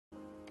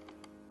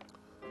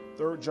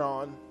3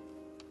 John,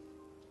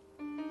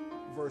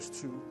 verse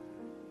 2,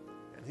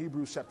 and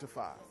Hebrews chapter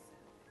 5.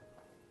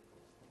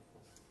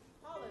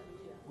 Hallelujah.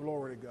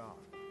 Glory to God.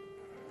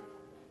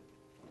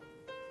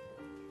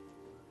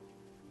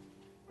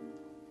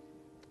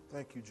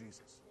 Thank you,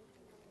 Jesus.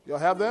 Y'all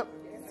have that?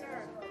 Yes,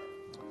 sir.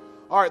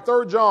 All right,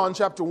 3 John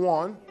chapter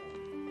 1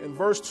 and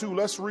verse 2.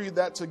 Let's read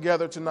that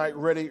together tonight.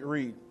 Ready,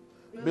 read.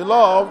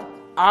 Beloved,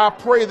 I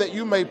pray that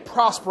you may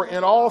prosper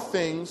in all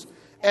things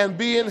and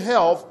be in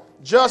health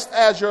just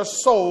as your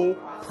soul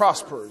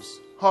prospers.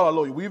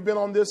 Hallelujah. We've been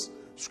on this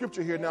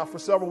scripture here now for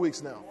several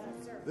weeks now.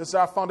 This is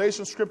our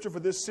foundation scripture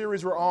for this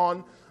series we're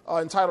on,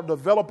 entitled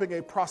Developing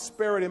a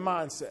Prosperity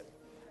Mindset.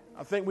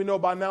 I think we know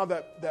by now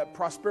that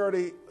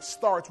prosperity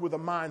starts with a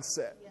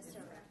mindset. Yes, sir.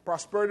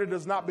 Prosperity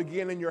does not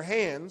begin in your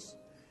hands.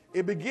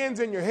 It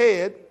begins in your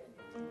head.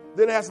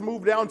 Then it has to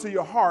move down to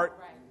your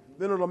heart.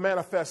 Then it'll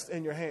manifest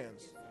in your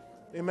hands.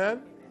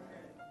 Amen?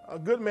 A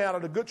good man out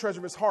of the good treasure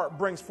of his heart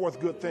brings forth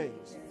good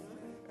things.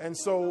 And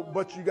so,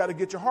 but you got to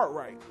get your heart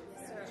right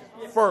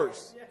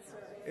first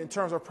in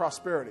terms of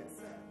prosperity.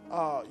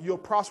 You'll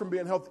prosper and be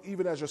in health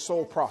even as your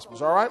soul prospers.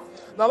 All right?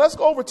 Now let's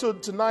go over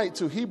tonight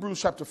to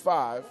Hebrews chapter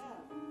 5.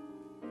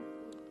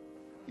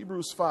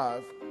 Hebrews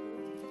 5.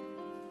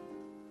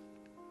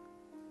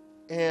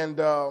 And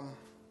I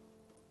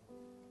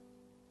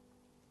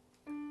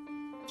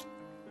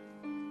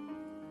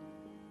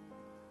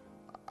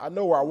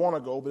know where I want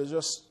to go, but there's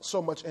just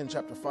so much in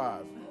chapter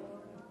 5.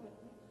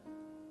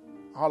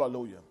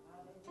 Hallelujah.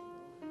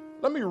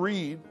 Let me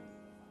read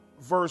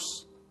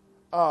verse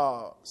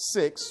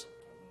 6.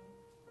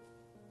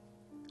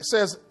 It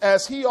says,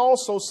 as he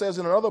also says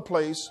in another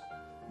place,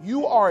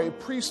 you are a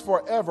priest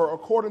forever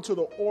according to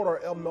the order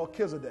of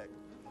Melchizedek.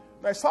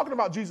 Now he's talking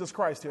about Jesus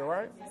Christ here,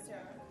 right? Yes, sir.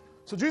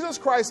 So Jesus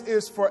Christ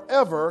is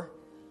forever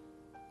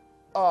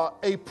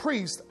a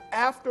priest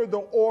after the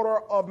order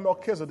of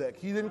Melchizedek.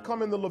 He didn't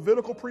come in the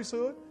Levitical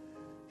priesthood.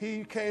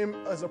 He came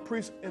as a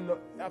priest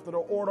after the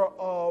order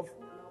of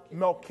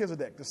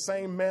Melchizedek, the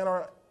same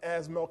manner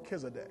as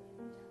Melchizedek,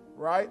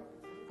 right?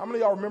 How many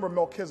of y'all remember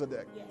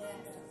Melchizedek? Yes.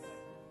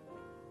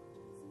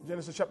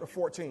 Genesis chapter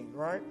 14,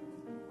 right?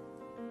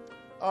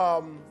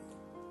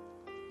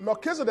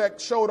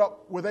 Melchizedek showed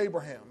up with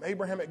Abraham.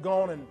 Abraham had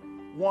gone and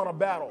won a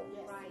battle,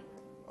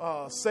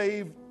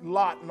 saved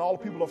Lot and all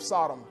the people of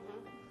Sodom,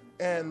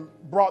 and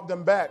brought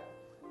them back.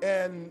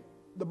 And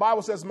the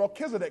Bible says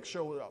Melchizedek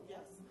showed up.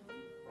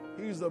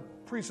 He's the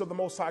priest of the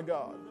Most High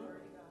God,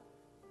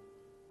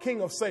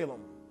 King of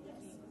Salem.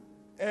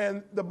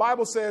 And the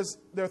Bible says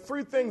there are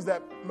 3 things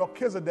that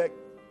Melchizedek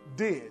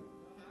did.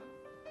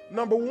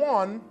 Number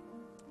 1,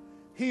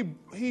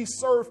 he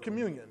served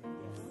communion.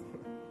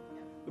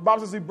 The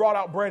Bible says he brought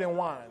out bread and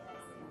wine.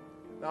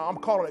 Now, I'm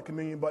calling it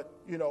communion, but,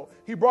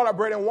 he brought out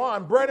bread and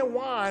wine. Bread and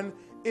wine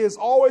is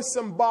always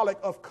symbolic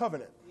of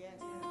covenant.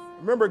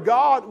 Remember,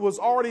 God was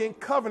already in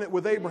covenant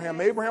with Abraham.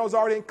 Abraham was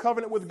already in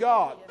covenant with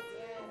God.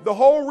 The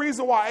whole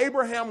reason why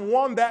Abraham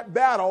won that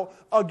battle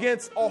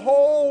against a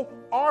whole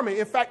army,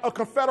 in fact, a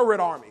Confederate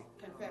army.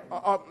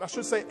 I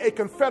should say a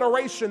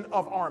confederation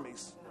of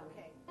armies.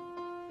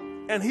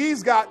 And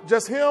he's got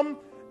just him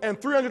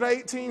and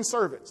 318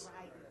 servants.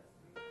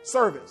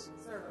 Servants.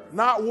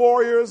 Not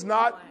warriors,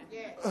 not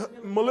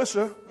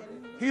militia.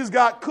 He's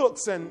got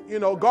cooks and,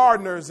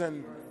 gardeners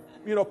and,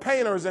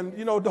 painters and,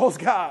 those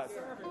guys.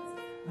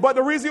 But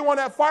the reason he won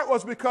that fight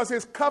was because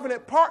his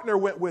covenant partner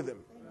went with him.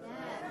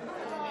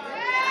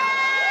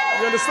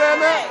 You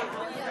understand that?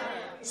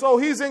 So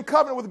he's in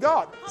covenant with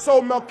God.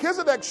 So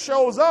Melchizedek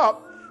shows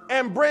up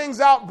and brings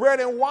out bread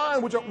and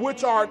wine,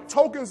 which are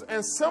tokens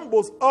and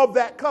symbols of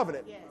that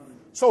covenant.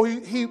 So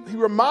he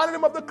reminded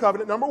him of the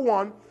covenant, number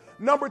 1.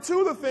 Number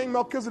 2, the thing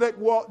Melchizedek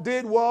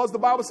did was, the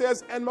Bible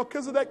says, and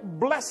Melchizedek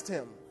blessed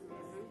him.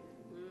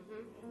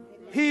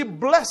 He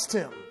blessed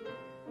him.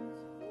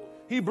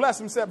 He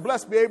blessed him, said,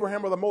 blessed be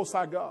Abraham of the Most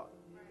High God.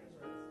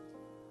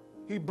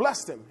 He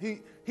blessed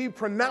him. He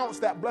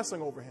pronounced that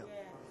blessing over him.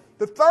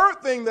 The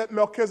third thing that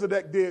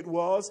Melchizedek did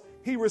was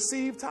he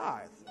received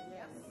tithe.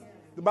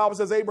 The Bible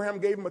says Abraham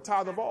gave him a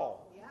tithe of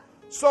all.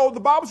 So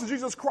the Bible says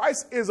Jesus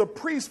Christ is a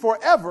priest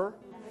forever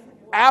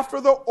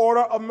after the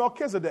order of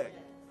Melchizedek.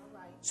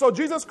 So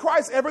Jesus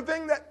Christ,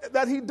 everything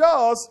that he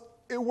does,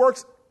 it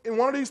works in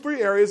one of these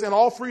 3 areas, and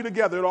all 3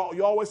 together,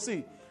 you always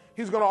see.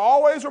 He's going to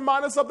always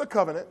remind us of the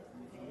covenant.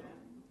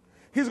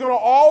 He's going to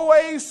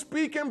always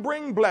speak and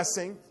bring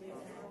blessing.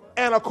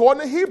 And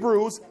according to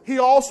Hebrews, he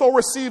also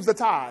receives the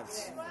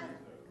tithes.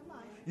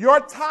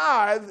 Your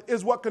tithe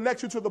is what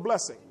connects you to the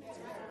blessing.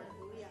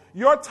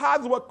 Your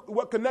tithe is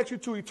what connects you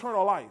to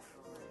eternal life.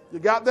 You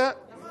got that?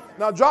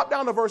 Now drop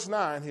down to verse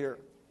 9 here.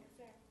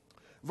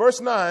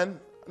 Verse 9.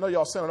 I know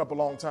y'all sent it up a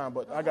long time,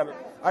 but I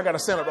got to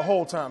send it the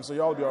whole time, so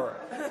y'all be all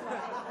right.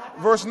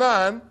 Verse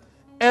 9.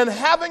 And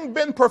having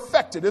been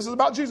perfected, this is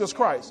about Jesus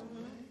Christ,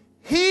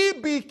 he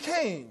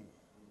became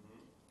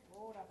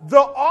the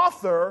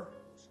author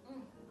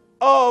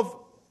of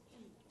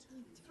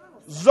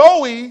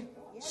Zoe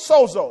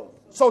Sozo,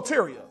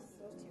 soteria,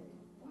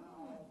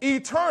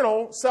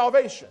 eternal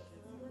salvation.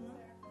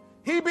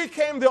 He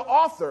became the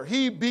author.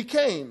 He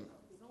became.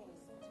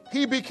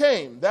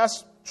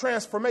 That's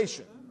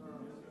transformation.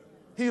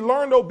 He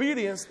learned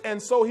obedience,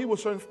 and so he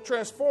was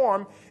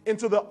transformed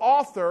into the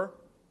author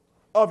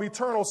of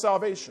eternal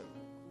salvation.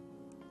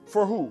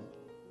 For who?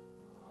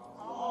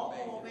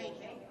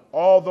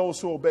 All those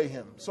who obey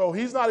him. So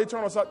he's not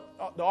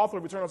the author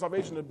of eternal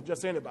salvation to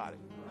just anybody.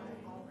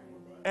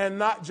 And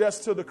not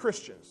just to the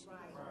Christians.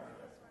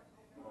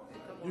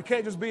 You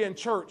can't just be in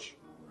church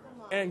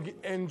and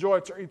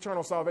enjoy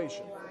eternal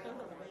salvation.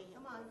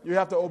 You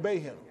have to obey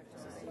him.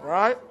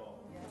 Right?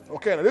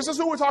 Okay, now this is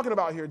who we're talking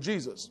about here,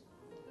 Jesus.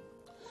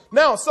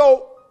 Now,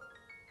 so,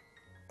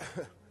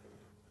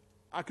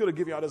 I could have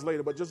given y'all this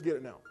later, but just get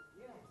it now.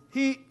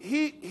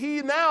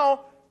 He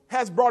now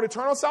has brought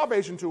eternal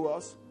salvation to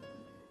us.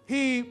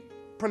 He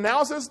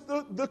pronounces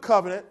the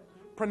covenant,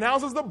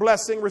 pronounces the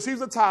blessing, receives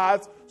the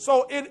tithes.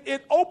 So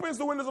it opens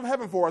the windows of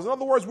heaven for us. In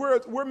other words,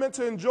 we're meant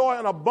to enjoy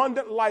an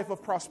abundant life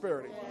of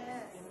prosperity.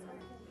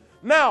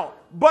 Now,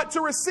 but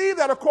to receive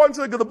that, according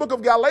to the book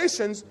of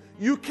Galatians,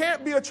 you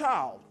can't be a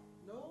child.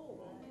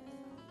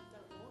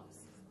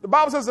 The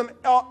Bible says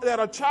that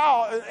a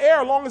child, an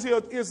heir, as long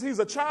as he's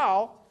a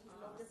child,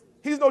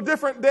 he's no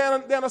different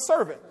than a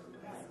servant.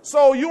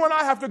 So you and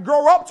I have to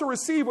grow up to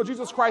receive what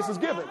Jesus Christ has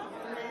given.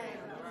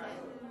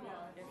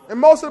 And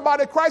most of the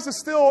body of Christ is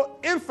still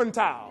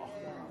infantile.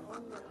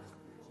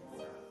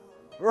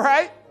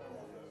 Right?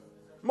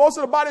 Most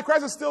of the body of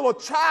Christ is still a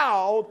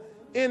child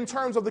in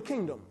terms of the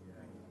kingdom.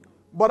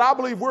 But I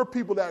believe we're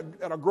people that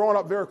are growing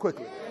up very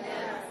quickly.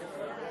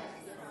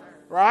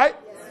 Right?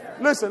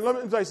 Listen,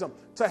 let me tell you something.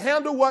 To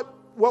handle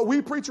what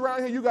we preach around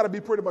here, you got to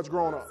be pretty much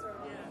grown up.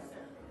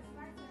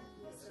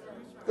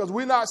 Because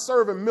we're not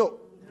serving milk.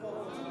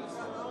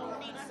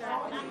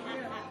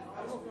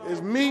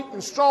 It's meat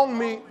and strong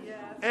meat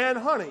and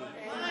honey.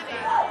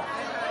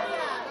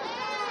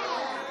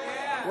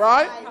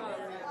 Right?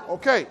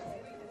 Okay.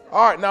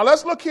 All right. Now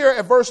let's look here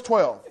at verse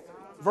 12.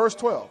 Verse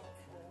 12.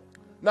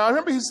 Now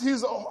remember,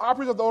 he's our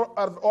priest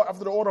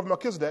after the order of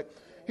Melchizedek.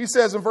 He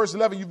says in verse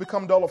 11, you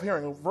become dull of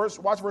hearing.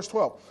 Watch verse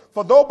 12.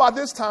 For though by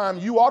this time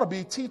you ought to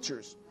be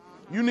teachers,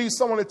 you need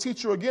someone to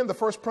teach you again the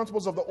first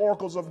principles of the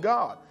oracles of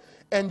God.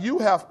 And you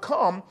have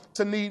come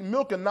to need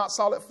milk and not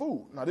solid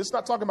food. Now, this is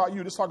not talking about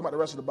you. This is talking about the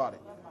rest of the body.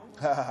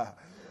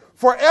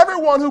 For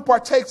everyone who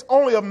partakes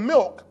only of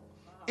milk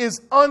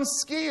is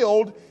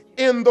unskilled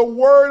in the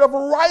word of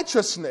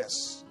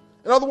righteousness.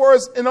 In other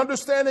words, in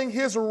understanding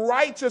his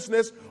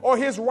righteousness or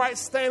his right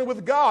standing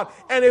with God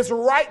and his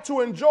right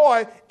to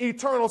enjoy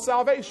eternal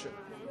salvation.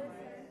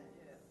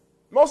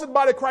 Most of the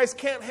body of Christ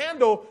can't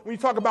handle when you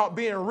talk about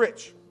being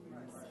rich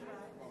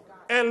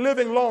and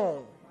living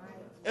long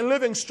and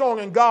living strong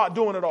and God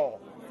doing it all.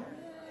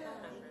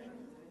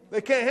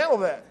 They can't handle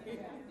that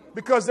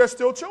because they're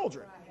still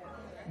children.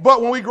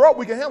 But when we grow up,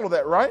 we can handle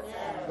that, right?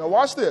 Now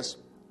watch this.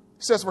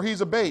 It says, for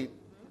he's a babe.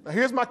 Now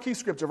here's my key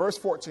scripture, verse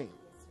 14.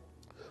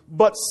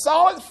 But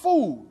solid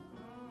food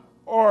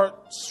or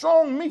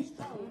strong meat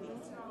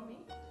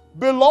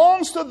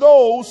belongs to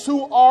those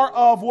who are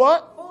of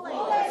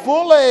what?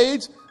 Full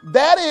age.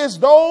 That is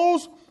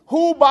those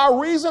who by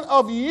reason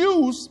of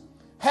use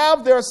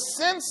have their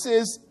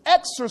senses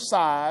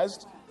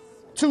exercised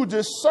to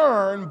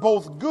discern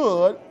both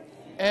good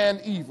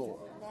and evil.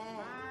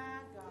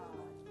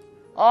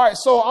 All right,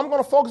 so I'm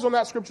going to focus on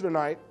that scripture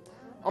tonight.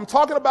 I'm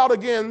talking about,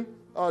 again,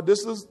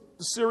 this is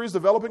the series,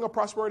 Developing a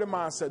Prosperity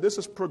Mindset. This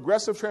is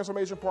Progressive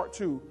Transformation Part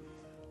 2.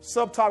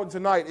 Subtopic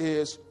tonight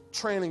is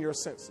Training Your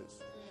Senses.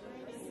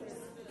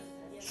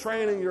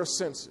 Training your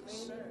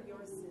senses.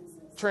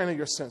 Training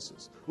your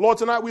senses. Lord,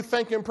 tonight we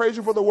thank you and praise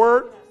you for the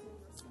word.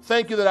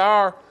 Thank you that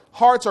our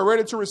hearts are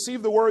ready to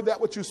receive the word,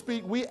 that which you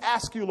speak. We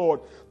ask you,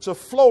 Lord, to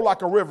flow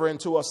like a river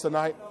into us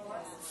tonight.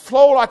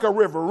 Flow like a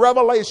river.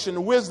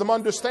 Revelation, wisdom,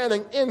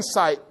 understanding,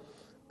 insight,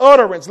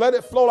 utterance. Let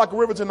it flow like a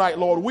river tonight,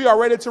 Lord. We are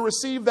ready to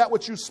receive that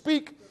which you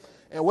speak.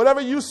 And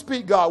whatever you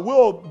speak, God,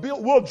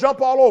 we'll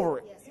jump all over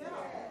it.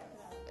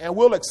 And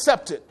we'll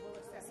accept it.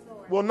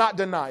 We'll not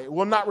deny it.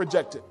 We'll not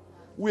reject it.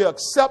 We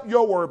accept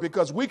your word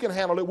because we can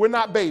handle it. We're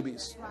not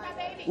babies.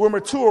 We're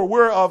mature.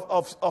 We're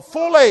of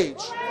full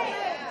age.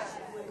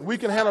 We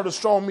can handle the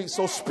strong meat.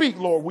 So speak,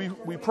 Lord.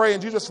 We pray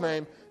in Jesus'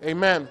 name.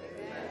 Amen.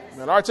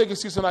 Amen. All right, take your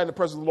seats tonight in the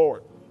presence of the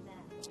Lord.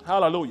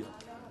 Hallelujah.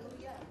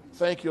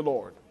 Thank you,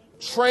 Lord.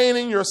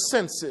 Training your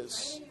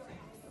senses.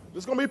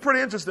 This is going to be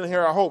pretty interesting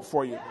here, I hope,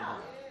 for you.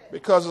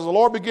 Because as the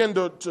Lord began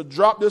to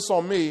drop this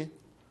on me,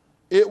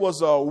 it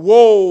was a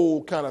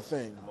whoa kind of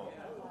thing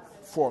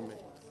for me.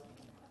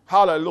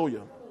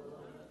 Hallelujah.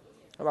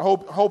 And I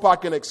hope I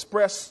can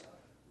express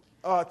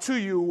to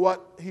you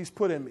what he's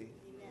put in me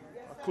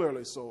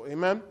clearly. So,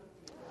 amen.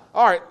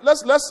 All right,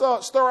 let's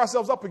stir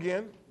ourselves up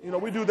again. You know,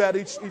 we do that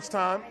each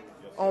time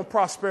on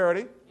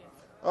prosperity.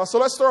 So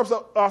let's stir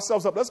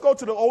ourselves up. Let's go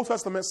to the Old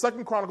Testament,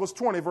 2 Chronicles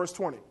 20, verse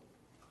 20.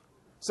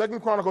 2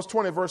 Chronicles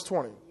 20, verse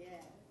 20.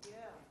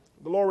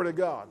 Glory to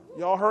God.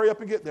 Y'all hurry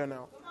up and get there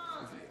now.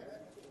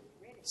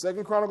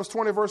 2 Chronicles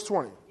 20, verse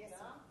 20.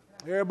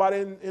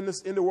 Everybody in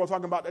the world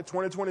talking about that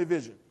 2020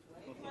 vision.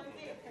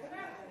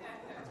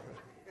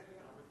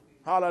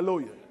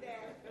 Hallelujah.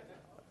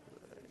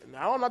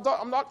 Now, I'm not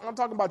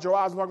talking about your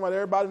eyes. I'm talking about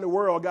everybody in the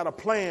world got a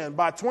plan.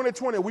 By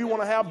 2020, we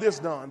want to have this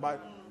done. By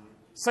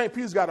St.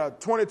 Peter's got a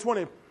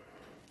 2020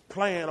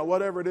 plan or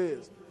whatever it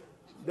is.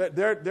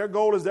 Their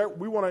goal is that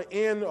we want to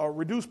end or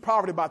reduce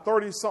poverty by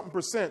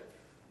 30-something%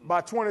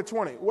 by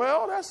 2020.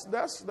 Well,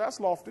 that's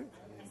lofty.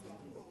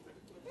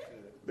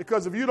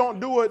 Because if you don't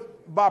do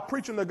it by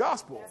preaching the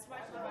gospel,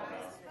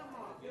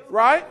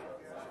 right?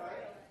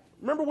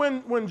 Remember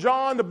when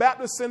John the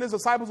Baptist sent his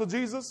disciples to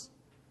Jesus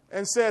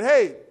and said,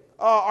 hey,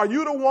 are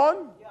you the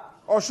one,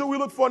 or should we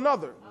look for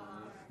another?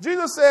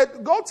 Jesus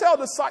said, go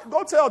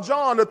tell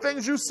John the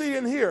things you see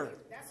and hear.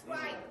 That's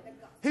right.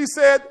 He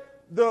said,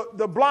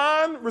 the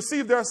blind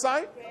receive their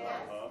sight,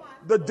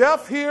 the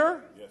deaf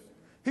hear.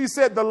 He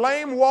said, the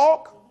lame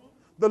walk,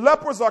 the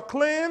lepers are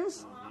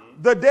cleansed,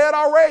 the dead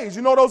are raised.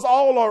 You know, those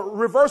all are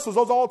reversals,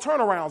 those are all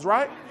turnarounds,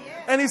 right?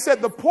 And he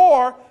said, the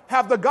poor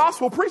have the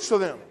gospel preached to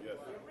them.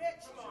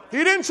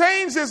 He didn't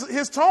change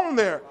his tone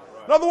there.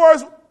 In other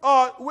words,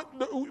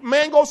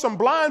 man goes from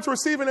blind to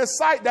receiving his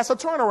sight. That's a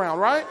turnaround,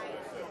 right?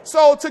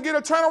 So to get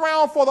a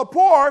turnaround for the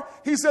poor,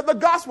 he said the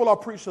gospel are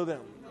preached to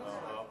them.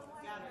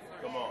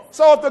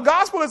 So if the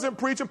gospel isn't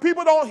preached and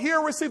people don't hear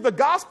or receive the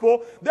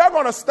gospel, they're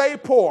going to stay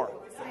poor.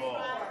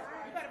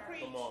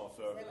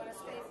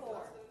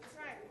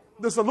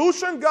 The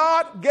solution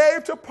God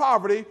gave to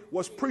poverty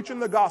was preaching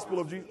the gospel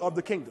of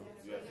the kingdom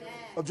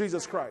of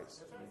Jesus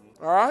Christ.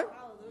 All right?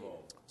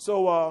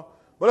 So,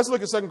 but let's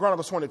look at 2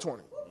 Chronicles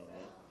 20:20.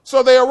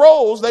 So they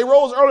rose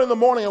early in the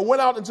morning and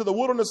went out into the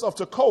wilderness of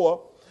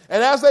Tekoa.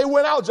 And as they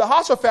went out,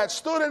 Jehoshaphat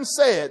stood and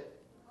said,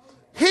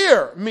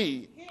 hear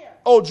me,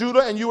 O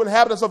Judah, and you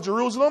inhabitants of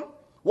Jerusalem.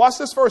 Watch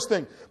this first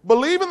thing.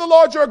 Believe in the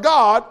Lord your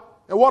God,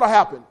 and what'll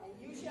happen?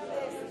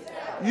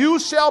 You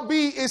shall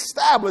be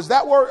established.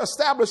 That word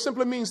established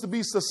simply means to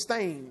be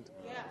sustained.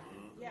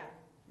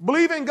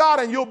 Believe in God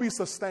and you'll be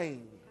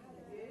sustained.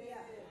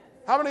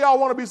 How many of y'all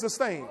want to be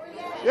sustained?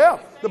 Yeah.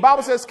 The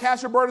Bible says,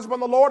 cast your burdens upon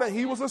the Lord and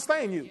he will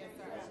sustain you.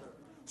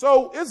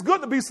 So it's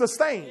good to be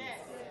sustained.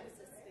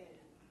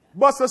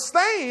 But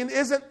sustain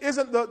isn't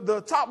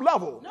the top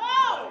level.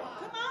 No,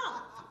 come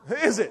on.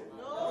 Is it?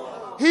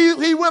 No.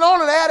 He went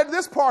on and added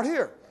this part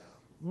here.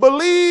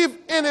 Believe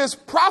in his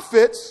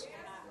prophets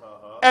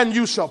and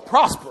you shall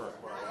prosper.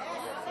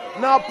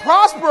 Now,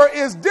 prosper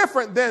is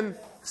different than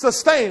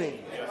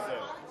sustaining.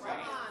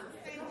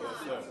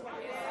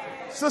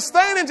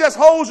 Sustaining just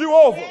holds you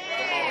over.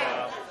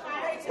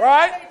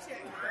 Right?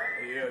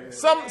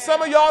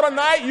 Some of y'all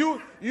tonight,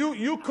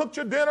 you cooked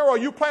your dinner or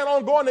you plan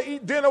on going to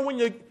eat dinner when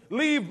you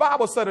leave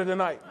Bible study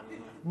tonight.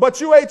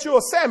 But you ate you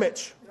a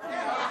sandwich.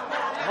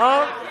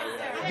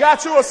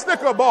 Got you a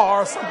Snicker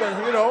bar or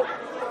something, you know,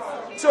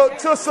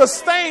 to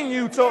sustain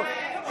you, to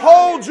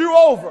hold you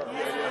over.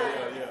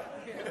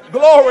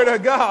 Glory to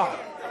God.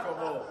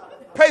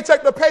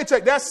 Paycheck to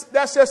paycheck, that's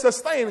just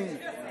sustaining you.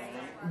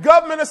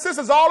 Government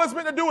assistance, all it's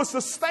meant to do is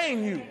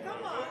sustain you.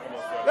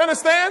 You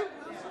understand?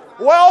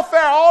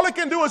 Welfare, all it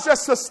can do is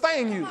just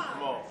sustain you.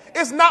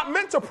 It's not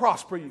meant to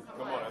prosper you.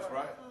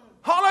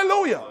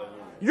 Hallelujah.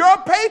 Your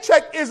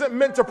paycheck isn't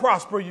meant to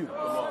prosper you.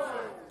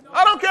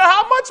 I don't care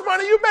how much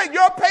money you make.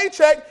 Your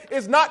paycheck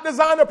is not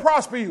designed to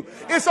prosper you.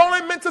 It's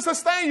only meant to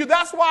sustain you.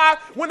 That's why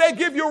when they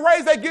give you a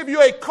raise, they give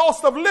you a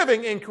cost of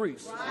living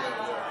increase.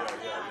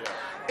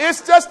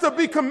 It's just to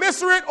be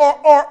commensurate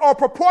or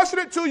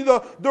proportionate to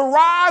the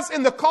rise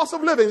in the cost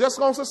of living. That's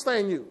going to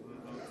sustain you.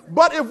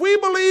 But if we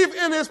believe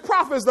in his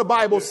prophets, the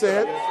Bible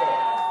said,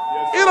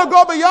 it'll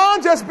go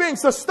beyond just being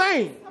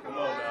sustained.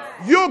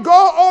 You'll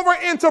go over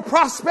into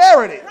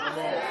prosperity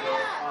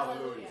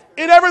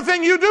in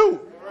everything you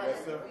do.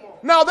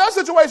 Now, that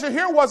situation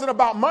here wasn't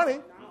about money.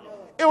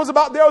 It was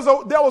about there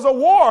was a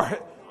war,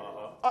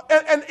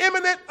 an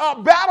imminent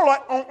battle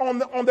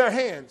on their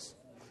hands.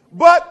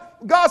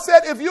 But God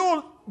said, if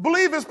you'll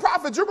believe his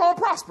prophets, you're going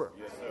to prosper.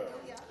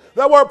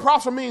 That word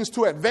prosper means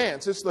to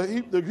advance. It's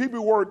the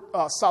Hebrew word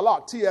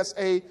salak,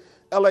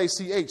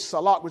 T-S-A-L-A-C-H,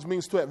 salak, which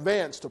means to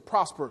advance, to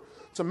prosper,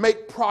 to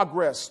make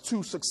progress,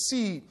 to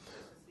succeed,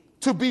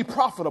 to be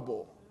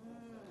profitable.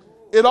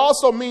 It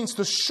also means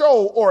to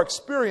show or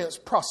experience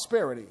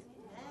prosperity.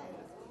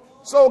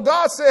 So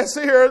God says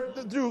here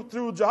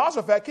through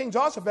Jehoshaphat, King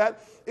Jehoshaphat,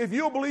 if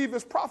you'll believe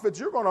his prophets,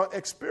 you're going to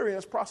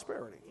experience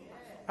prosperity.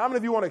 How many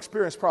of you want to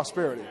experience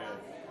prosperity?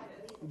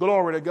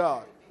 Glory to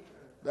God.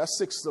 That's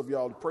 6 of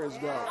y'all. Praise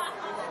God.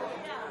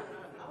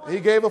 He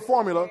gave a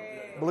formula.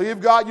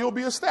 Believe God, you'll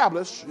be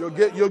established. You'll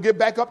get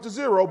back up to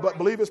 0, but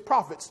believe his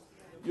prophets,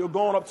 you're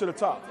going up to the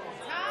top.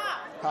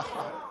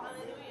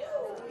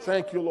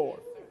 Thank you, Lord.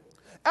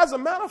 As a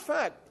matter of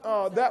fact,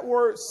 that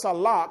word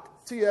salak,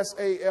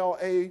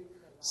 T-S-A-L-A-C-H,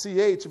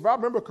 if I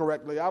remember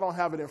correctly, I don't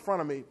have it in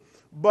front of me,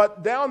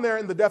 but down there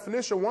in the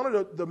definition, one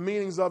of the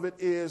meanings of it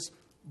is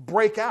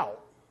break out.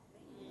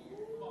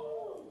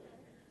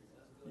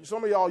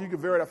 Some of y'all, you can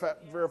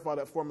verify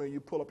that for me. You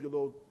pull up your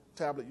little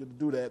tablet, you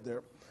do that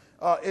there.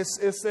 It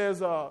says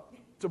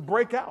to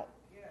break out.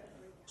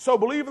 So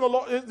believe in the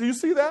Lord. Do you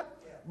see that?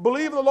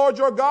 Believe in the Lord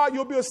your God,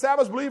 you'll be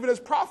established. Believe in his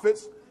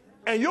prophets,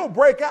 and you'll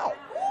break out.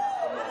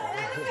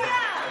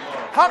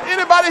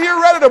 Anybody here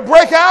ready to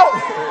break out?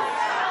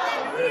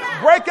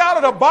 Break out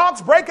of the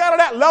box, break out of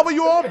that level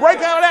you're on, break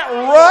out of that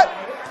rut,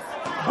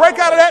 break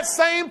out of that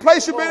same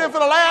place you've been in for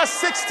the last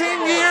 16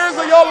 years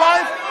of your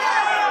life.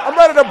 I'm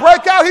ready to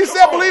break out. He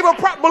said, believe,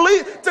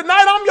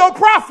 tonight I'm your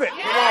prophet.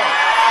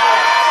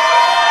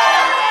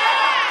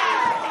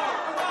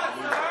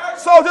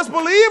 So just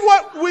believe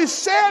what we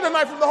share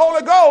tonight from the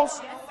Holy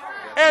Ghost,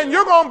 and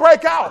you're going to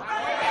break out.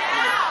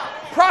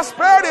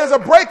 Prosperity is a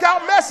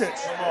breakout message.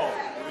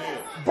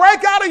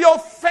 Break out of your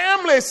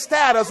family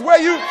status where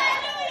you...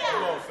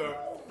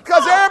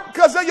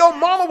 Because your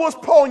mama was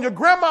poor and your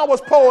grandma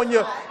was poor and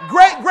your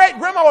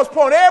great-great-grandma was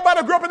poor and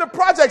everybody grew up in the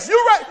projects.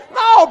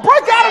 No,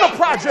 break out of the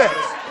projects.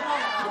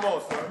 Come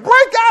on, sir.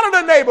 Break out of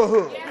the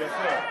neighborhood. Yes,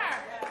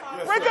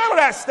 sir. Break out of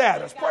that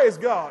status. Praise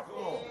God.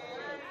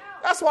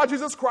 That's why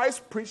Jesus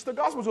Christ preached the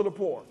gospel to the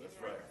poor.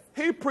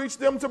 He preached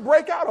them to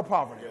break out of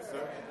poverty. Yes,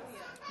 sir.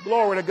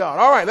 Glory to God.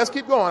 All right, let's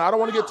keep going. I don't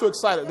want to get too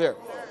excited there.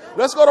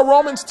 Let's go to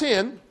Romans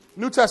 10,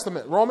 New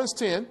Testament. Romans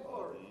 10.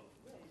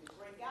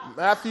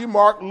 Matthew,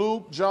 Mark,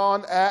 Luke,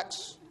 John,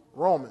 Acts,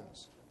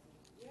 Romans.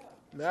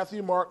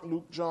 Matthew, Mark,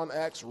 Luke, John,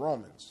 Acts,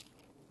 Romans.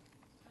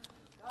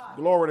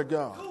 Glory to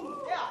God.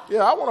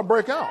 Yeah, I want to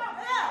break out.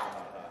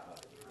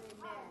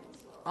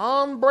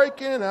 I'm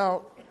breaking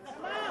out.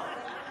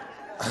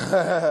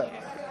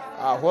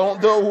 I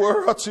want the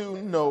world to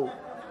know.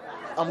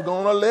 I'm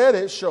going to let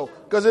it show.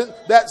 Because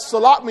that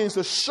salat means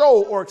to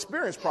show or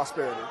experience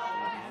prosperity.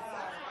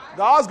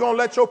 God's going to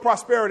let your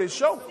prosperity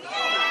show.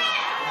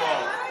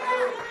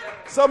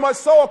 So much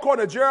so,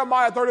 according to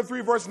Jeremiah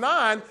 33, verse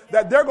 9,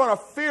 that they're going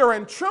to fear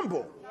and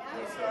tremble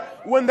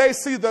when they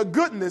see the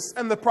goodness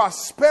and the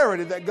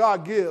prosperity that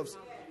God gives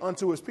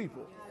unto his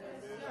people.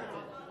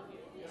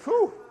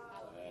 Whew.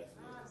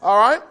 All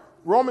right,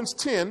 Romans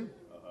 10.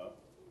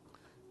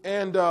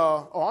 And,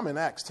 I'm in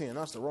Acts 10.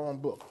 That's the wrong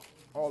book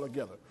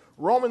altogether.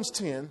 Romans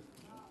 10.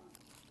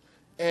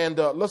 And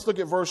let's look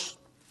at verse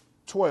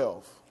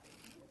 12.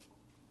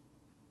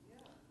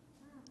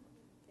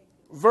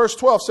 Verse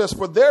 12 says,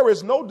 for there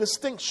is no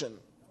distinction,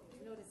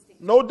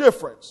 no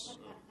difference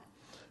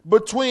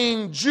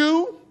between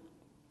Jew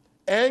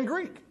and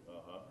Greek.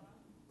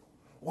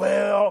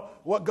 Well,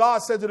 what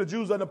God said to the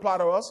Jews doesn't apply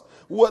to us.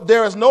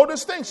 There is no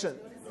distinction.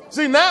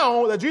 See,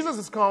 now that Jesus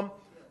has come,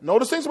 no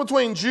distinction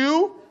between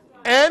Jew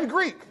and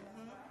Greek.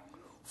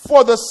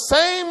 For the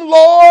same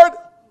Lord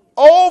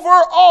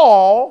over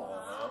all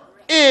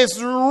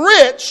is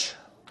rich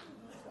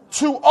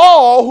to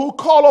all who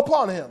call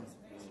upon him.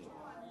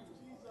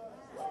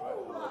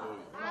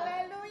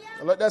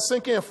 Let that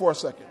sink in for a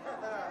second.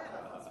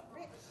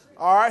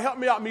 All right, help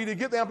me out, media.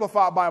 Get the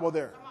Amplified Bible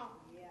there.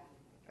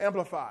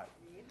 Amplified.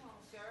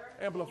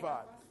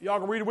 Amplified. Y'all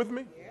can read it with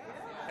me?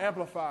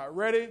 Amplified.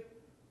 Ready?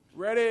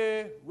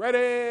 Ready?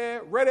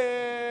 Ready?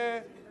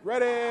 Ready?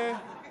 Ready?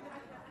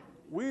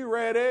 We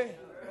ready?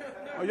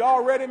 Are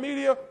y'all ready,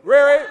 media?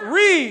 Ready?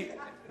 Read.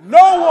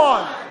 No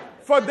one.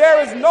 For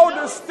there is no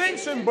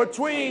distinction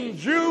between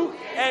Jew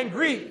and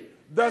Greek.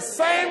 The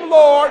same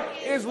Lord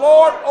is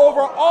Lord over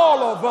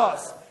all of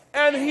us.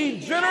 And he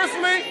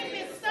generously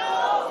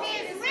bestows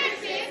his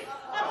riches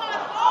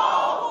upon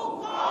all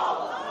who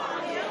call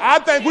upon him. I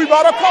think we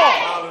better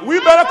call. We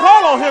better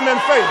call on him in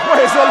faith.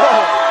 Praise the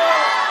Lord.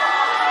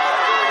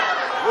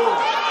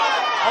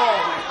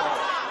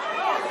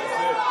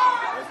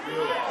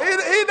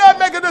 He doesn't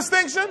make a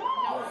distinction.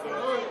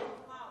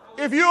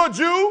 If you're a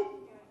Jew,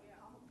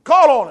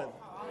 call on him.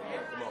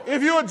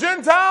 If you're a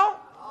Gentile,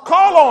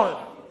 call on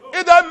him.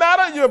 It doesn't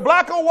matter. You're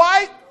black or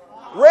white,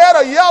 red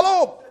or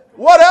yellow,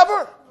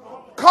 whatever.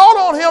 Call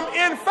on him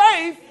in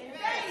faith,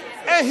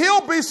 and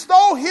he'll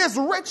bestow his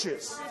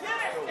riches.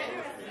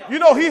 You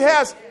know, he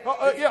has,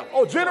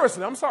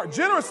 generously. I'm sorry,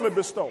 generously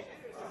bestow.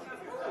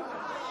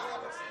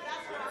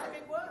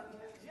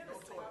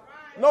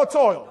 No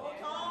toil.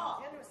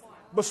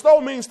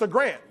 Bestow means to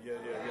grant.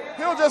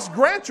 He'll just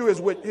grant you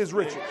his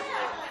riches.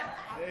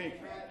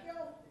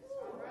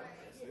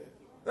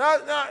 Now,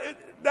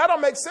 that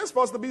don't make sense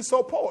for us to be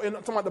so poor. I'm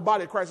talking about the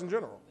body of Christ in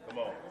general.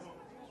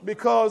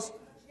 Because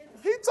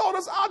he told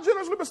us, I'll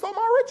generously bestow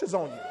my riches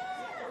on you.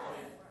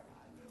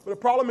 But the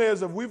problem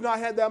is, if we've not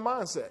had that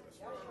mindset,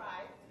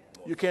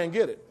 you can't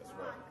get it.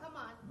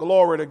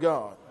 Glory to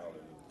God.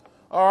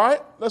 All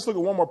right, let's look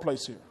at one more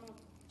place here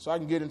so I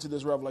can get into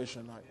this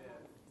revelation tonight.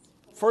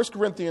 1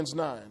 Corinthians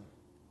 9.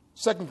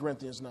 2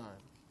 Corinthians 9.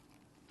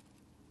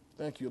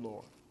 Thank you,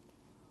 Lord.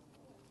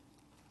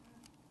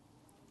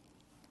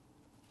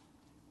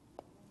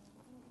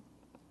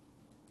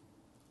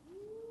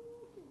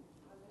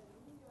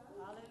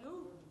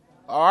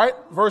 All right,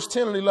 verse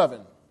 10 and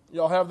 11.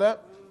 Y'all have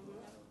that?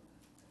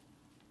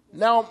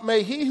 Now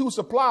may he who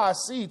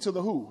supplies seed to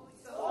the who?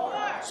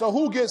 Sowers. So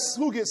who gets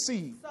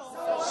seed?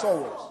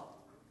 Sowers.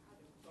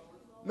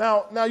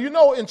 Now you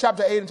know in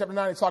chapter 8 and chapter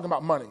 9 he's talking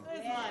about money.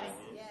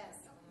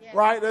 Yes.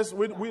 Right?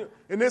 We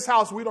in this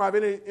house we don't have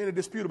any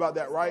dispute about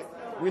that, right?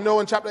 We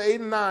know in chapter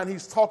 8 and 9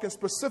 he's talking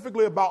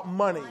specifically about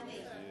money.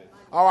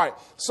 All right.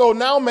 So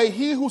now may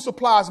he who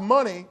supplies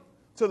money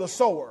to the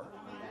sower.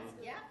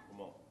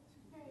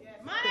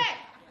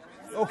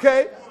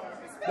 Okay?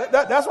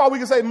 That's why we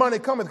can say money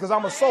cometh, because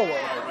I'm a sower.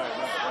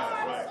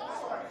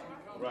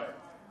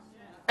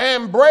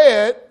 And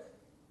bread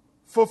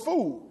for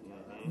food.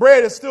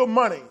 Bread is still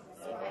money.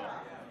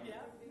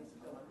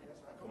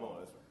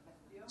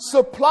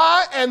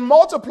 Supply and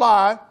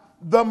multiply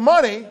the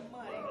money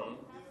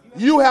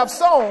you have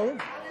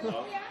sown.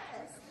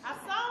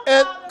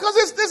 And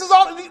because this is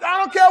all, I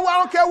don't care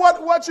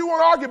what you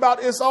want to argue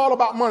about. It's all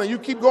about money. You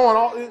keep going,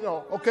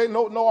 okay,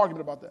 no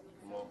argument about that.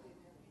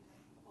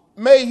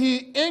 May he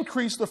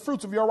increase the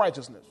fruits of your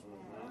righteousness.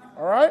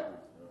 All right?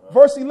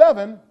 Verse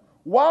 11,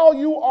 while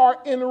you are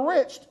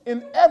enriched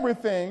in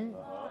everything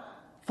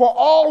for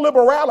all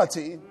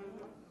liberality,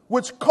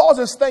 which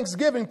causes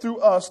thanksgiving through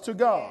us to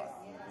God.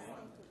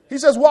 He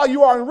says, while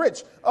you are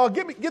enriched.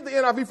 Get the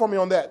NIV for me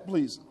on that,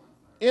 please.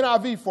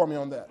 NIV for me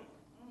on that.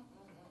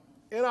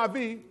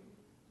 NIV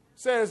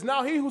says,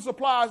 now he who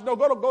supplies, go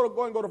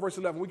to verse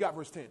 11. We got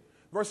verse 10.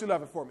 Verse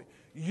 11 for me.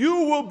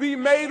 You will be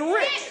made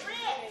rich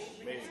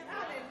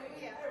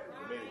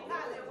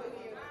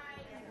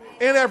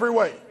in every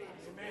way.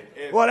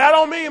 Well, that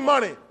don't mean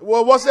money.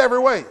 Well, what's every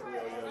way?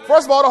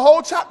 First of all, the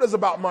whole chapter is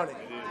about money.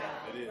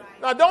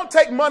 Now, don't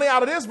take money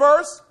out of this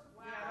verse,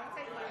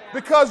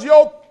 because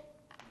your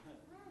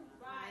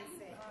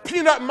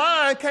peanut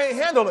mind can't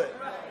handle it.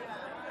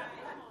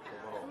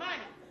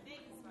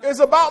 It's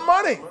about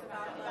money.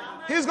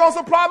 He's going to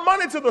supply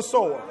money to the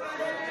sower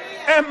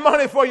and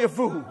money for your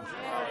food.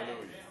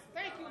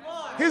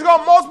 He's going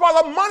to multiply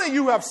the money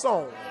you have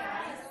sown.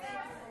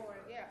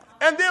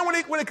 And then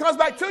when it comes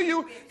back to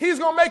you, he's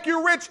going to make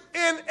you rich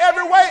in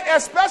every way,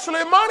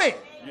 especially money.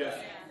 Yes.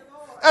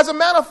 As a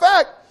matter of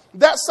fact,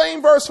 that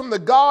same verse from the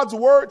God's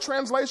Word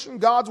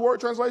translation,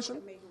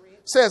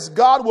 says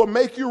God will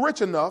make you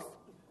rich enough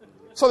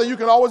so that you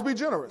can always be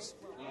generous.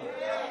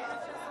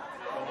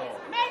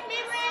 Make me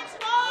rich,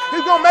 Lord.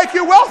 He's going to make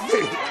you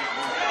wealthy.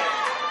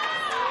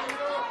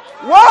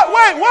 What?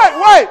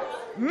 Wait.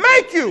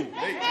 Make you.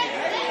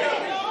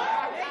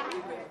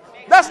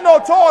 That's no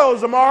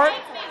toils, Amari.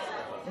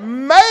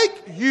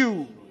 Make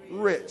you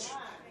rich.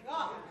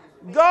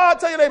 God,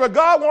 tell your neighbor,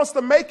 God wants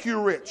to make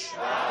you rich.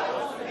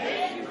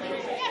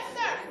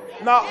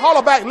 Now,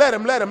 holler back, let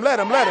him. Let him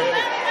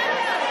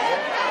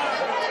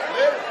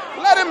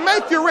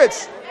make you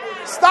rich.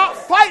 Stop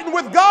fighting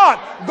with God.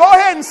 Go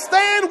ahead and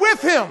stand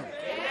with him.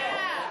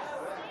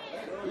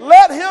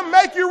 Let him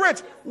make you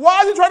rich.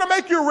 Why is he trying to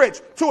make you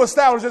rich? To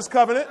establish his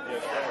covenant.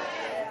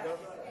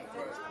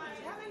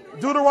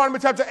 Deuteronomy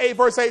chapter 8,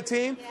 verse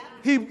 18.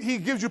 He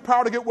gives you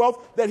power to get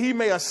wealth that he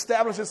may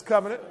establish his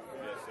covenant.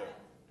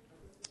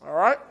 All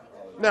right.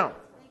 Now.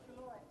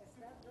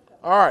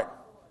 All right.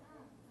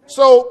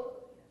 So,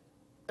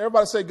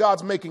 everybody say,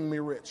 God's making me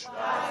rich.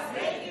 God's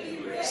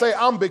making me rich. Say,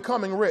 I'm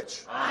becoming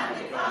rich.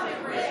 I'm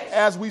becoming rich.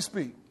 As we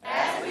speak.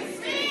 As we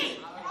speak.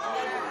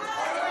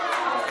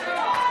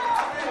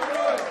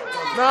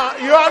 Now,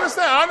 you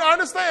understand. I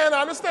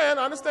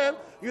understand.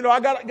 You know, I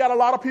got a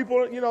lot of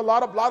people, you know, a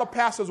lot of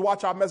pastors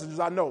watch our messages.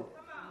 I know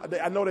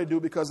they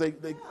do, because I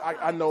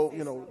know,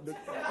 you know,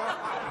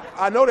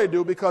 I know they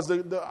do, because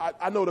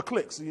I know the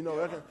clicks. You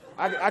know,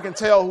 I can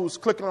tell who's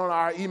clicking on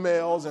our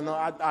emails, and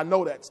I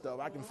know that stuff.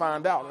 I can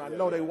find out, and I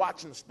know they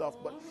watching stuff,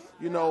 but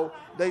you know,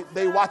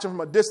 they watching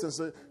from a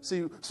distance.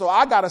 See, so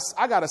I gotta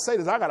say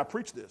this. I gotta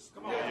preach this.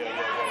 Come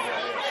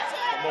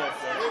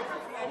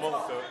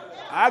on, sir.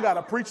 I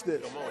gotta preach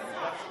this.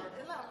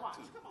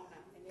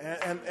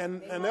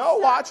 And they'll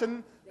watch,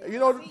 and you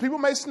know, people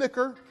may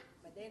snicker,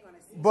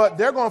 but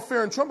they're going to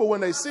fear and tremble when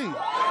they see. Come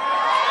on,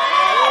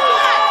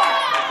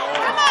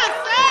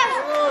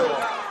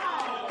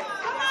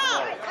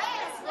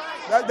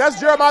 sir. That's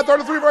Jeremiah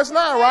 33, verse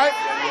 9, right?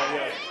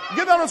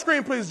 Get that on the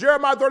screen, please.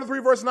 Jeremiah 33,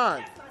 verse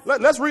 9.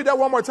 Let's read that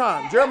one more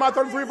time. Jeremiah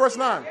 33, verse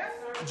 9.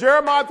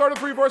 Jeremiah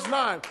 33, verse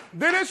 9.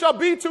 Then it shall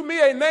be to me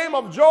a name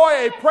of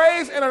joy, a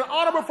praise, and an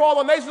honor before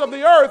all the nations of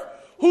the earth,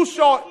 who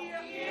shall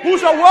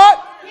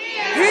what?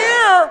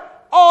 Hear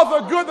all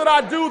the good that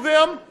I do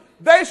them.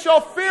 They shall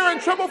fear and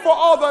tremble for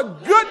all the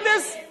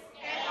goodness And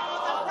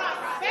all the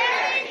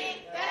prosperity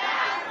that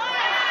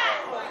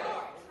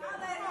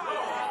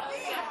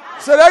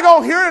I So they're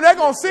going to hear it and they're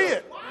going to see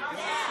it.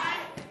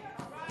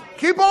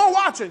 Keep on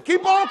watching.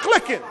 Keep on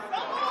clicking.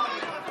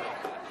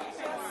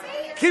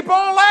 Keep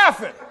on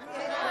laughing.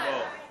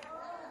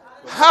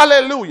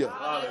 Hallelujah.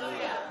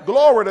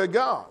 Glory to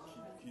God.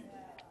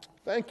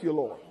 Thank you,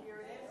 Lord.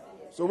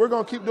 So we're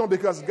going to keep doing,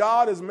 because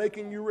God is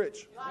making you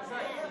rich.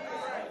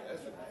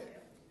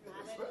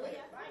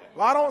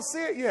 Well, I don't see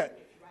it yet.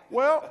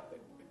 Well,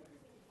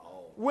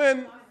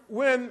 when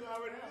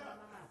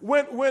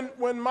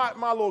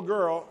my little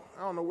girl,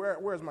 I don't know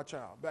where's my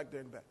child, back there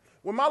in the back.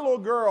 When my little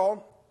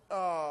girl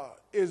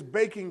is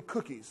baking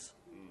cookies,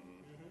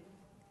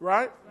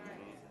 right?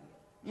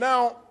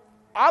 Now,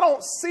 I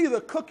don't see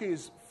the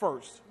cookies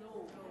first.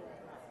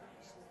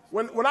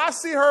 When I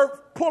see her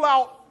pull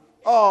out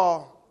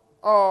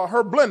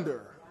her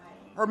blender,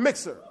 her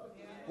mixer,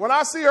 When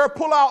I see her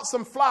pull out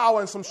some flour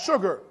and some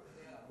sugar,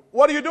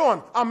 what are you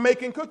doing? I'm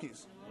making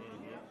cookies.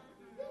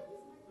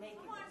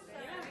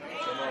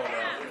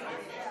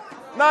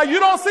 Now, you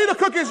don't see the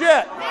cookies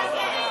yet.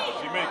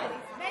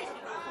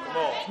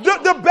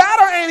 The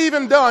batter ain't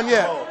even done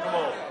yet.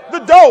 The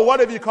dough,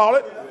 whatever you call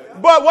it.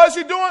 But what is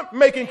she doing?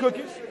 Making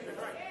cookies.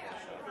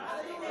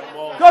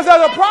 Because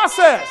there's a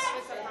process.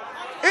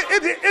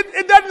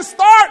 It doesn't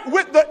start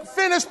with the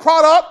finished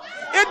product.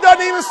 It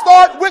doesn't even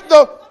start with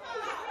the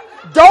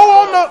dough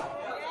on the...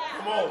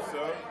 Come on,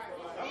 sir.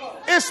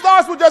 It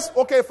starts with just,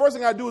 okay, first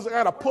thing I do is I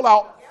got to pull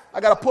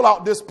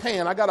out this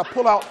pan. I got to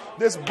pull out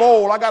this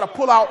bowl. I got to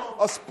pull out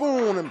a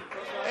spoon.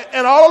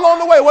 And all along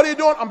the way, what are you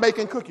doing? I'm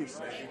baking cookies.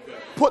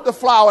 Put the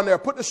flour in there.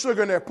 Put the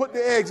sugar in there. Put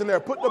the eggs in there.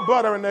 Put the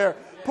butter in there.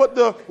 Put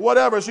the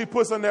whatever she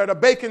puts in there, the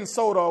baking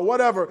soda or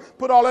whatever.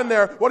 Put all in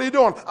there. What are you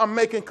doing? I'm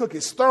making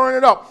cookies. Stirring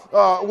it up.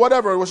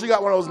 Whatever. Well, she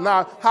got one of those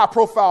now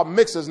high-profile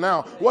mixers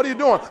now. What are you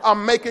doing?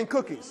 I'm making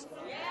cookies.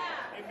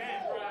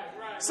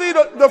 See,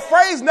 the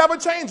phrase never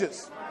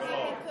changes.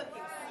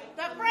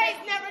 The phrase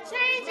never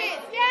changes.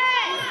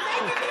 Yes.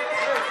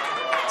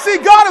 See,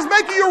 God is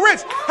making you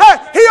rich. Hey,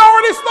 He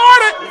already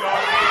started.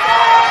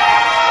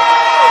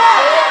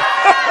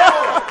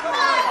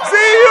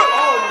 See,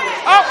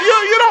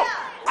 you don't.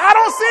 I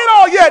don't see it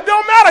all yet.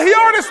 Don't matter. He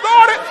already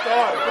started.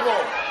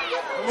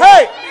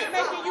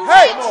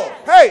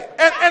 Hey.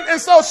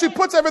 And so she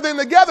puts everything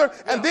together,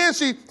 and then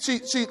she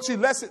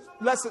lets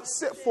it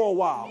sit for a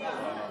while.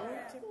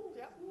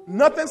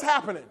 Nothing's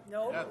happening.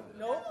 Nope. Nothing's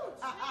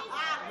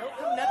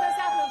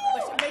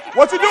happening.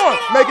 What you doing?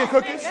 Making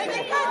cookies.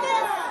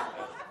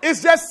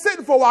 It's just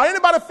sitting for a while.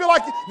 Anybody feel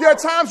like there are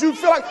times you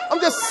feel like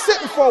I'm just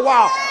sitting for a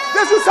while?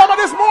 This was talking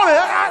about this morning.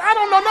 I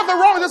don't know nothing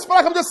wrong. I just feel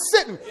like I'm just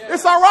sitting.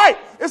 It's all right.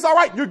 It's all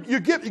right. You're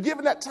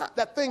giving that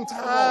thing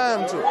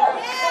time to.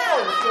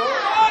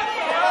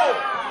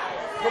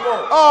 Come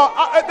on.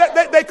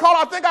 They call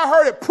it, I think I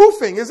heard it,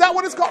 proofing. Is that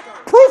what it's called?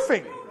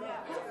 Proofing.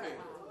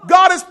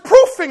 God is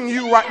proofing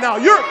you right now.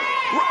 You're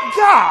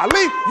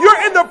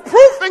in the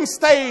proofing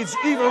stage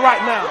even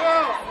right now.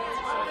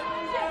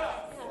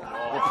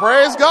 Well,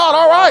 praise God.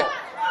 All right.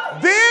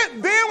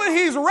 Then when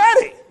He's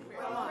ready,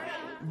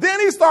 then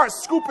He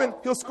starts scooping.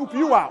 He'll scoop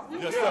you out.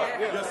 Yes, sir.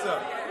 Yes, sir.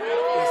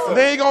 And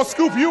then He's going to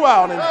scoop you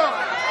out. And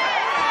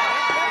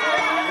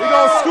He's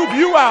going to scoop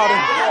you out. And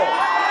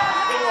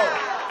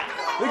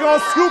He's going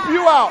to scoop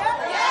you out.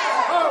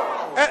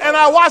 And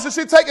I watch it.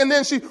 She take and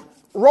then she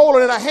roll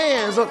it in her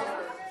hands.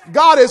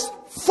 God is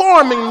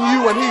forming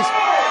you and He's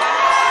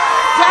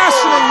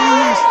fashioning you.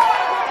 He's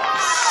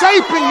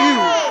shaping you.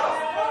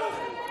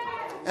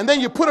 And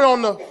then you put it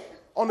on the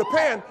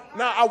pan.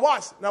 Now I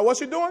watch. Now what's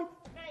she doing?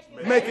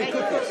 Making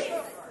cookies.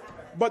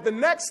 But the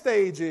next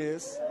stage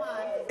is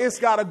it's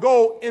got to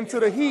go into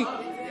the heat.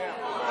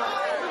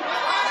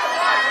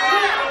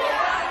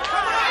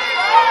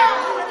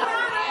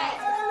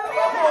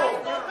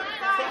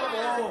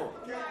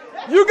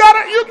 You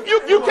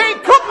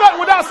can't cook nothing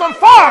without some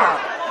fire.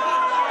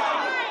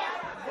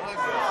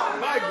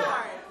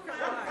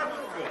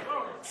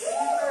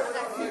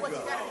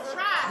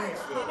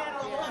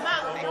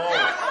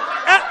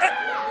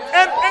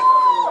 And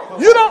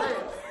you don't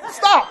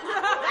stop.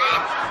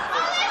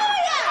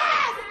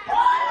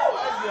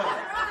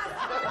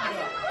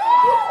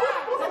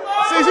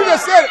 See, she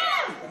just said it.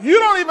 You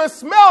don't even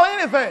smell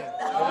anything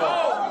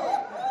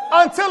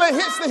until it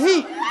hits the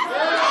heat.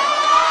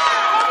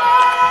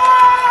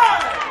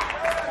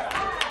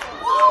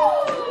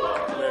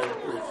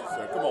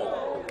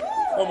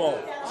 Come on.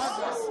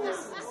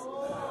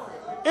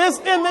 It's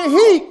in the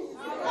heat.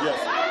 Yes.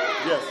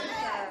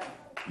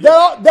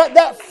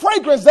 That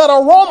fragrance, that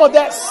aroma,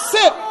 that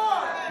scent,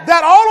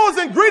 that all those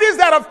ingredients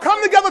that have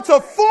come together to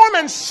form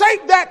and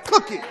shape that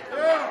cookie.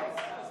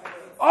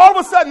 All of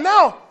a sudden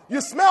now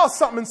you smell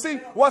something. And see,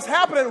 what's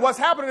happening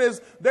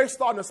is they're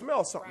starting to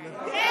smell something.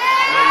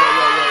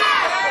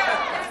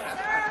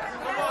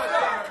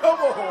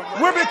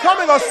 We're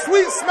becoming a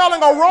sweet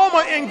smelling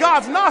aroma in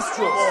God's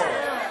nostrils.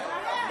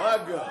 My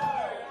God.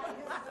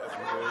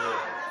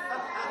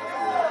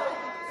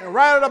 And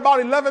right at about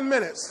 11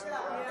 minutes,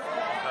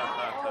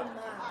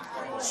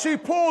 she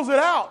pulls it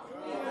out,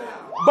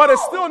 but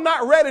it's still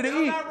not ready to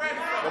eat.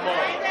 Come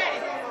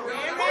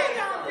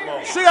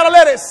on. She got to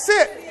let it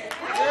sit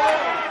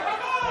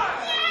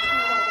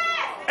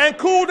and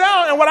cool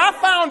down. And what I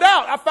found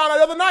out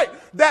the other night,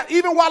 that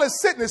even while it's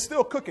sitting, it's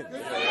still cooking.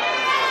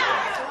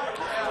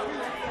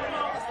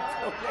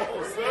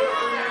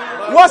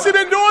 What's she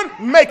been doing?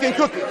 Making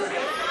cookies.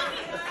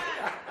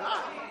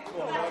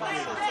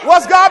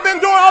 What's God been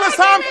doing all this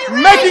time?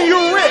 Making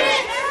you rich.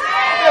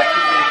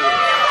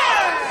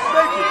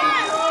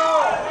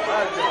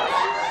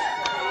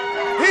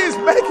 He's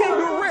making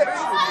you rich.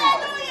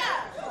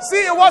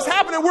 See, and what's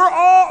happening,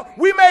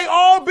 we may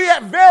all be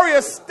at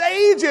various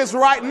stages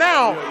right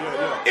now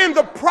in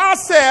the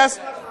process,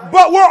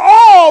 but we're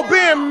all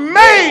being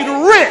made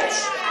rich.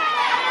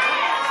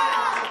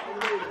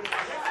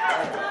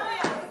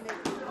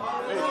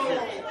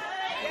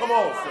 Come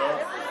on,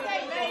 sir.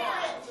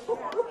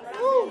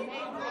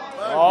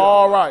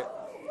 All right.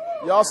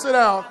 Y'all sit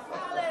down.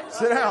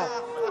 Sit down.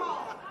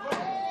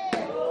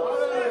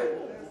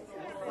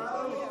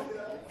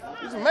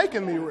 He's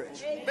making me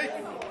rich.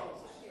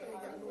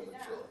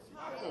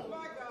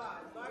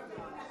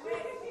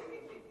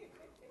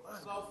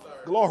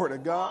 Glory to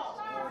God.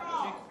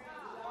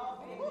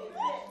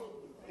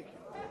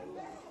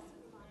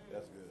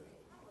 That's good.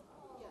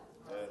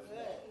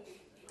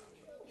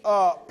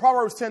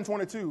 Proverbs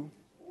 10:22. You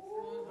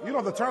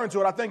don't have to turn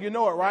to it. I think you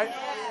know it, right?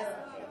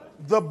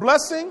 The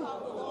blessing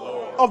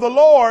of the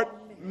Lord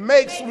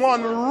makes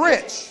one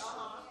rich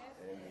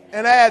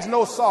and adds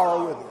no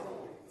sorrow with it.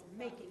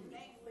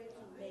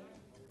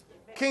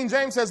 King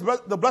James says,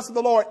 the blessing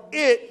of the Lord,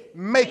 it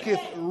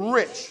maketh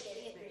rich.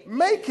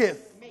 Maketh.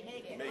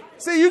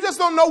 See, you just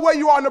don't know where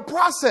you are in the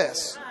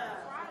process.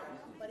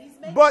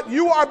 But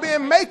you are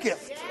being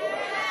maketh.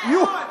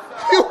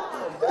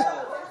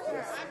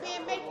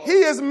 He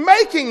is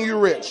making you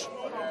rich.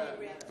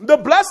 The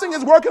blessing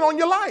is working on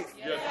your life.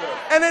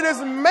 And it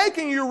is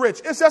making you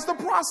rich. It's just a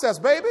process,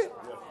 baby.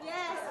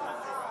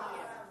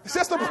 It's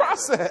just a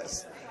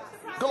process.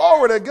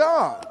 Glory to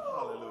God.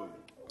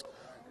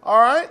 All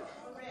right.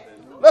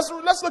 Let's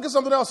look at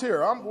something else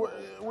here,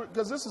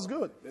 because this is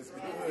good.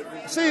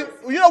 See,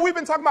 we've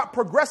been talking about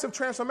progressive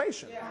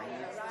transformation.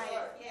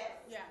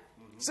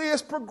 See,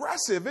 it's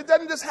progressive. It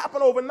doesn't just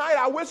happen overnight.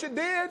 I wish it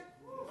did.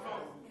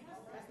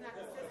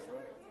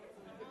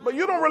 But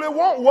you don't really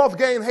want wealth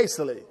gained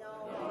hastily.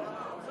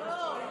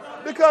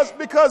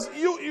 Because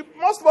you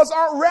most of us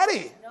aren't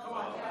ready.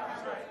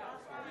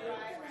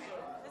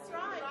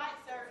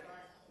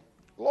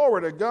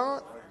 Glory to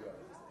God.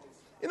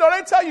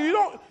 They tell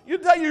you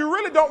you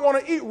really don't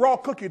want to eat raw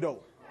cookie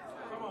dough.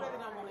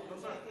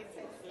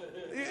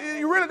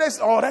 They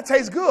say, oh, that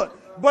tastes good,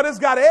 but it's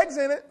got eggs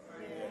in it.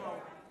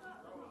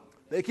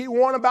 They keep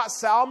warning about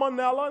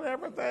salmonella and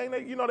everything.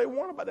 They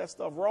warn about that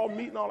stuff, raw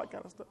meat and all that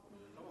kind of stuff.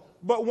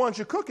 But once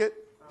you cook it,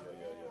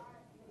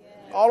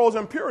 all those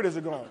impurities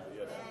are gone.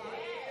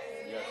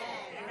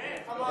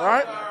 All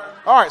right?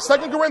 All right,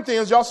 2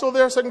 Corinthians. Y'all still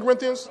there? 2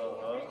 Corinthians?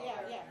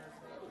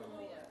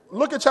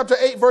 Look at chapter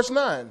 8, verse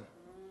 9.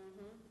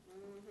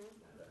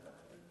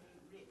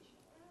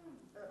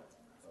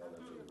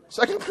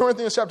 Second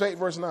Corinthians chapter 8,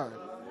 verse 9.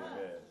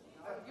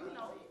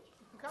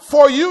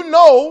 For you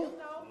know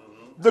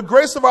the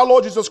grace of our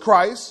Lord Jesus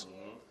Christ,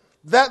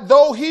 that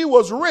though he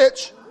was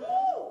rich,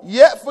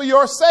 yet for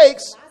your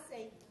sakes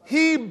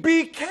he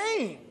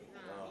became.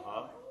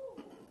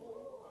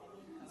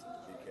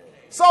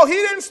 So he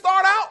didn't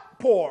start out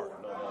poor.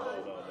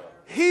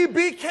 He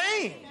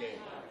became.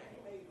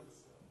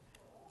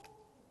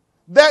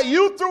 That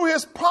you through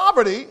his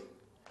poverty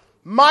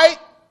might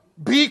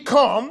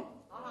become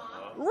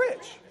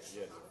rich.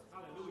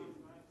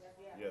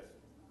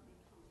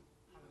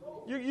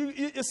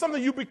 It's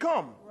something you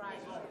become.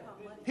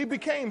 He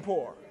became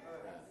poor.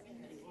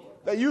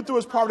 That you through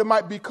his poverty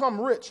might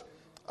become rich.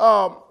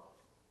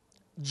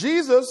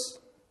 Jesus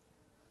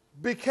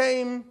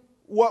became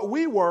what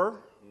we were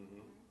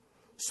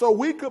so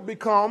we could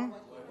become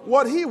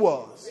what he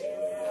was.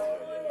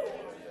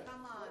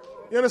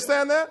 You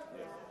understand that?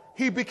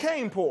 He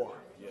became poor.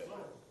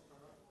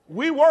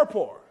 We were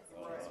poor.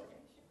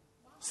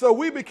 So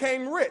we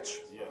became rich.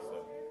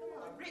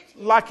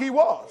 Like he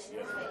was.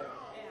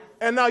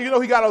 And now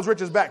he got those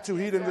riches back too.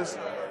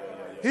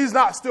 He's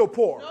not still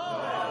poor.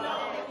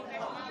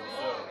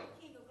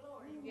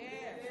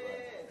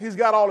 He's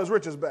got all his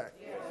riches back.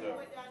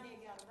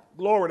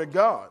 Glory to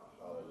God.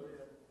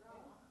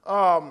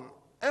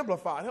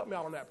 Amplified. Help me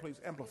out on that, please.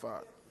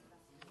 Amplified.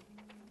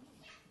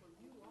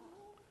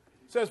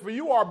 It says, for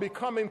you are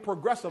becoming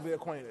progressively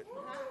acquainted.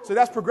 So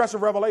that's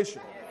progressive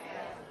revelation.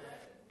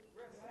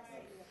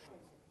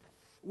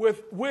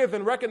 With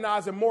and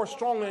recognizing more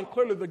strongly and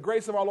clearly the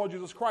grace of our Lord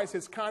Jesus Christ,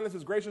 his kindness,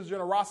 his gracious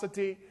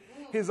generosity,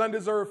 his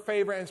undeserved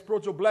favor and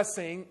spiritual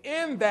blessing,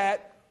 in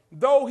that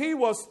though he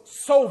was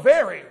so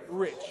very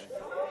rich,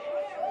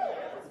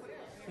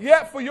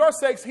 yet for your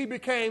sakes he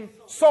became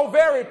so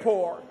very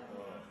poor,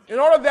 in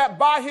order that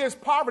by his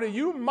poverty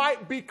you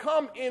might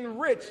become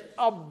enriched,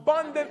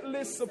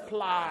 abundantly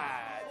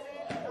supplied.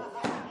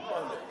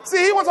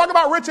 See, he wasn't talking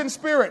about rich in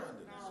spirit.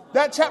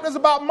 That chapter is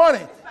about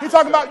money. He's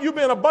talking about you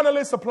being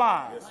abundantly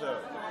supplied. Yes, sir.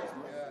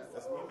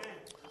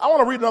 I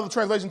want to read another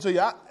translation to you.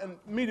 And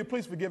media,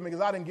 please forgive me because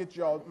I didn't get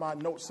y'all my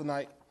notes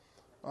tonight.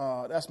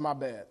 That's my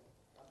bad.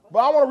 But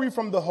I want to read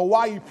from the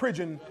Hawaii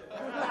Pigeon.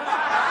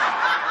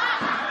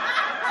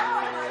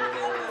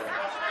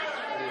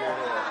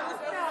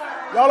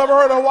 Y'all ever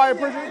heard of Hawaii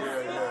Pigeon?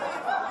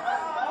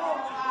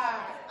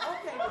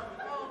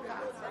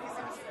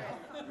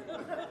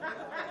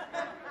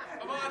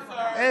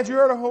 And you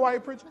heard of Hawaii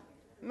Pigeon?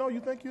 No,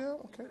 you think you have?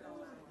 Okay.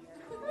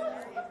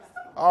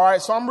 All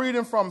right, so I'm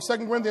reading from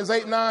 2 Corinthians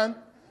 8:9,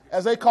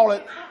 as they call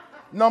it,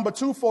 number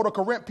 2 for the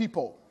Corinth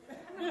people.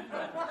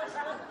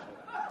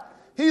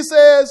 He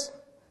says,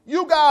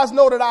 you guys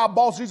know that our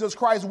boss Jesus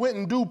Christ went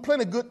and do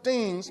plenty good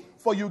things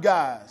for you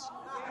guys.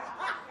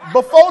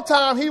 Before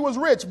time he was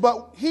rich,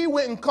 but he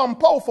went and come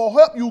poor for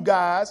help you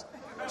guys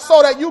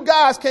so that you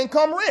guys can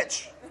come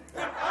rich.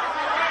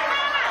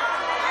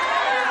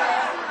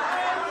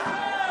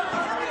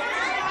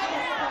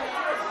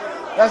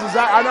 That's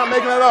exactly, I'm not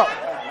making that up.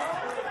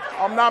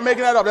 I'm not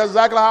making that up. That's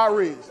exactly how it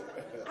reads.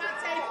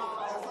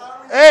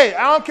 Hey,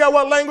 I don't care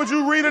what language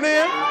you read it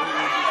in,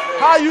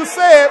 how you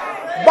say it.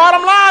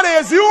 Bottom line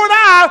is you and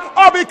I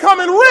are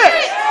becoming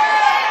rich.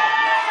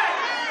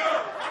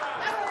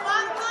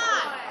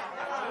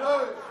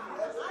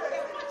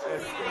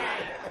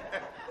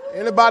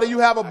 Anybody, you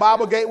have a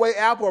Bible Gateway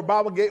app or a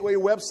Bible Gateway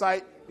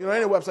website,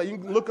 any website, you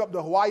can look up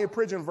the Hawaii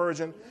Pidgin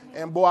version,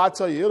 and boy, I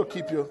tell you, it'll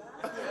keep you,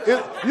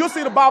 you'll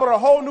see the Bible in a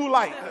whole new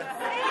light.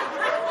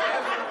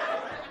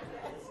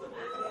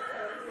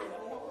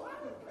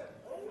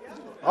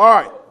 All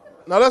right,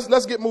 now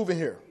let's get moving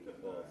here.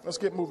 Let's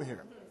get moving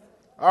here.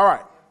 All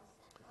right.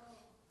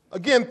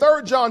 Again,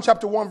 3 John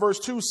chapter 1, verse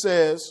 2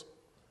 says,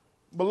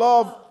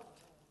 beloved,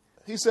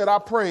 he said, I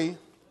pray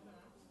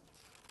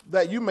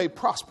that you may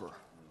prosper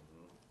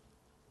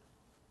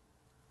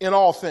in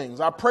all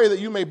things. I pray that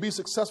you may be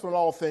successful in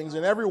all things,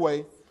 in every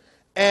way.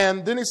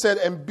 And then he said,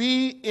 and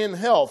be in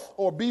health,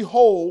 or be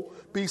whole,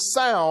 be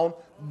sound,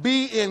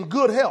 be in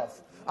good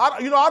health.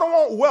 I don't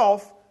want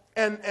wealth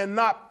and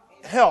not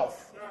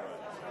health.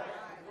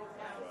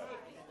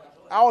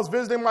 I was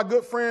visiting my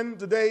good friend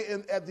today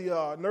at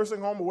the nursing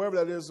home, or wherever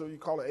that is, or you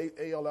call it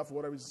ALF or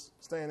whatever he's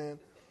staying in,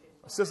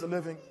 assisted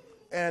living.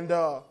 And,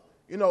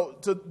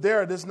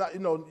 there's not,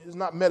 it's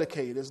not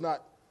Medicaid. It's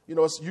not,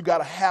 you got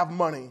to have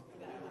money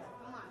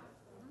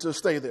to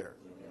stay there.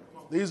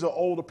 These are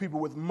older people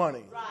with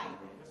money.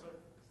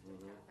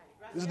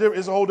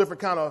 It's a whole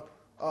different kind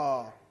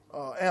of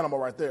animal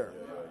right there,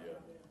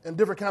 and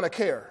different kind of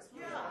care.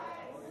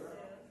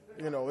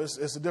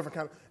 It's a different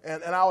kind of,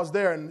 and I was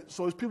there, and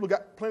so these people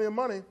got plenty of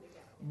money,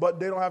 but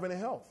they don't have any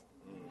health.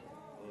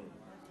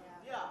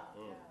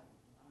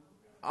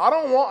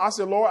 I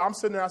said, Lord, I'm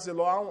sitting there, I said,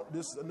 Lord, I don't want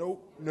this, no.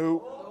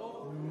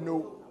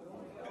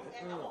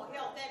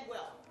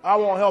 I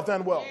want health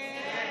and wealth.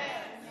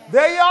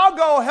 There y'all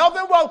go, health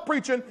and wealth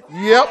preaching.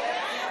 Yep.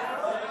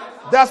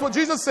 That's what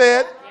Jesus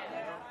said.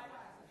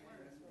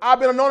 I've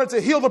been anointed to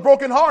heal the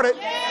brokenhearted.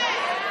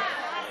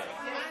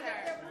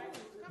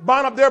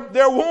 Bind up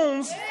their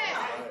wounds.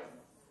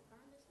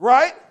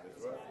 Right?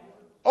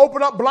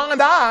 Open up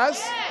blind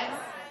eyes.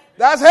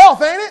 That's health,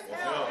 ain't it?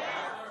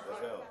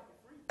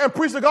 And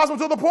preach the gospel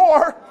to the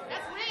poor.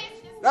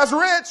 That's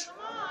rich.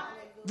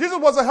 Jesus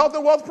was a health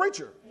and wealth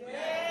preacher.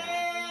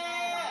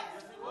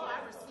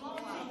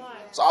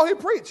 That's all he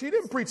preached. He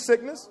didn't preach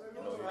sickness.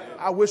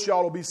 I wish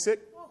y'all would be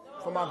sick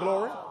for my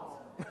glory.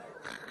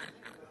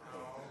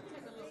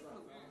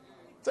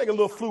 Take a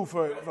little flu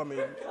for me.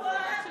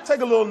 Take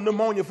a little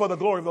pneumonia for the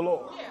glory of the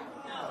Lord.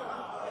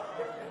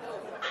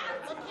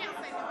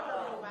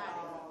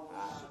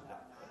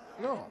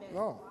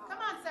 No. Come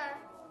on, sir.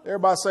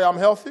 Everybody say, I'm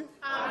healthy.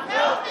 I'm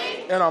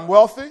healthy. And I'm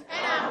wealthy. And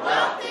I'm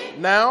wealthy.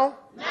 Now.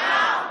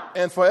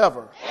 And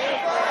forever.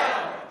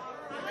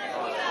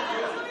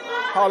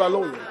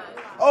 Hallelujah.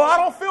 Oh, I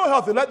don't feel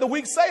healthy. Let the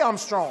weak say I'm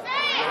strong.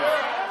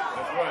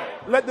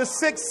 Let the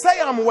sick say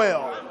I'm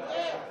well.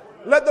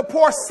 Let the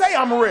poor say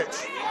I'm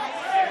rich.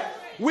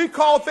 We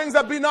call things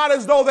that be not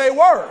as though they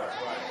were.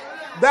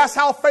 That's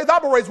how faith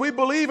operates. We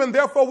believe and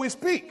therefore we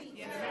speak.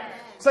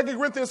 2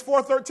 Corinthians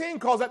 4:13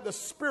 calls that the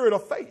spirit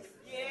of faith.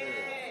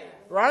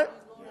 Right?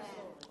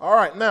 All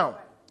right, now.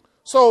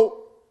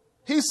 So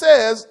he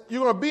says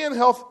you're going to be in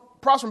health,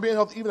 prosper and be in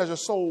health even as your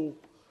soul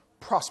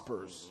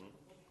prospers.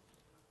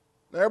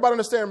 Now everybody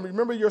understand,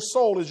 remember your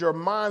soul is your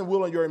mind,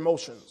 will, and your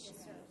emotions.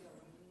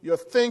 Your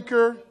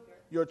thinker,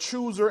 your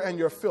chooser, and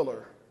your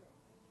filler.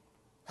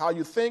 How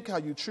you think, how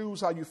you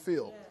choose, how you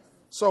feel.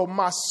 So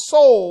my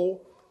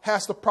soul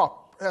has to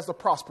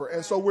prosper.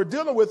 And so we're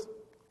dealing with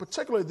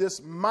particularly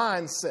this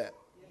mindset,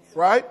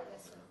 right?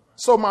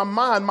 So my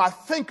mind, my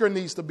thinker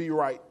needs to be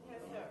right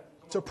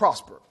to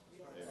prosper.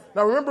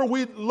 Now remember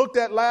we looked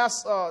at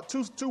last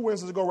two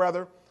Wednesdays ago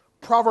rather,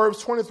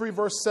 Proverbs 23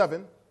 verse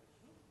 7.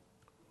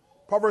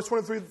 Proverbs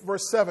 23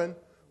 verse 7,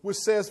 which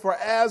says, for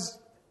as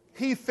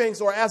he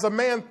thinks, or as a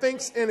man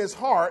thinks in his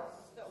heart,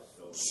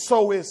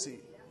 so is he.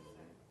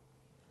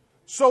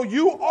 So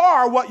you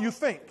are what you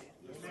think.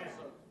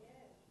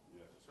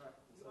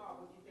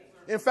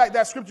 In fact,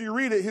 that scripture you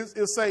read it,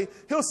 he'll say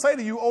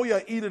to you, oh yeah,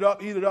 eat it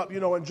up,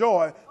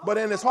 enjoy. But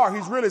in his heart,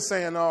 he's really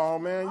saying, oh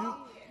man,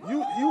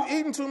 you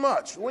eating too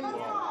much.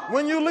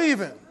 When you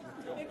leaving?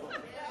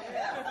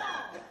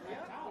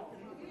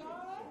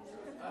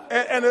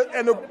 And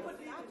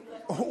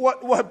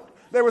what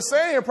they were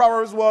saying in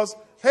Proverbs was,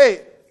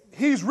 hey,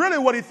 he's really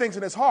what he thinks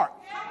in his heart.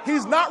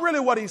 He's not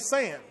really what he's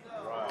saying.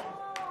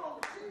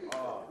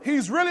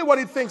 He's really what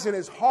he thinks in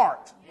his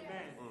heart.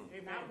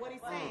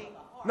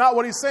 Not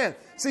what he's saying.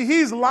 See,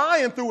 he's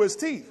lying through his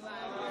teeth.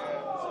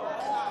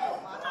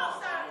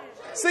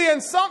 See,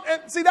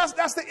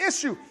 that's the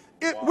issue.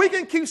 We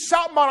can keep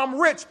shouting about I'm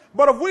rich,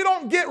 but if we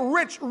don't get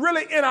rich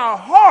really in our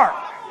heart,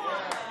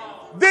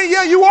 then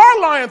yeah, you are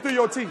lying through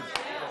your teeth.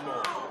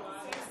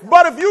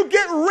 But if you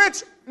get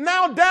rich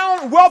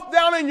wealth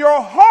down in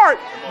your heart,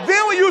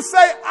 then when you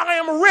say, I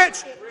am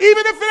rich,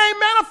 even if it ain't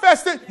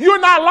manifested, you're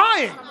not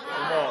lying.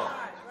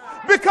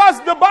 Because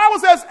the Bible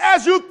says,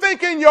 as you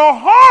think in your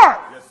heart.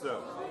 Yes, sir.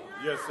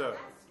 Yes, sir.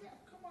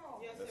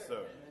 Yes, sir.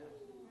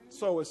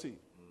 So is he.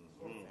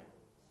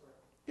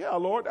 Yeah,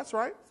 Lord, that's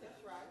right.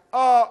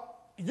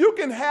 You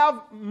can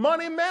have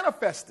money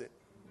manifested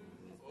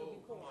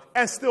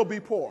and still be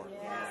poor.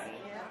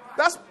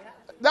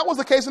 That was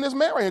the case in this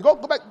man right here. Go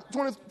back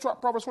to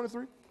Proverbs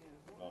 23.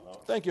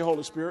 Thank you,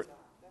 Holy Spirit.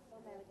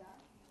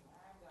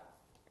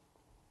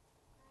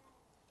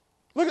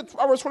 Look at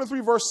Proverbs 23,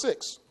 verse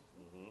 6.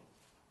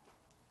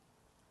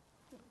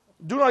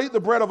 Do not eat the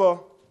bread of a.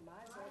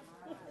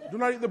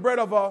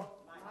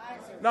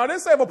 Now, it didn't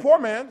say of a poor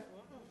man.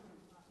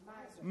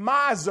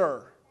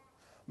 Miser.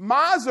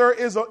 Miser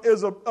is a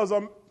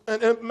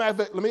and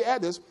let me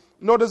add this.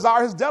 Nor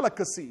desire his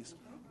delicacies.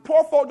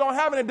 Poor folk don't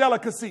have any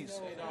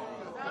delicacies.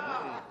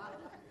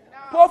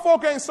 Poor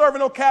folk ain't serving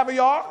no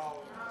caviar.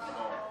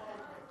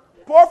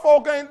 Poor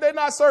folk they're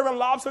not serving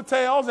lobster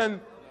tails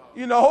and,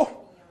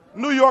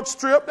 New York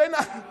strip. They're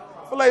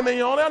not filet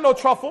mignon. There are no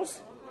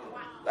truffles.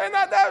 They're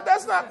not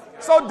that's not.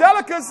 So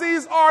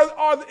delicacies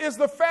is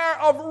the fare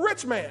of a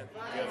rich man.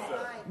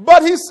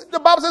 But the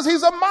Bible says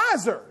he's a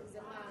miser.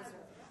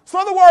 So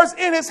in other words,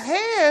 in his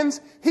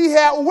hands, he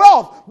had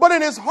wealth, but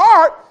in his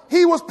heart,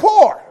 he was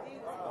poor.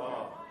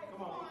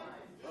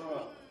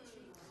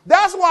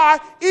 That's why,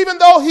 even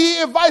though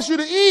he invites you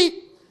to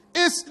eat,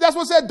 that's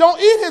what it said, don't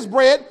eat his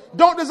bread,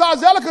 don't desire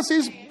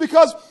delicacies,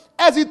 because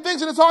as he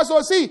thinks in his heart, so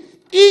is he.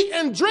 Eat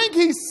and drink,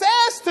 he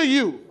says to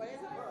you,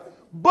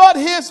 but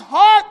his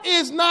heart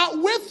is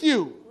not with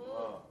you.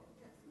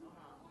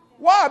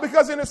 Why?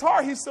 Because in his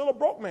heart, he's still a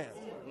broke man.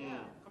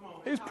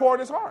 He's poor in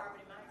his heart.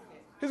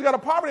 He's got a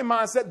poverty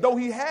mindset, though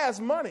he has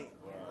money.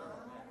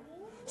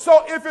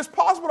 So if it's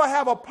possible to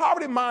have a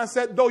poverty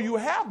mindset, though you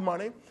have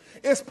money,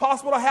 it's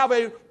possible to have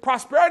a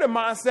prosperity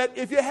mindset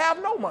if you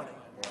have no money.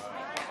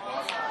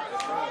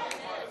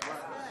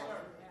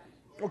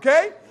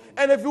 Okay?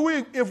 And if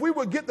we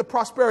would get the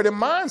prosperity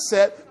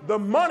mindset, the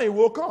money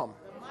will come.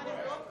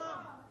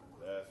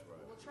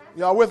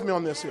 Y'all with me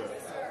on this here?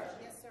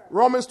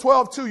 Romans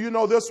 12:2, you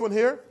know this one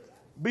here.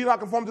 Be not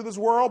conformed to this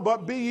world,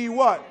 but be ye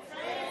what?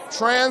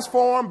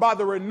 Transformed by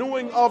the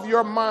renewing of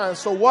your mind.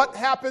 So what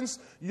happens?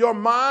 Your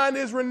mind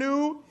is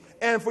renewed.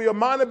 And for your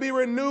mind to be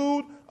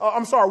renewed,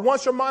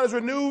 once your mind is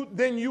renewed,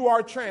 then you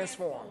are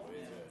transformed.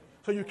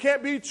 So you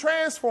can't be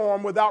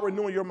transformed without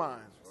renewing your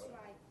mind.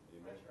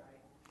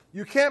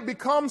 You can't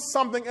become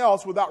something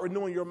else without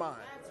renewing your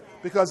mind.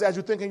 Because as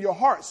you think in your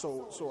heart,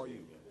 so are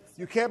you.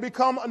 You can't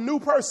become a new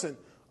person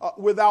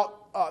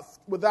without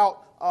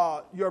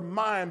your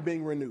mind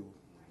being renewed.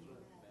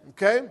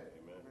 Okay?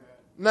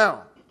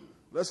 Now,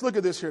 let's look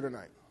at this here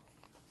tonight.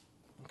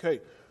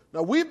 Okay.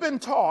 Now, we've been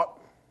taught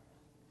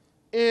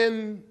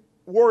in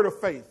Word of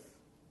Faith,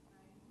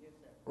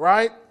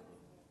 right,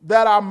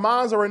 that our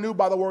minds are renewed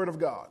by the Word of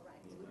God.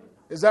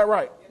 Is that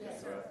right?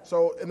 Yes, sir.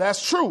 So, and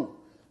that's true.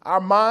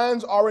 Our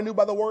minds are renewed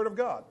by the Word of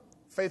God.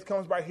 Faith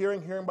comes by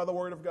hearing, hearing by the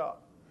Word of God.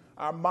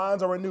 Our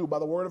minds are renewed by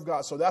the Word of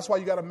God. So that's why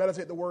you got to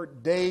meditate the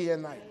Word day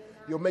and night.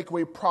 You'll make your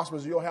way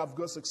prosperous. You'll have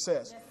good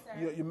success.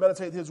 You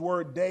meditate His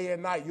Word day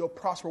and night. You'll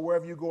prosper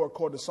wherever you go,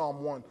 according to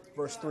Psalm 1,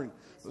 verse 3.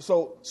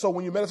 So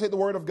when you meditate the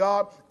Word of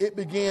God, it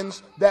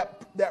begins,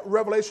 that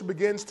revelation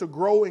begins to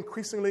grow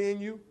increasingly in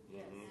you,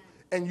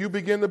 and you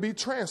begin to be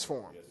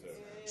transformed.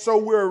 So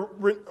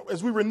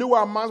as we renew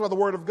our minds by the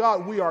Word of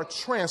God, we are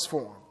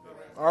transformed.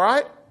 All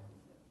right?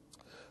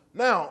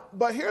 Now,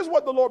 but here's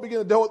what the Lord began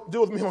to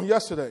deal with me on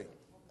yesterday.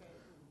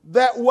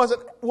 That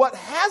wasn't what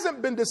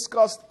hasn't been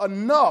discussed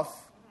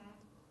enough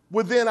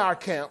within our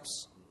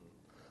camps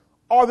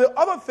are the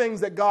other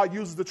things that God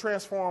uses to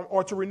transform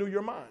or to renew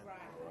your mind.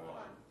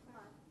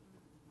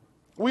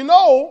 We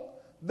know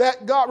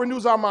that God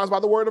renews our minds by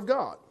the Word of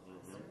God.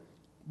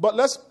 But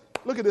let's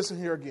look at this in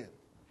here again.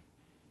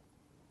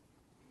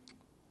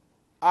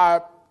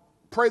 I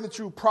pray that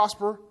you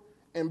prosper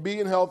and be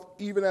in health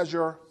even as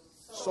your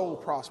soul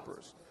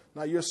prospers.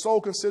 Now, your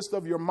soul consists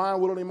of your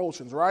mind, will, and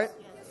emotions, right?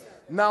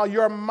 Now,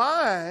 your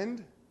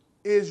mind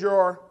is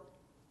your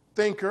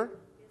thinker.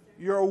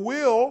 Your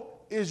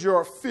will is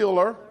your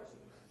feeler.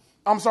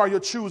 Your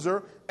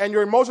chooser. And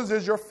your emotions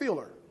is your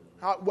feeler,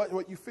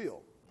 what you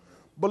feel.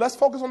 But let's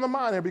focus on the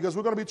mind here because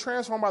we're going to be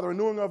transformed by the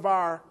renewing of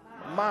our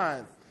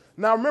mind.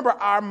 Now, remember,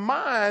 our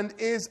mind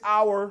is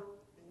our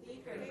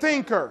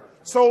thinker.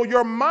 So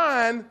your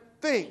mind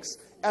thinks.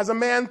 As a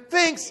man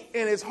thinks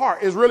in his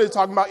heart, is really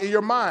talking about in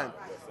your mind.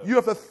 You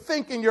have to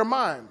think in your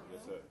mind.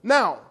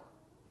 Now,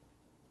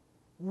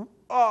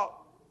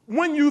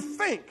 when you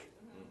think,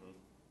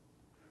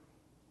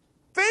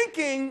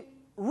 thinking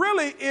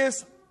really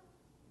is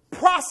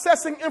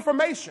processing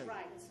information.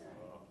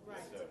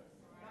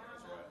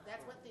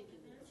 That's what thinking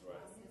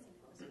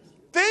is.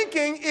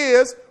 Thinking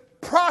is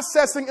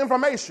processing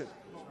information.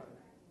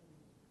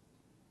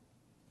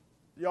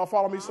 Y'all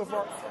follow me so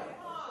far?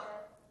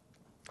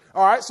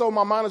 All right, so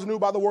my mind is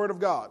renewed by the word of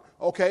God.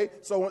 Okay,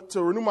 so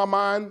to renew my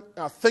mind,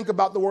 think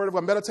about the word of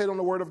God, meditate on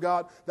the word of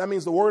God. That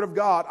means the word of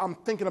God, I'm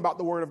thinking about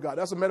the word of God.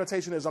 That's what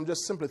meditation is. I'm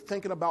just simply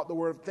thinking about the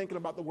word, thinking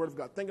about the word of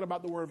God, thinking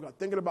about the word of God,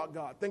 thinking about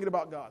God, thinking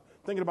about God,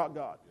 thinking about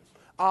God.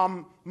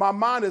 My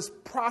mind is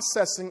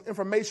processing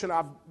information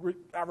I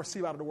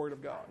receive out of the word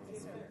of God.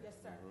 Yes, sir. Yes,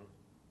 sir.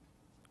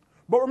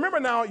 But remember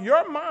now,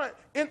 your mind,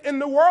 in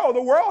the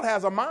world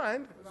has a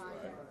mind,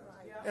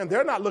 and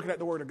they're not looking at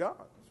the word of God.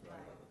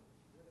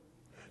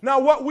 Now,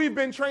 what we've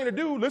been trained to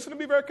do, listen to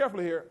me very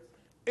carefully here,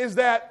 is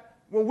that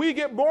when we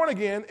get born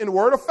again in the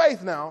word of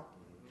faith now,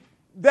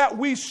 that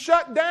we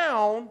shut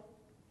down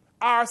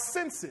our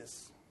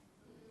senses.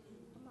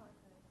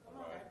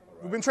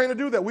 We've been trained to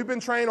do that. We've been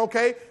trained,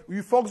 okay,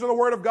 you focus on the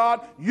word of God,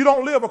 you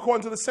don't live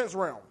according to the sense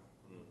realm.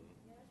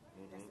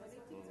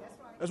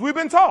 As we've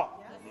been taught.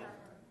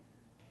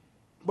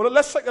 But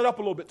let's shake it up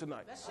a little bit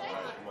tonight.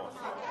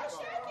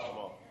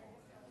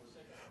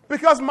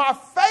 Because my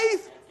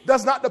faith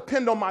does not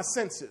depend on my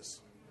senses,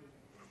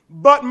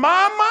 but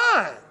my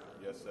mind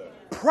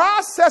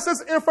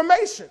processes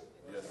information.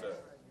 Yes, sir.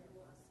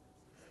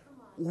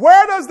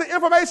 Where does the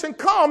information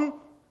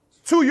come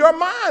to your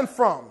mind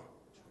from?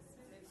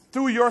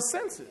 Through your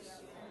senses.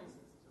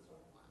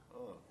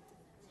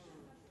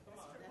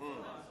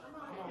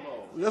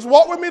 Just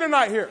walk with me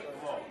tonight here.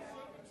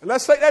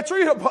 Let's take that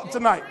tree up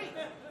tonight.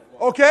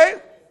 Okay?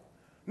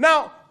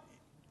 Now,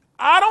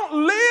 I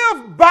don't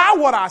live by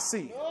what I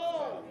see.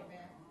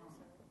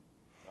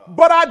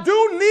 But I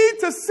do need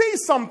to see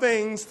some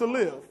things to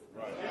live.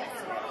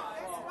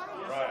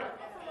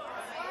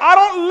 I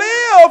don't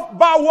live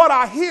by what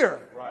I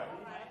hear.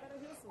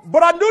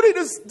 But I do need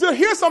to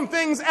hear some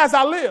things as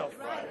I live.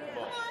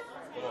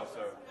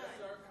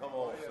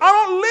 I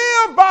don't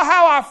live by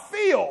how I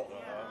feel.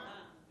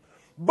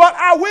 But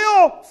I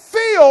will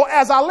feel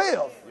as I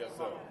live.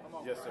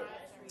 Yes, sir.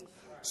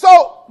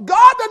 So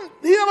God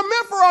he never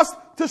meant for us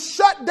to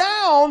shut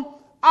down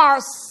our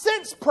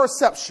sense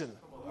perception.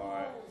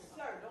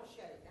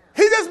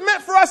 He just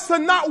meant for us to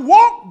not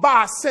walk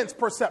by sense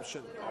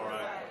perception.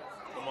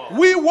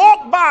 We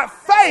walk by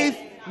faith,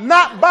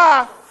 not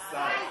by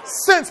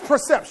sense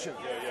perception.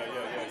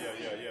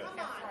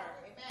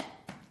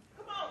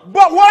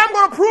 But what I'm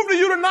going to prove to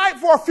you tonight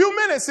for a few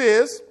minutes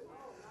is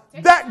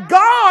that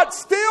God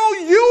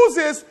still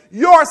uses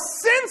your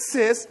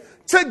senses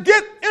to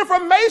get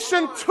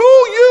information to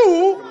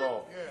you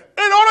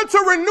in order to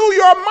renew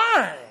your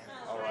mind.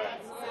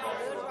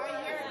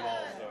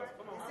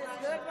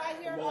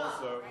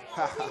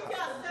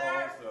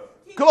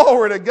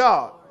 Glory to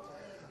God.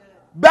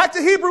 Back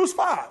to Hebrews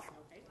 5.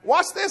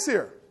 Watch this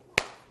here.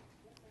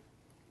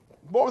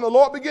 Boy, when the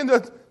Lord began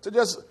to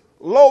just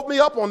load me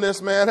up on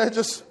this, man, it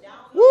just,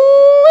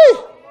 woo-wee.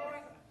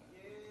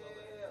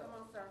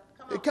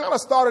 It kind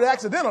of started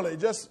accidentally,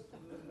 just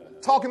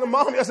talking to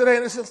Mom yesterday,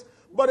 and it's just,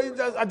 but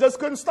I just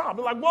couldn't stop.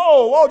 It's like,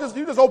 whoa,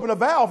 you just opened a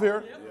valve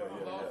here.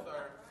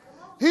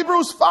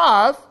 Hebrews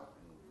 5,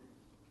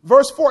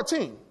 verse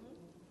 14.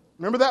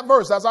 Remember that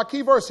verse. That's our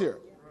key verse here.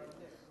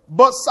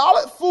 But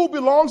solid food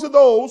belongs to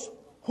those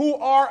who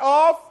are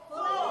of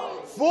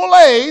full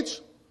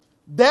age.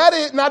 That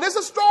is, now this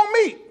is strong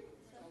meat.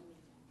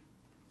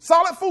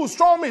 Solid food,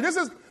 strong meat. This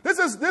is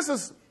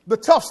the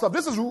tough stuff.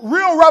 This is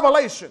real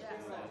revelation.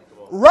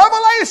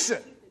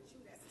 Revelation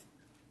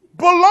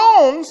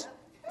belongs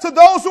to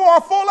those who are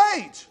full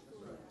age.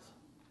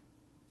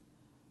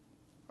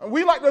 And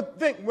we like to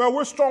think, well,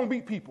 we're strong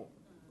meat people.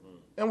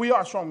 And we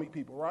are strong meat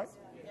people, right?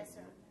 Yes,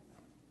 sir.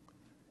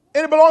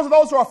 And it belongs to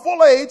those who are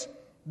full age.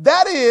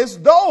 That is,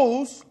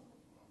 those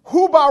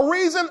who by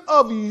reason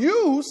of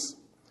use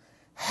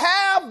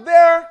have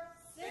their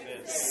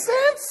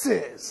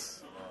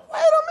senses.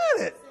 Wait a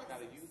minute.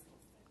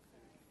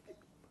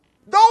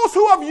 Those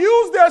who have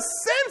used their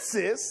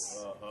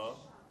senses,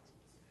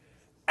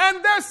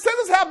 and their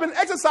senses have been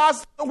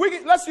exercised,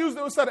 let's use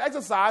the instead of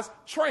exercise,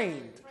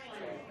 trained.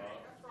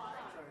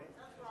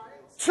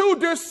 To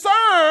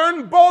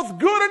discern both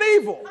good and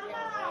evil. Come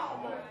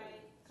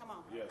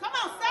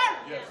on, sir.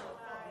 Yes.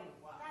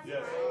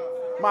 Yes.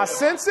 My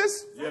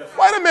senses? Yes.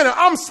 Wait a minute.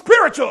 I'm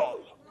spiritual.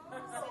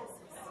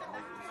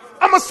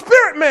 I'm a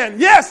spirit man.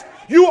 Yes,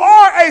 you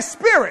are a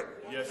spirit.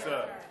 Yes,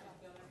 sir.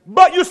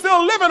 But you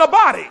still live in a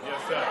body.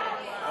 Yes, sir.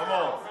 Come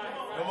on.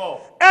 Come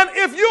on. And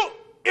if you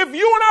and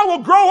I will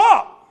grow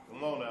up.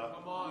 Come on now.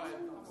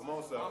 Come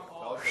on, sir.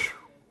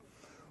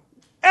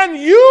 And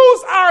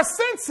use our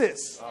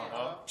senses.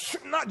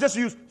 Not just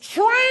use,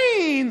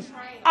 train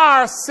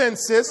our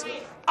senses.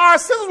 Our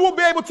senses will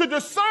be able to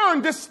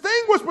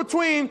distinguish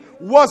between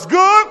what's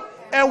good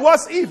and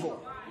what's evil.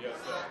 Yes,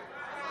 sir.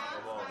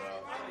 Come on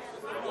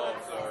now. Come on,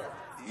 sir.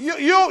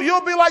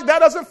 You'll be like, that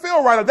doesn't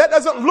feel right, or that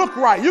doesn't look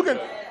right. You can,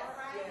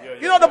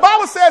 the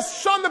Bible says,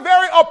 shun the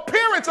very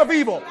appearance of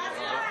evil.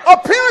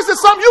 Appearance is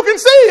something you can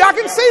see. I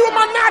can see with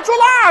my natural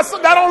eyes. So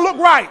that don't look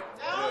right.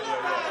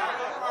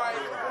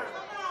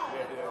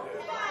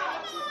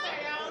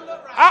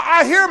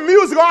 I hear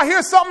music or I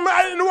hear something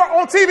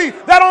on TV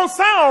that don't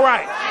sound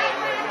right.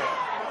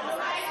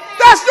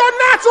 That's your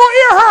natural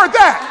ear heard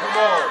that.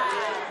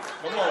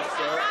 Come on,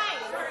 sir.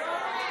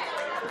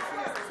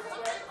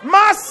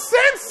 My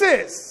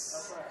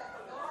senses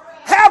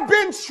have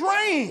been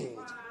trained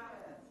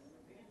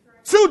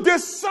to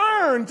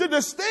discern, to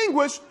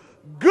distinguish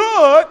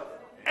good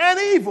and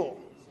evil.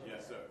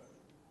 Yes, sir.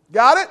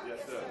 Got it? Yes,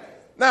 sir.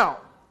 Now,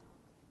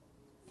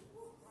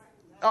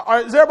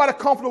 is everybody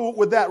comfortable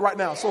with that right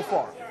now so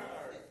far?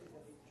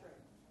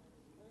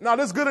 Now,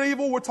 this good and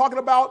evil, we're talking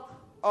about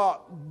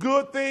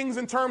good things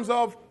in terms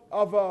of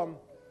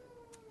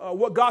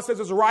what God says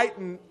is right,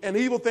 and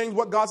evil things,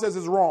 what God says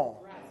is wrong.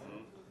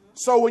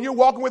 So when you're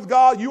walking with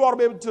God, you ought to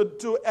be able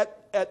to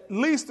at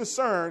least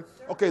discern,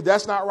 okay,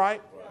 that's not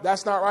right,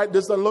 that's not right,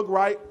 this doesn't look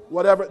right,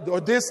 whatever, or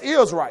this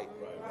is right.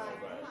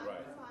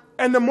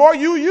 And the more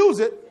you use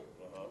it,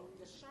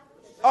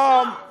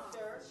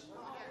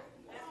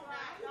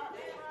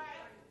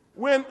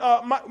 when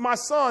my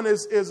son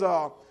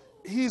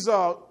he's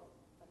going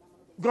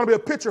to be a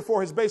pitcher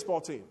for his baseball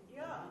team.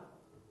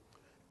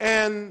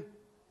 And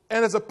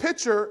as a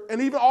pitcher,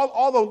 and even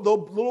all the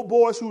little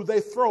boys who they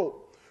throw,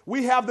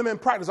 we have them in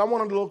practice. I'm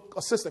one of the little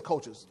assistant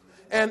coaches.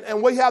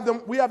 And we have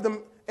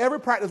them every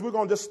practice, we're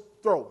going to just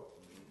throw.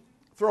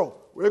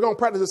 We're going to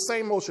practice the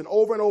same motion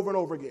over and over and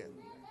over again.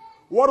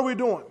 What are we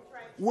doing?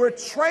 We're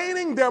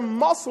training their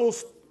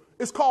muscles.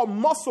 It's called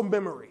muscle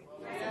memory.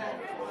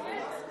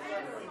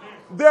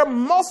 Their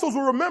muscles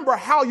will remember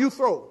how you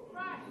throw.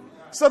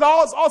 So that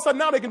all of a sudden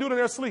now they can do it in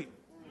their sleep.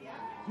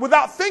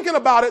 Without thinking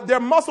about it, their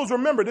muscles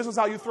remember this is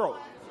how you throw.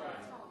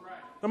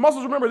 The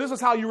muscles remember this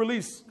is how you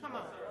release.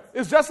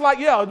 It's just like,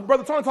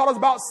 Brother Tony taught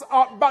us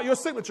about your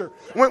signature.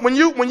 When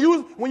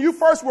you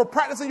first were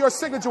practicing your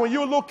signature when you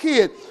were a little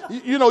kid,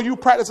 you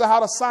practiced how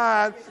to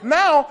sign.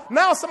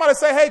 Now somebody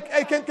say,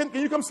 hey, can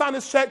you come sign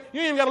this check? You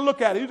ain't even got to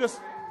look at it. You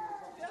just...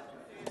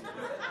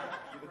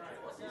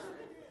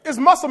 It's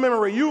muscle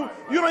memory. You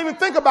don't even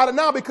think about it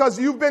now because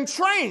you've been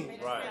trained.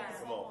 Right.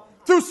 Come on.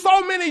 Through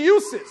so many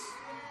uses.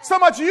 So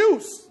much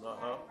use.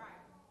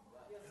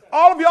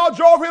 All of y'all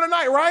drove here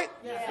tonight, right?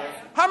 Yes, sir.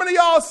 How many of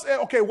y'all said,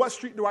 okay, what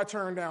street do I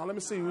turn down? Let me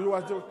see. What do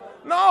I do?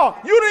 No,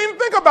 you didn't even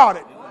think about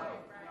it.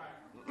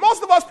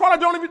 Most of us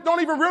probably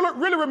don't even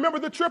really remember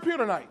the trip here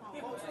tonight.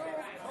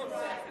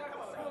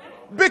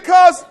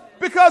 Because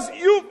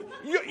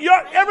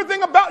your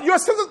everything about your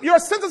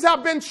senses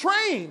have been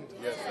trained.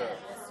 Yes, sir.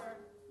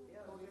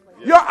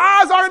 Your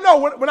eyes already know.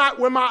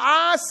 When my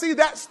eyes see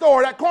that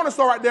store, that corner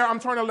store right there, I'm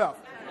turning left.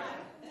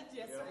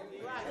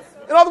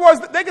 In other words,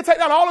 they can take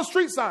down all the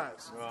street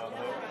signs.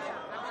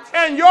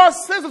 And your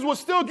senses will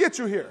still get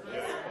you here.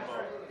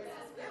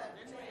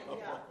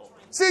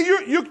 See,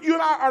 you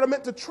and I are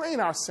meant to train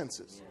our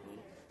senses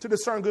to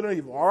discern good and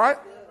evil, all right?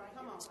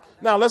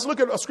 Now, let's look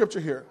at a scripture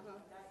here.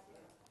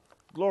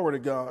 Glory to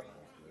God.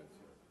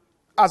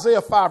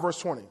 Isaiah 5, verse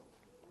 20.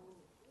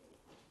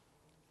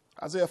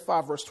 Isaiah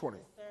 5, verse 20.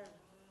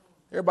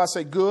 Everybody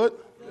say good,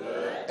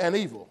 and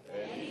evil.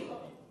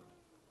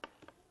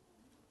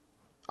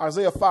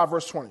 Isaiah 5,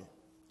 verse 20.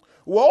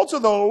 Woe to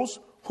those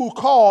who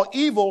call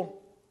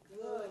evil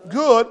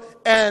good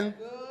and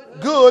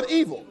good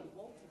evil.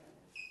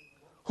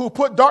 Who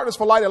put darkness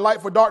for light and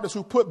light for darkness.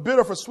 Who put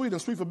bitter for sweet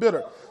and sweet for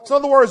bitter. So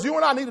in other words, you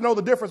and I need to know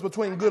the difference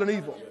between good and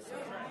evil.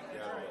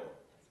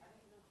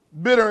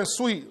 Bitter and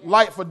sweet,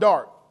 light for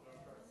dark.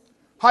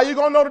 How are you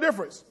going to know the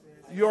difference?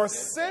 Your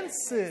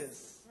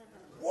senses.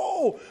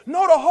 Whoa,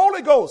 know the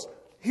Holy Ghost.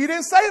 He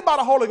didn't say about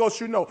the Holy Ghost,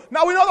 you know.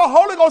 Now we know the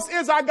Holy Ghost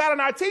is our God and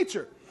our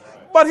teacher.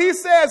 But he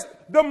says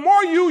the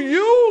more you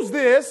use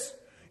this,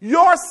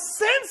 your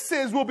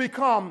senses will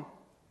become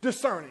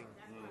discerning.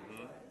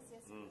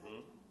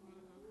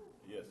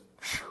 Yes.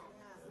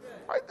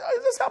 Right,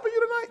 is this helping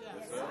you tonight?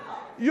 Yes,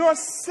 your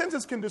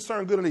senses can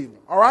discern good and evil.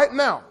 All right,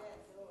 now,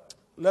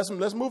 let's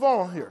move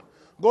on here.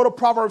 Go to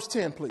Proverbs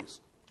 10, please.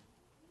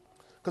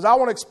 Because I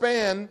want to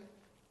expand,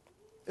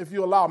 if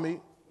you allow me,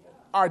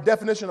 our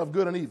definition of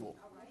good and evil.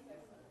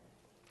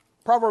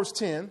 Proverbs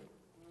 10.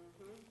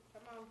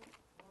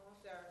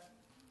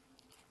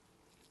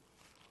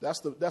 That's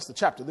the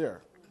chapter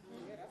there.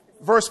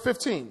 Verse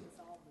 15.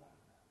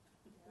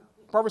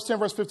 Proverbs 10,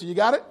 verse 15. You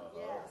got it?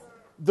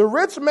 The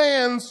rich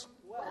man's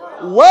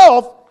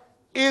wealth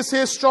is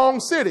his strong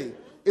city.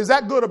 Is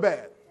that good or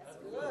bad?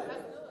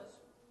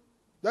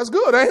 That's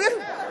good, ain't it?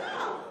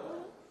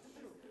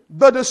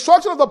 The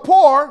destruction of the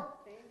poor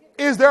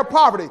is their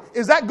poverty.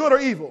 Is that good or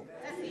evil?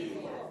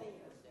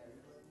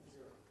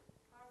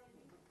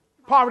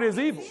 Poverty is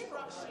evil.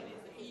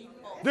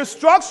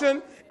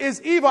 Destruction is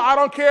evil. I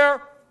don't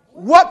care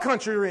what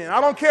country you're in.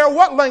 I don't care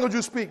what language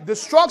you speak.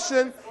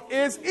 Destruction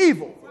is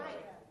evil.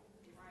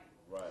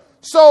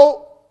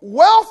 So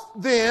wealth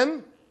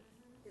then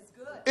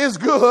is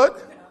good.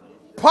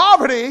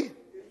 Poverty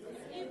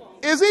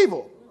is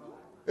evil.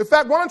 In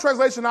fact, one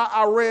translation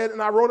I read,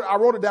 and I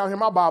wrote it down here in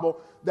my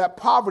Bible, that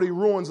poverty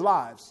ruins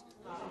lives.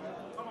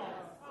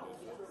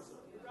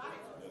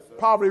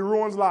 Poverty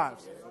ruins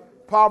lives.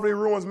 Poverty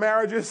ruins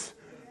marriages.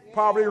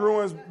 Poverty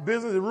ruins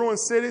business. It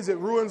ruins cities. It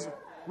ruins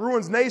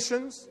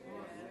nations.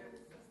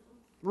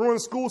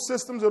 Ruins school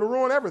systems. It'll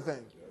ruin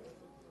everything.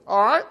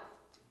 All right?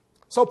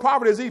 So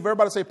poverty is evil.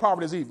 Everybody say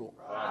poverty is evil.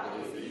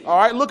 Poverty is evil. All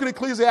right, look at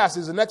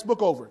Ecclesiastes, the next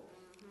book over.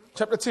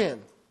 Chapter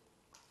 10.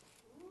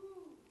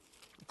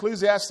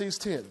 Ecclesiastes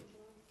 10.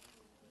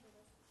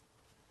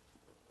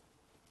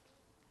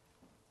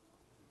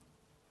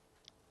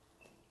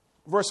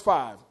 Verse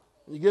 5.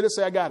 You get it?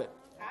 Say, I got it.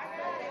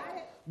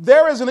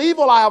 There is an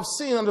evil I have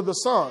seen under the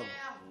sun,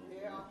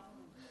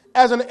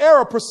 as an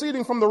error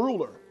proceeding from the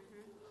ruler.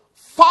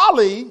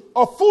 Folly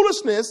or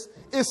foolishness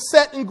is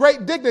set in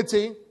great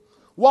dignity,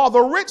 while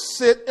the rich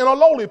sit in a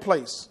lowly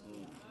place.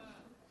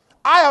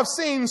 I have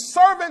seen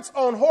servants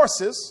on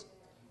horses,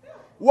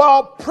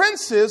 while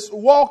princes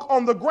walk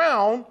on the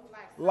ground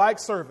like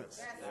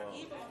servants.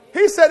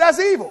 He said that's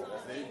evil.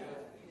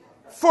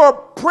 For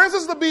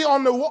princes to be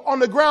on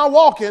the ground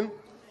walking,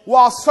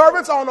 while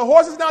servants are on the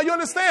horses. Now you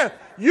understand,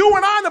 you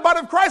and I in the body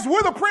of Christ,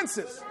 we're the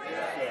princes.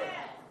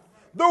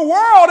 The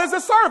world is the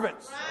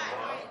servants.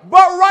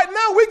 But right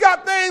now we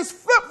got things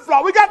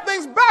flip-flop. We got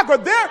things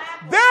backward. They're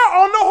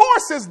on the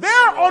horses.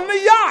 They're on the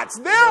yachts.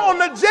 They're on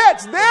the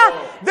jets. They're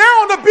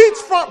on the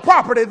beachfront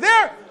property.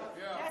 They're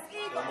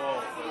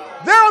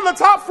on the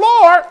top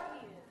floor.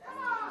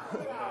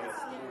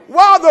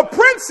 While the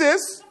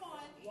princes,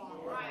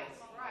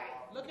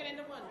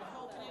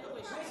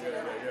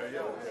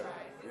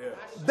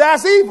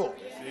 that's evil.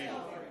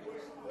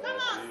 Come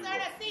on, sir,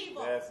 that's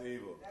evil. That's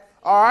evil.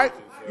 All right.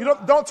 You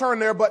don't turn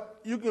there, but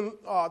you can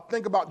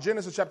think about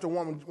Genesis chapter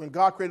 1 when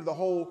God created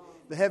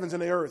the heavens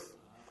and the earth.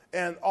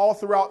 And all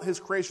throughout his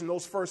creation,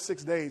 those first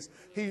 6 days,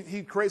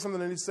 he created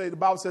something and the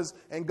Bible says,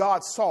 and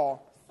God saw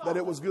that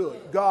it was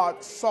good.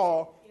 God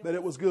saw that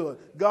it was good.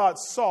 God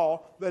saw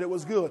that it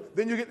was good.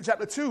 Then you get to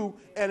chapter 2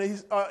 and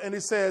he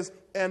says,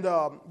 and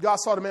God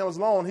saw the man was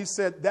alone. He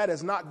said, that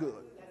is not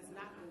good.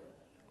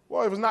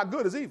 Well, if it's not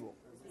good, it's evil.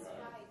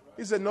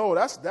 He said, no,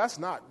 that's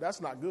not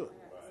good.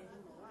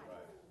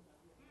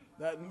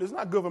 It's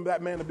not good for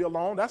that man to be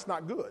alone. That's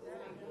not good.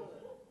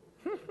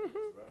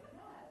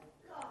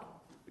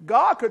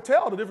 God could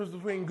tell the difference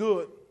between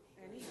good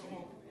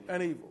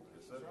and evil.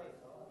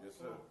 Yes,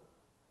 sir.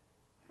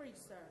 Preach,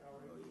 sir.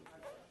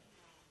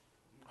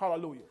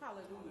 Hallelujah.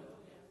 Hallelujah.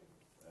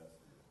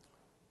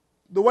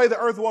 The way the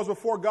earth was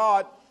before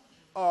God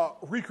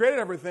recreated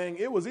everything,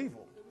 it was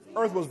evil.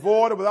 Earth was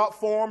void and without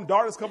form.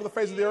 Darkness covered the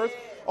face of the earth.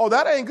 Oh,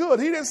 that ain't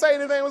good. He didn't say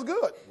anything was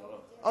good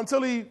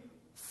until he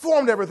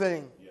formed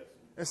everything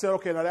and said,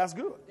 okay, now that's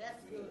good.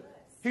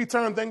 He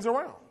turned things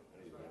around.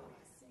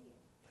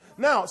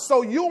 Now,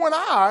 so you and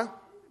I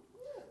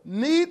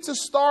need to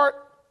start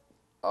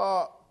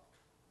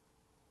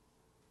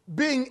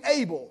being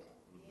able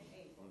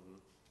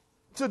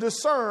to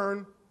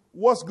discern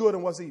what's good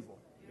and what's evil.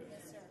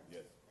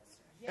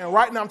 And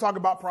right now I'm talking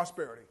about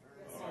prosperity.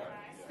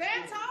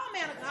 Stand tall,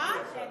 man of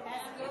God.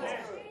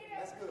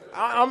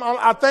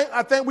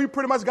 I think we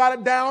pretty much got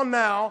it down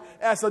now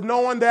as to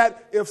knowing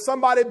that if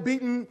somebody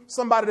beating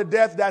somebody to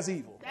death, that's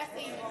evil. That's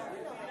evil.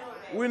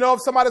 We know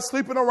if somebody's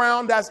sleeping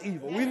around, that's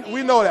evil.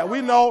 We know that.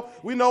 We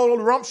know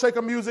rump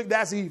shaker music,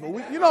 that's evil.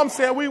 You know what I'm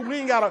saying? We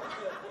ain't gotta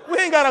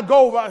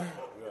go over.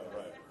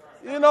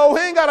 You know, we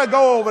ain't gotta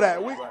go over that.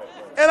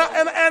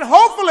 And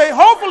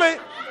hopefully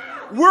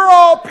we're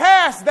all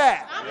past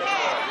that.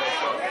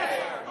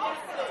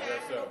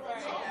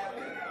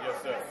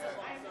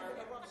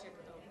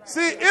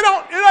 See,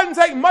 it doesn't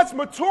take much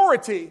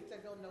maturity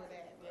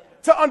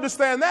to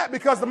understand that,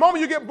 because the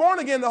moment you get born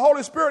again, the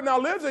Holy Spirit now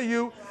lives in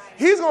you.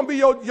 He's going to be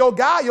your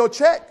guy, your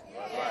check.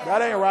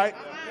 That ain't right.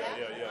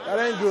 That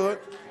ain't good.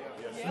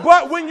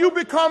 But when you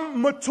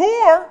become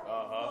mature,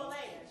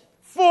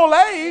 full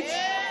age,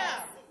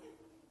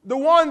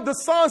 the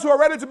sons who are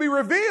ready to be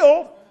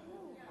revealed,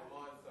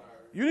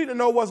 you need to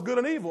know what's good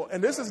and evil.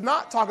 And this is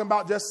not talking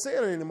about just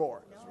sin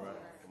anymore.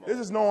 This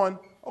is knowing,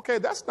 okay,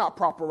 that's not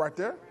proper right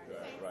there.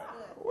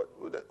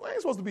 I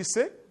ain't supposed to be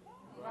sick.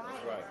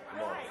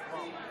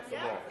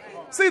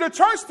 See, the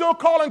church still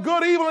calling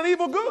good evil and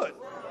evil good.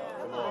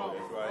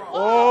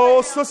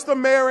 Oh, Sister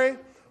Mary.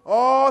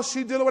 Oh,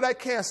 she dealing with that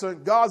cancer.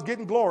 God's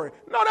getting glory.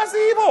 No, that's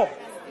evil.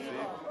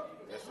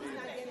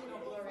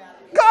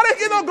 God ain't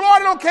getting no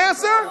glory, no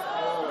cancer.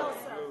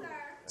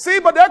 See,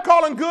 but they're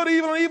calling good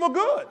evil and evil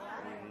good.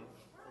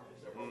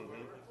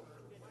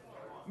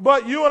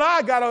 But you and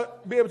I got to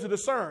be able to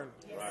discern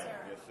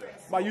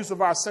by use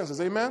of our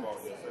senses. Amen?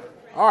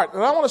 All right,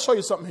 and I want to show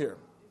you something here.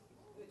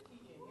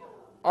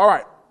 All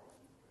right.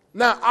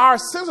 Now, our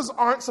senses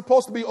aren't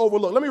supposed to be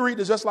overlooked. Let me read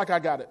this just like I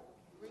got it.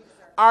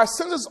 Our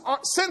senses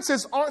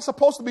aren't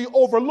supposed to be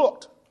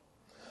overlooked.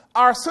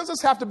 Our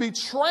senses have to be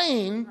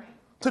trained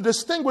to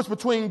distinguish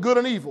between good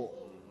and evil.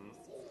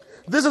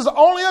 This is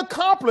only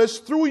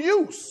accomplished through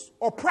use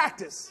or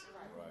practice.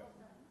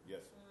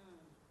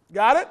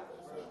 Got it?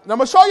 Now, I'm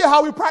going to show you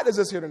how we practice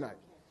this here tonight.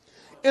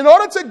 In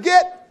order to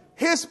get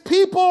his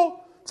people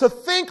to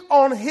think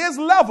on his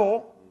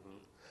level,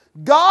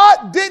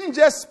 God didn't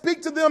just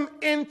speak to them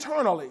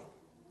internally.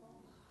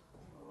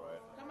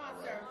 Come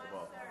on, sir.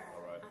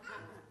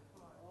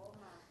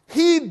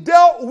 He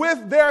dealt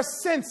with their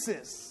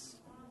senses.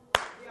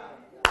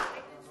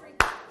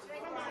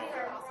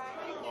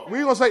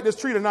 We're going to take this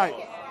tree tonight.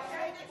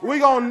 We're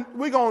going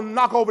to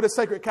knock over this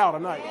sacred cow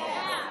tonight.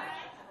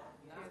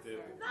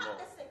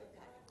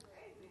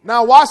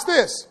 Now watch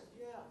this.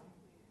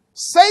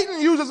 Satan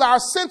uses our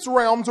sense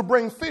realm to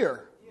bring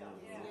fear.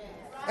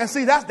 And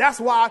see, that's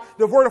why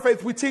the word of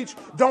faith we teach,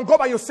 don't go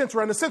by your sense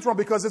realm, the sense realm,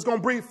 because it's going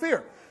to breed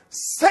fear.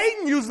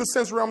 Satan uses the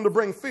sense realm to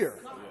bring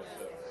fear.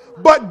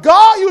 But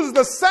God uses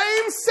the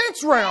same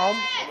sense realm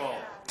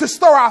to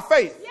stir our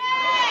faith.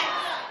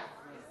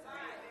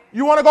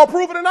 You want to go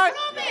prove it tonight?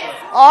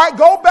 All right,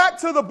 go back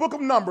to the book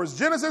of Numbers.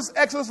 Genesis,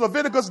 Exodus,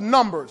 Leviticus,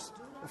 Numbers.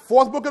 The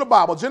fourth book of the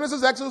Bible.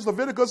 Genesis, Exodus,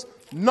 Leviticus,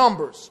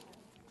 Numbers.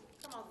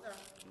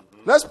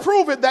 Let's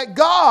prove it that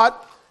God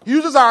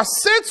uses our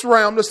sense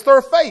realm to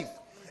stir faith.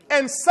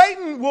 And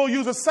Satan will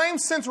use the same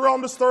sense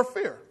realm to stir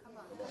fear.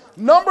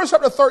 Numbers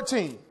chapter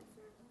 13.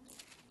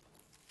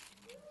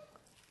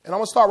 And I'm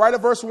going to start right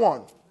at verse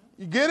 1.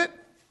 You get it?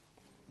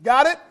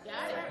 Got it?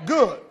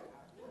 Good.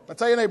 Now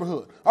tell your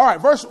neighborhood. All right,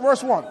 verse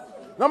 1.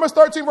 Numbers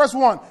 13, verse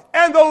 1.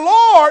 And the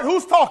Lord,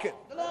 who's talking?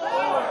 The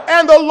Lord.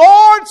 And the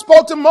Lord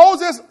spoke to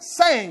Moses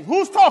saying,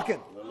 who's talking?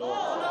 The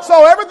Lord.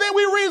 So everything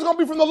we read is going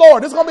to be from the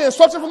Lord. This is going to be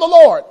instruction from the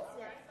Lord.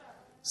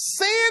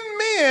 Send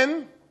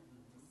men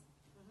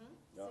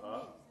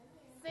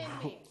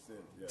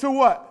to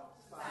what?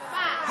 Spy.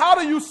 How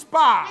do you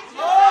spy?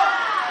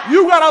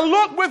 You got to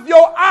look with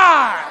your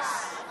eyes.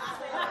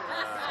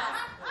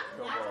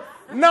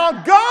 Now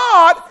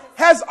God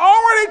has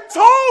already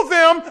told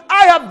them,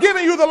 I have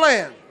given you the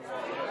land.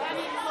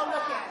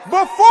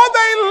 Before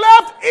they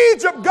left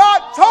Egypt,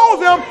 God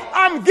told them,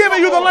 I'm giving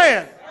you the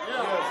land.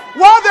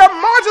 While they're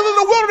marching in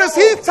the wilderness,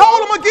 he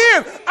told them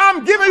again,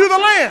 I'm giving you the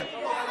land.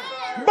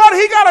 But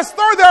he got to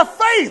stir their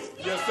faith.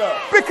 Yes, sir.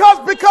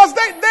 Because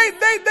they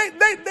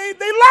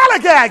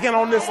lollygagging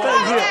on this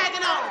thing here.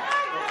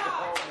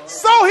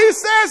 So he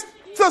says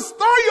to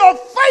stir your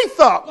faith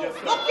up. Yes,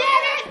 look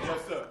at it.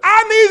 Yes, sir.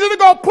 I need you to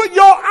go put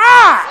your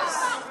eyes.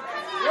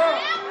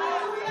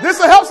 This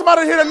will help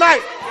somebody here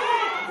tonight.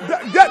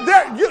 God,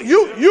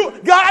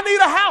 I need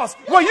a house.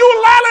 Well,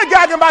 you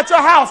lollygagging about your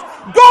house.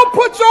 Go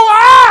put your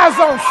eyes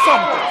on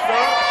something.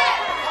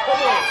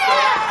 Come on,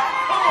 sir.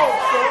 Come on,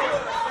 sir.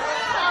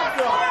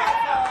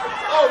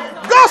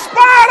 Go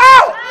spy it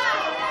out.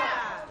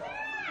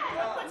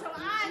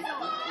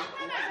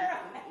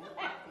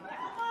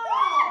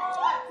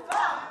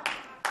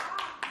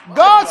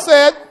 God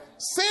said,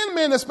 send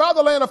men to spy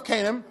the land of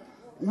Canaan,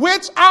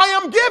 which I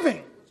am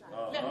giving.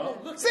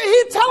 See,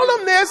 he telling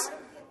them this.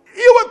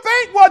 You would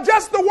think, well,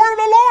 just the word of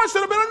the Lord should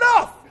have been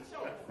enough.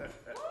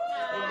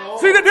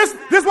 See, this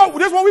is what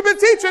we've been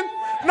teaching.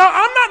 Now,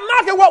 I'm not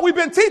knocking what we've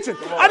been teaching.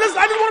 I just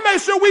want to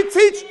make sure we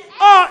teach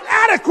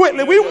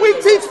adequately. We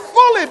teach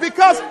fully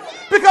because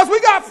we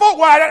got folk.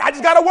 Well, I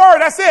just got a word.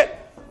 That's it.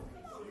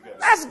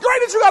 That's great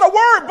that you got a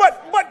word,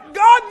 but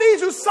God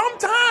needs you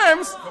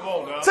sometimes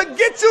to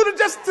get you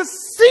to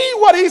see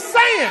what he's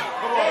saying.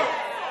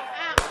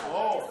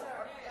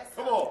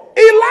 Come on.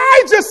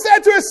 Elijah said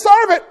to his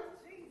servant,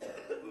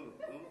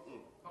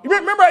 you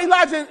remember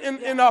Elijah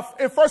in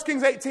 1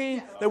 Kings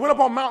 18? They went up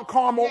on Mount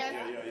Carmel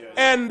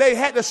and they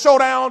had the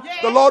showdown.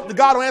 The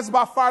God who answers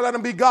by fire, let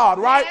him be God,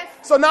 right?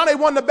 So now they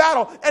won the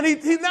battle. And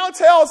he now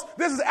tells,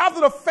 this is after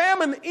the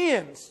famine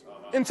ends.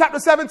 In chapter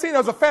 17, there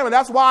was a famine.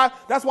 That's why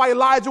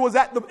Elijah was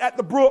at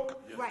the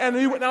brook. And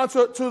he went down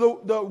to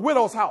the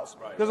widow's house.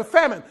 There's a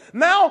famine.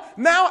 Now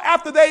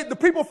after the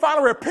people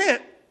finally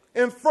repent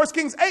in 1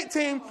 Kings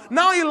 18,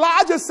 now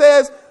Elijah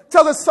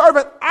tells his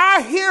servant,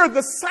 I hear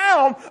the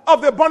sound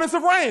of the abundance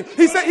of rain.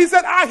 He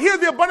said, I hear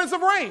the abundance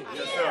of rain.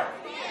 Yes, sir.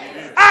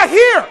 I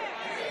hear.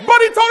 But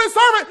he told his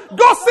servant,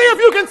 go see if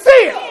you can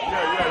see it.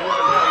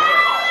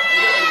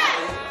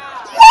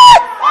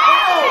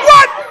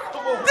 What?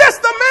 This,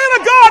 the man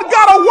of God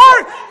got a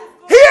word.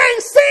 He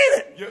ain't seen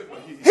it.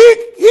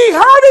 He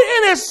heard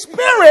it in his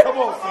spirit.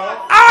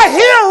 I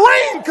hear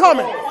rain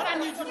coming.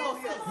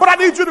 But I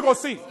need you to go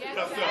see.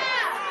 Yes, sir.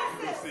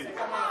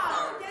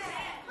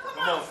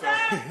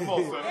 Come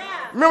on, sir.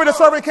 Remember the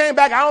servant came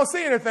back, I don't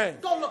see anything.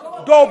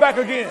 Go back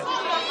again.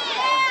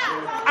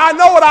 I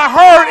know what I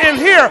heard in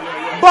here,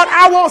 but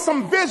I want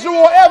some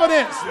visual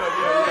evidence.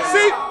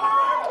 See?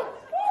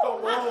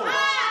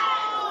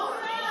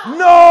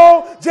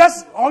 No,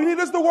 just all you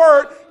need is the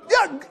word.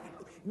 Yeah,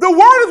 the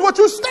word is what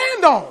you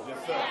stand on.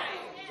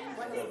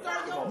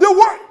 The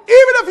word,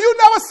 even if you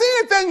never see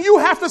anything, you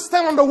have to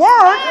stand on the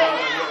word.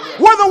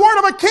 Where the word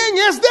of a king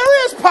is,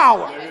 there is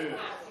power.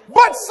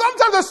 But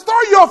sometimes to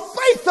stir your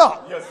faith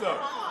up. Yes, sir.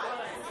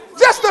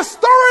 Just to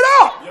stir it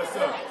up. Yes,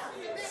 sir.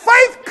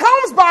 Faith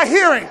comes by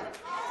hearing,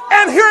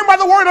 and hearing by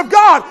the word of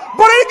God.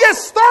 But it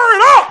gets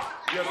stirred up.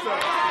 Yes, sir.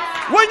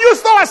 When you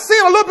start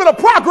seeing a little bit of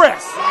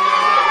progress.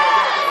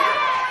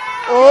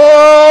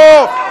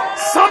 Oh,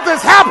 something's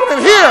happening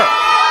here.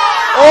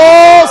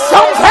 Oh,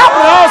 something's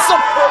happening. Oh,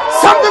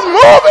 something's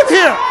moving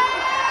here.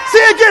 See,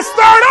 it gets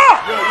stirred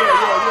up.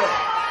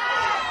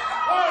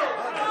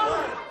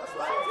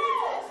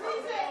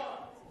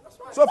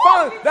 So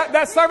finally,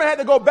 that servant had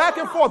to go back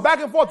and forth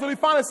till he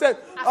finally said,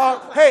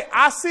 hey,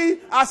 I see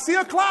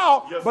a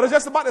cloud, but it's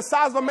just about the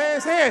size of a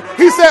man's hand.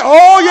 He said,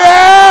 oh,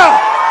 yeah.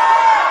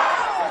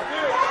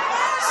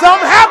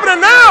 Something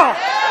happening now.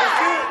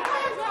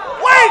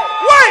 Wait.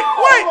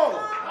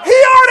 He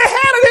already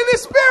had it in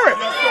his spirit.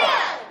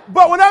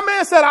 But when that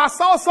man said, I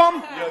saw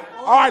something,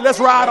 all right, let's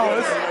ride on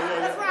this.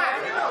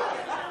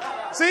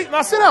 See,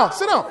 now sit down.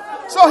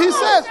 So he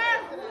says,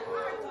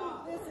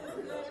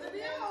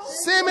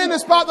 send me to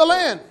spot the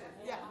land,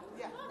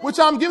 which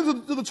I'm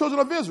giving to the children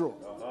of Israel.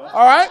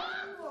 All right?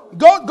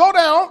 Go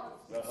down,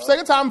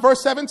 second time,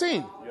 verse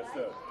 17.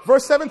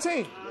 Verse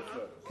 17.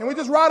 Can we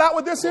just ride out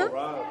with this here?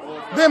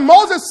 Then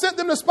Moses sent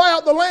them to spy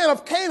out the land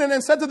of Canaan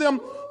and said to them,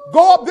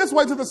 go up this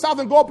way to the south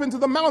and go up into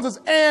the mountains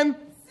and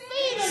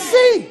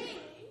see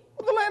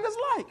what the land is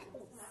like.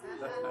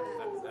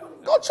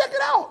 Go check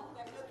it out.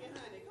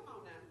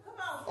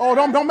 Oh,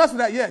 don't mess with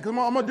that yet, because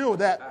I'm going to deal with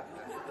that.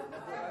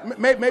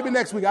 Maybe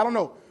next week. I don't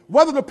know.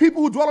 Whether the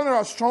people who dwell in it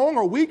are strong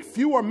or weak,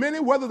 few or many,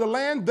 whether the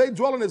land they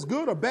dwell in is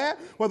good or bad,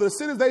 whether the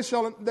cities they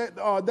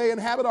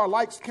inhabit are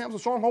like camps or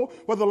strongholds,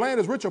 whether the land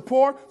is rich or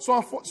poor, so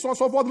on and so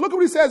forth. Look at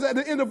what he says at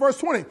the end of verse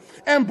 20.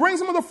 And bring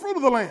some of the fruit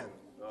of the land.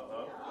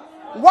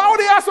 Why would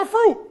he ask for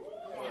fruit?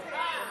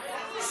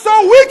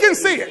 So we can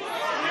see it.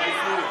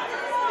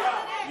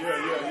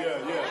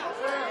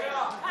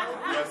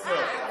 Yes,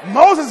 sir.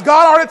 Moses,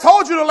 God already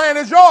told you the land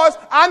is yours.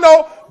 I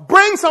know.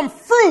 Bring some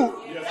fruit.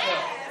 Yes, sir.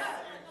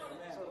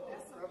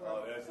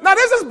 Now,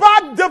 this is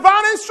by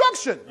divine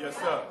instruction. Yes,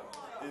 sir.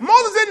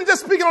 Moses isn't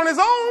just speaking on his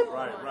own.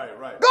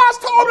 Right. God's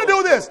told him to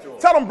do this.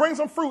 Tell them, bring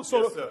some fruit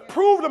so Yes, to sir.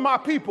 prove to my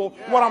people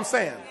what I'm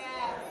saying.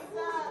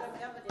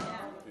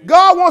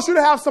 God wants you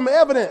to have some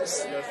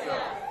evidence. Yes, sir.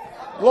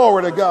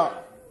 Glory to God.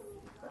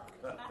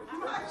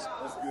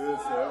 That's good,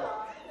 sir.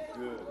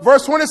 Good.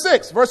 Verse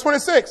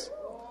 26.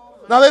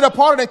 Now they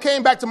departed and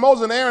came back to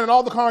Moses and Aaron and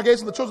all the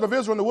congregation of the children of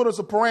Israel in the wilderness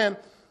of Paran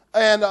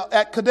and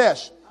at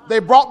Kadesh. They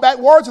brought back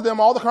word to them,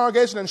 all the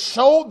congregation, and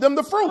showed them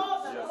the fruit.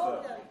 Yes,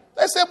 sir.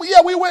 They said, well,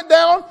 yeah, we went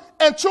down,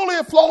 and truly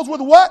it flows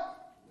with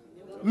what?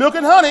 Milk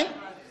and honey.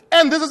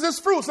 And this is its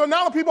fruit. So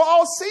now the people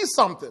all see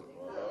something.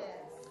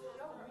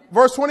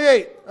 Verse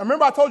 28.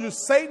 Remember I told you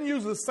Satan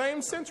uses the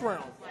same sense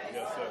realm.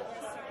 Yes, sir.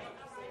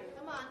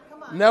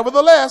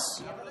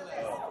 Nevertheless,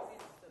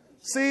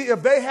 see,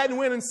 if they hadn't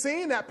went and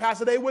seen that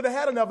pastor, they would have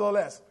had a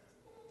nevertheless.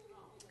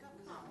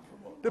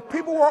 The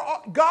people were,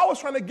 God was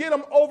trying to get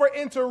them over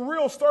into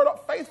real stirred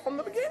up faith from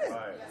the beginning.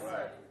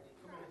 Right.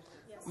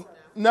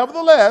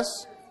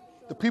 Nevertheless,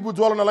 the people who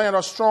dwell in the land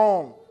are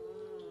strong.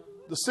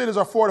 The cities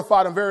are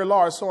fortified and very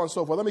large, so on and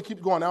so forth. Let me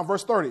keep going now.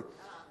 Verse 30.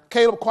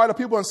 Caleb quieted the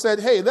people and said,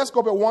 hey, let's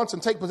go up at once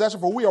and take possession,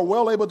 for we are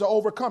well able to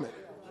overcome it.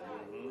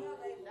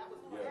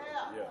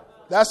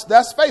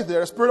 That's faith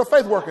there. The spirit of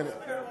faith working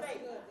there.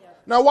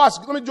 Now watch.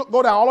 Let me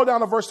go down all the way down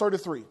to verse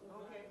 33.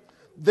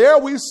 There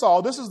we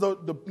saw, this is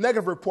the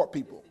negative report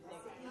people.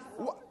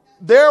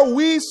 There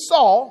we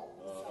saw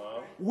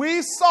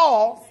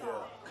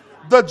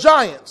the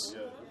giants.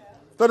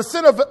 The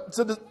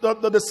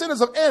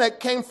descendants of Anak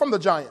came from the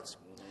giants.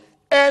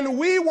 And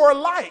we were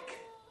like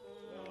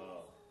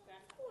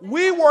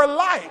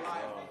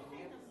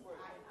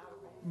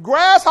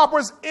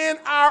grasshoppers in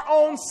our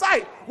own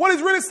sight. What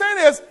he's really saying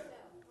is,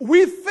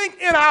 we think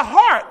in our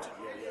heart.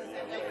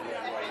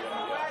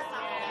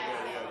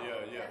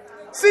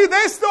 See,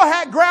 they still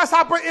had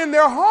grasshopper in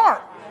their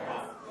heart.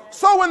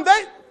 So when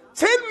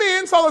 10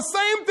 men saw the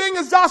same thing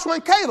as Joshua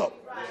and Caleb.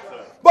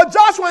 But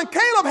Joshua and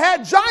Caleb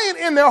had giant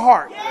in their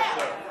heart.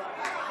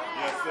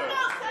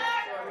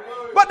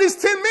 But these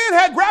 10 men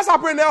had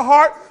grasshopper in their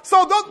heart.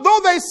 So though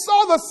they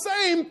saw the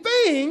same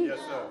thing,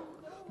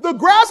 the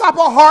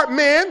grasshopper heart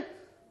men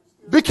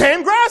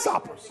became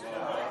grasshoppers.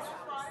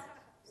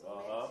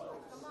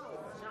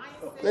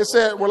 They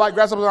said, we're like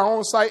grasshoppers in our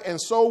own sight, and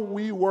so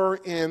we were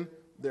in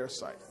their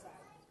sight.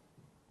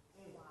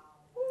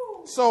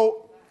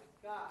 So,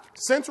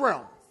 sense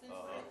realm.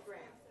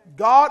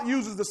 God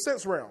uses the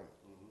sense realm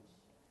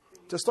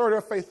to stir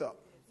their faith up,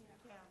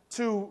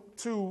 to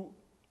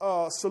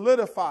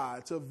solidify,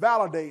 to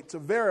validate, to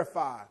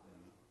verify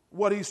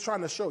what he's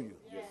trying to show you.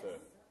 Yes, sir.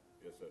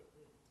 Yes, sir.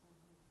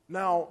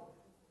 Now,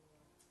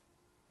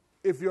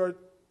 if your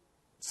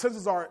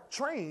senses are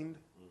trained,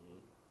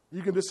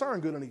 you can discern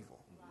good and evil.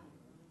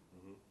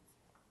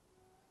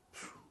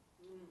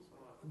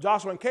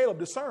 Joshua and Caleb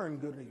discerned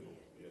good and evil.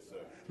 Yes, sir.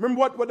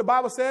 Remember what the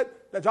Bible said?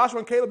 That Joshua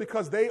and Caleb,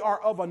 because they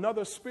are of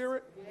another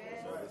spirit,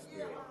 That's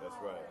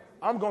right.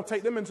 I'm going to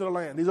take them into the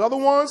land. These other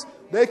ones,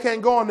 they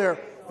can't go in there.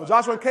 But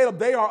Joshua and Caleb,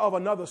 they are of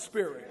another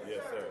spirit.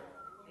 Yes, sir.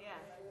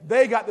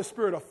 They got the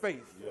spirit of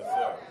faith. Yes,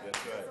 sir. That's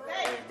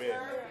right.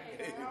 Amen.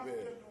 Amen.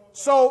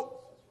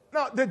 So,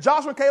 now, did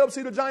Joshua and Caleb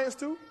see the giants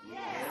too?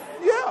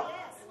 Yeah.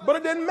 But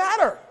it didn't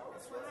matter.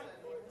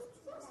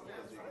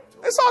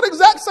 They saw the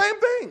exact same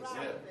things.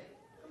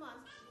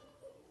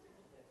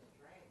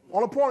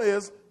 Only point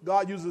is,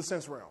 God uses the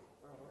sense realm.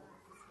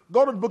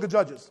 Go to the book of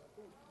Judges.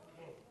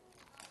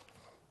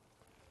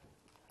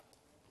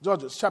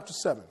 Judges, chapter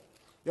 7.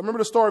 You remember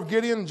the story of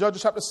Gideon,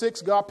 Judges chapter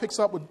 6? God picks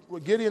up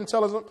with Gideon,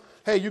 tells him,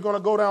 hey, you're going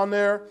to go down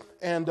there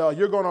and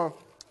you're going to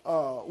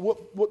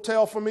whoop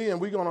tail for me,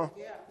 and we're going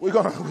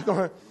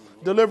to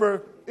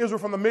deliver Israel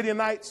from the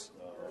Midianites.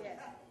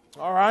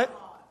 All right?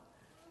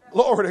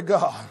 Glory to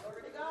God.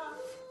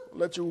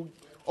 Let you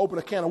open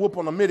a can of whoop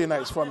on the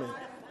Midianites for me.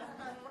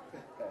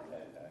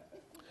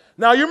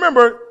 Now, you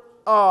remember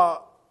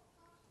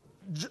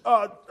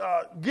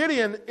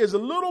Gideon is a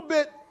little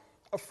bit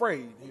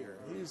afraid here.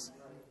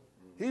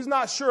 He's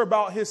not sure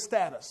about his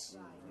status.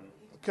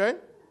 Okay?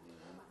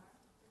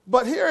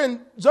 But here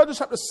in Judges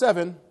chapter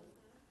 7,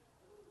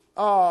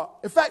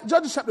 in fact,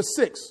 Judges chapter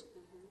 6,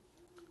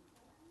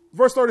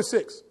 verse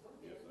 36.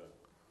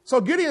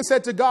 So Gideon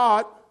said to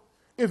God,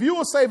 if you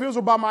will save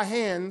Israel by my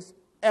hands,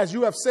 as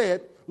you have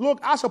said, look,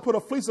 I shall put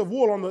a fleece of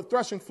wool on the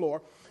threshing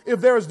floor.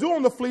 If there is dew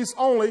on the fleece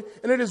only,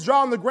 and it is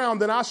dry on the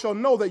ground, then I shall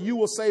know that you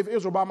will save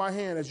Israel by my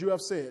hand, as you have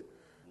said.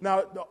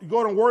 Now, you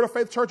go to Word of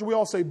Faith Church, we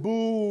all say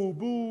boo,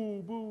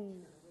 boo, boo.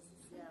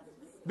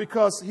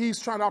 Because he's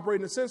trying to operate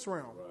in the sense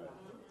realm.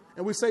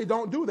 And we say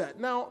don't do that.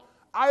 Now,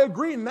 I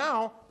agree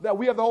now that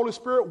we have the Holy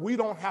Spirit, we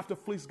don't have to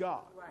fleece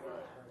God.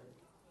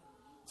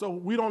 So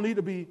we don't need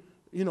to be,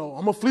 I'm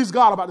going to fleece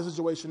God about the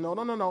situation.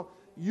 No.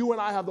 You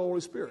and I have the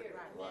Holy Spirit.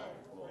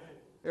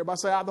 Everybody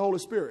say, I have the Holy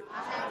Spirit.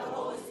 I have the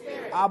Holy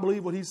Spirit. I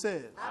believe what he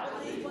says. I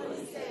believe what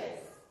he says.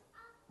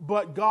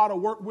 But God will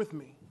work with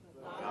me.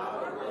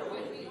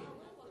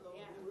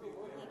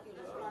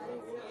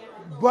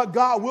 But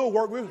God will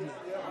work with me.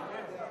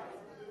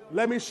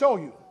 Let me show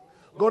you.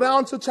 Go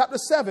down to chapter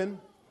 7,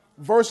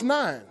 verse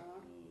 9.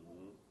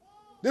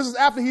 This is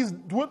after he's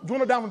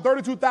dwindled down from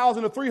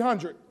 32,000 to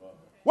 300.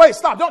 Wait,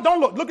 stop. Don't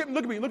look. Look at me.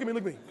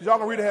 Because y'all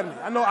going to read ahead of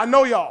me. I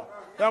know y'all.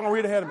 Y'all going to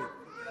read ahead of me.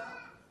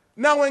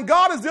 Now, when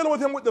God is dealing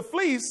with him with the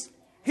fleece,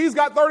 he's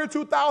got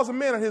 32,000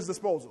 men at his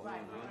disposal.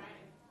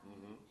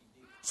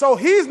 So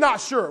he's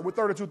not sure with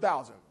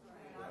 32,000.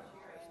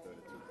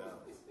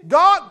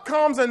 God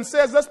comes and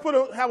says, let's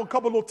have a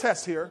couple little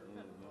tests here,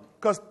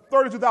 because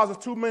 32,000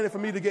 is too many for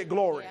me to get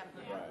glory.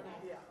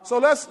 So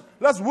let's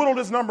whittle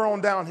this number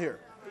on down here.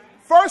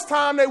 First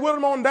time they whittled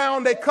them on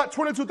down, they cut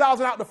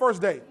 22,000 out the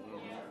first day.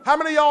 How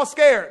many of y'all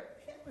scared?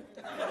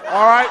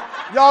 All right,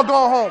 y'all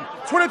go home.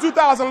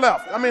 22,000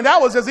 left. I mean,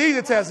 that was just an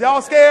easy test.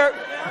 Y'all scared?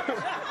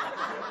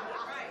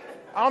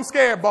 I'm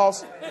scared,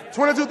 boss.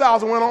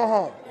 22,000 went on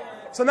home.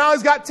 So now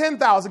he's got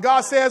 10,000.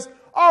 God says,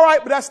 all right,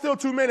 but that's still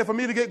too many for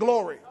me to get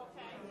glory.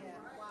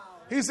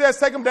 He says,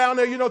 take them down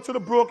there, to the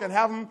brook and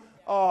have them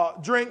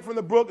drink from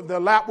the brook. They'll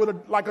lap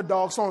like a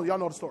dog. So y'all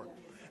know the story.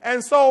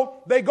 And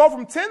so they go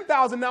from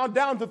 10,000 now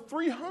down to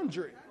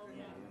 300.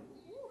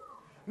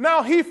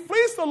 Now he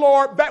fleeced the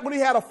Lord back when he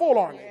had a full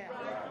army.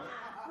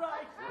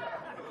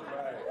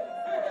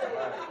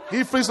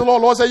 He fleeced the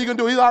Lord. Lord said, you can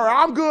do it. He's all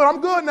right. I'm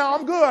good now.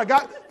 I'm good. I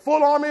got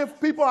full army of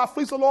people. I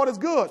fleeced the Lord is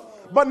good.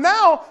 But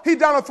now he's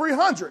down to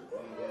 300.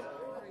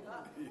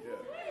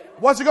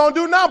 What's he going to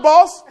do now,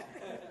 boss?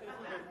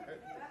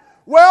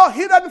 Well,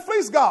 he doesn't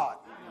fleece God.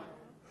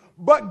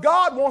 But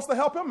God wants to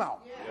help him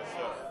out.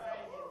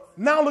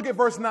 Now look at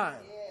verse 9.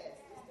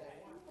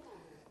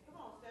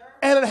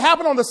 And it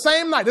happened on the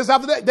same night. This is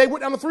after that. They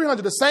went down to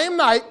 300. The same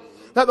night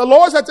that the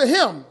Lord said to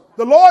him,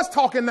 the Lord's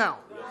talking now.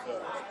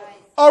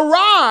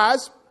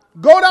 Arise,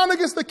 go down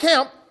against the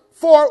camp,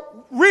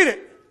 for, read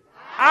it,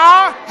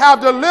 I have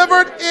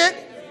delivered it.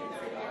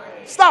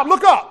 Stop,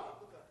 look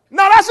up.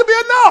 Now that should be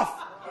enough.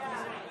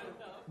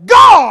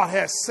 God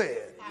has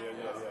said,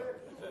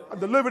 I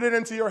delivered it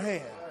into your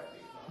hand.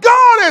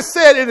 God has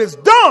said it is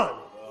done.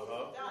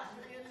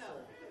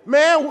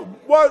 Man,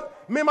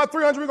 what? Me and my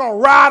 300, we're going to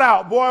ride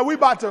out, boy. We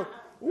about to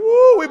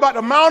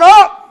mount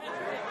up.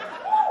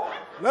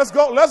 Let's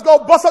go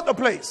bust up the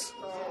place.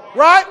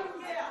 Right?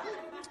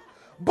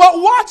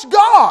 But watch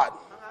God.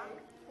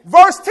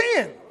 Verse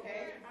 10.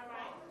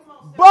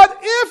 But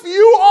if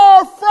you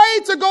are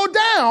afraid to go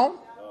down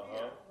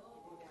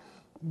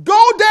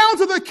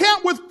to the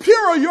camp with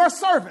Purah, your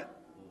servant.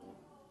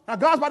 Now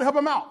God's about to help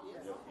him out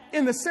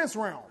in the sense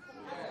realm.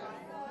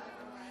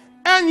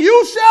 And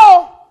you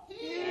shall,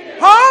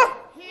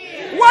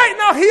 Wait,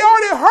 now he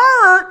already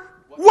heard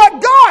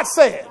what God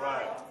said.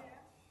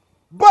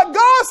 But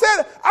God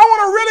said, I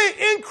want to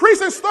really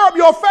increase and stir up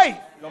your faith.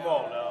 Come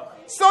on now.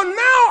 So now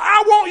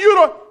I want you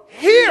to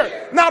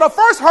hear. Now the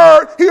first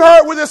he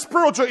heard with his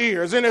spiritual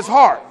ears in his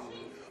heart.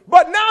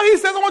 But now he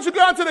says, I want you to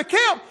go down to the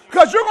camp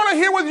because you're going to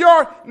hear with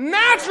your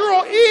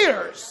natural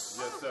ears.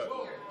 Yes, sir.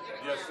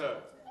 Yes, sir.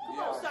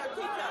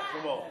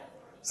 Come on.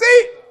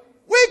 See,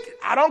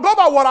 I don't go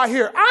by what I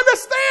hear. I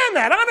understand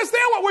that. I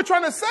understand what we're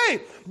trying to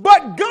say.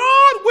 But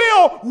God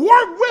will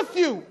work with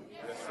you.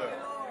 Yes, sir.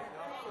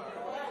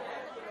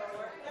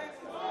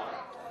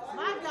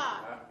 My God.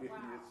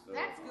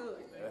 That's good.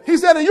 He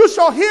said, and you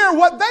shall hear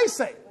what they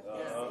say.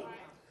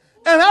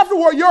 And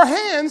afterward, your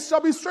hands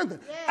shall be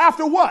strengthened.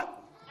 After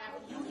what?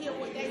 You hear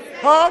what they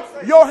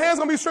say. Your hands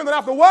going to be strengthened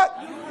after what?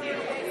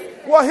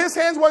 Well, his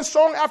hands weren't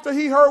strong after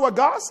he heard what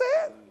God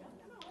said.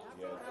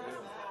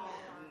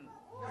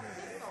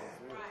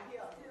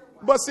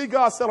 But see,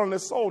 God's settling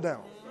his soul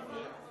down.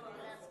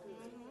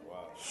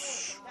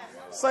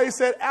 So he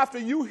said, after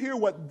you hear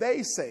what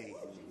they say,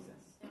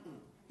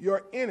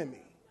 your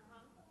enemy,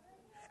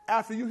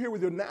 after you hear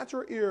with your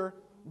natural ear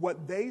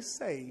what they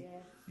say,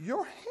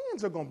 your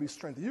hands are going to be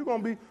strengthened. You're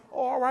going to be, oh,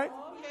 all right.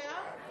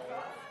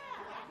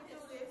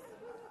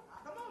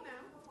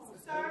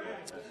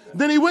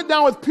 Then he went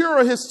down with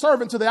Purah, his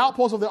servant, to the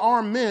outpost of the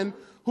armed men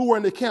who were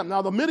in the camp.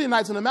 Now the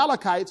Midianites and the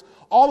Amalekites,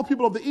 all the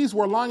people of the east,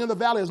 were lying in the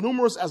valley as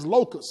numerous as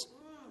locusts.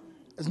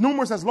 As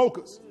numerous as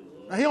locusts.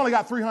 Now he only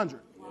got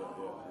 300.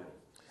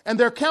 And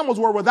their camels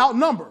were without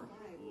number.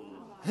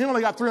 He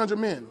only got 300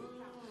 men.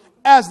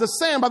 As the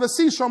sand by the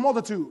seashore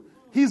multitude,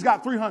 he's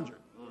got 300.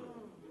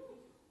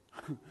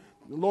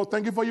 Lord,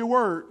 thank you for your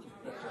word.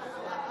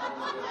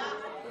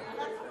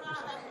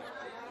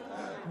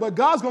 But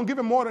God's going to give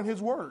him more than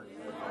his word.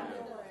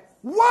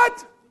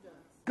 What?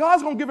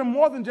 God's going to give him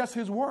more than just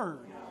his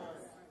word.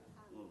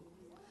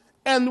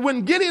 And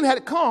when Gideon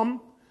had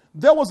come,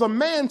 there was a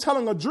man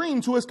telling a dream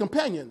to his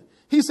companion.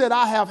 He said,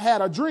 I have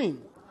had a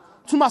dream.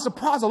 To my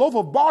surprise, a loaf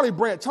of barley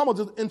bread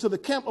tumbled into the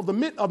camp of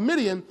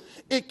Midian.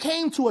 It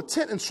came to a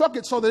tent and struck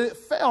it so that it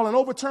fell and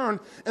overturned,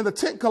 and the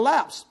tent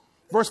collapsed.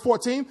 Verse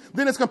 14,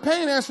 then his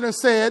companion answered and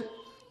said,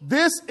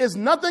 this is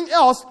nothing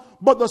else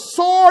but the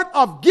sword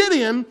of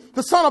Gideon,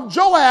 the son of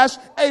Joash,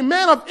 a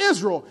man of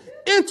Israel.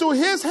 Into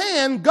his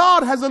hand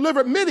God has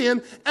delivered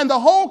Midian and the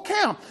whole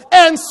camp.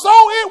 And so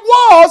it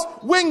was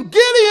when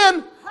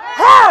Gideon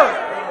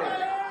heard.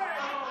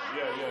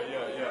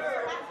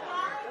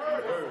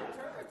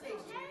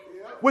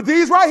 With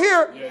these right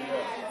here.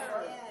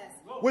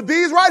 With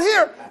these right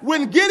here.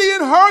 When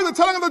Gideon heard the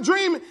telling of the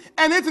dream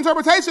and its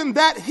interpretation,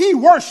 that he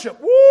worshiped.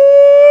 Woo-wee!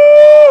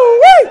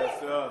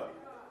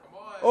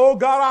 Oh,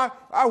 God,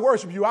 I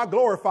worship you. I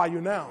glorify you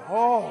now.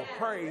 Oh,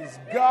 praise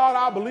God.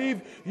 I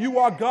believe you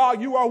are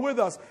God. You are with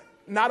us.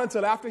 Not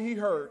until after he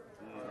heard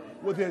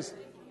with his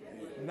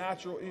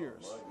natural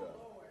ears.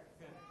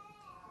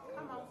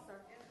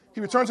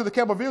 He returned to the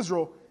camp of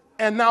Israel,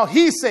 and now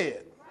he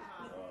said,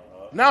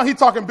 now he's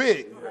talking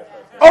big.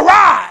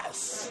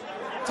 Arise.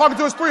 Talking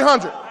to his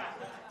 300.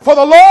 For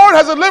the Lord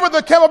has delivered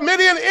the camp of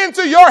Midian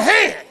into your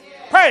hand.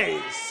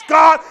 Praise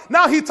God.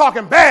 Now he's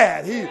talking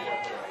bad.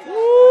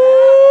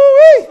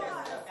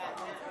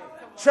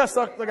 Chest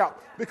stuck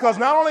out. Because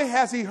not only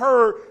has he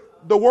heard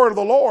the word of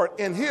the Lord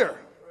in here,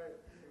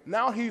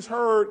 now he's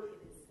heard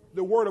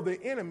the word of the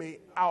enemy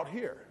out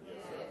here.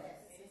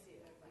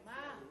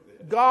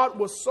 God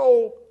was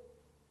so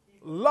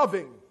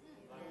loving,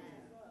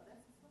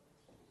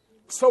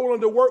 so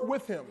willing to work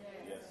with him,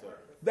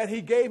 that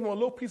he gave him a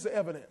little piece of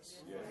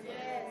evidence.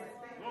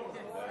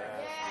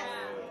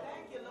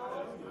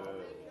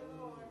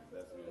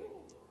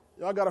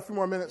 Y'all got a few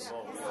more minutes?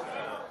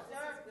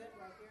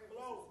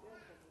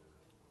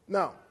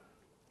 Now,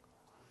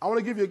 I want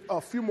to give you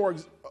a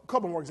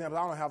couple more examples.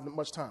 I don't have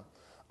much time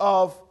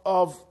of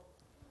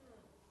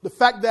the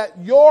fact that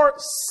your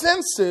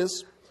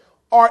senses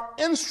are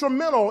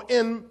instrumental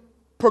in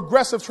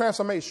progressive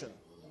transformation.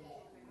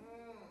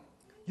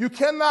 You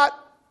cannot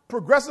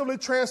progressively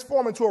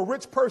transform into a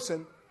rich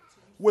person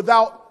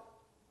without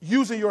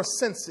using your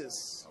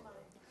senses.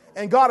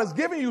 And God has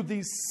given you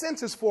these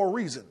senses for a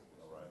reason.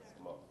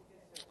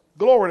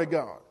 Glory to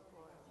God.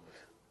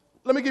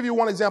 Let me give you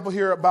one example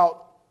here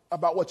about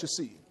what you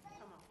see.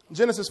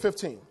 Genesis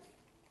 15.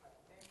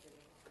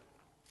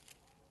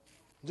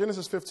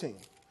 Genesis 15.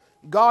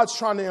 God's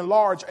trying to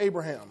enlarge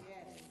Abraham.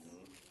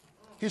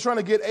 He's trying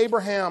to get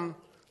Abraham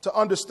to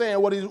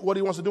understand what he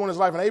wants to do in his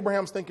life. And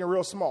Abraham's thinking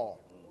real small.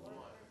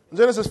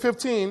 Genesis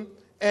 15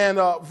 and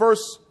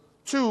verse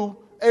 2,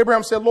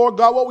 Abraham said, Lord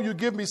God, what will you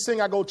give me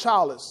seeing I go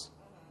childless?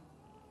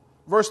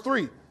 Verse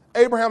 3,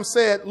 Abraham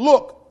said,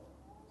 look,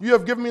 you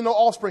have given me no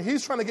offspring.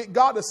 He's trying to get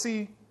God to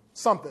see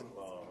something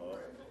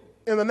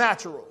in the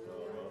natural.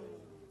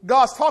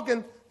 God's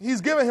talking,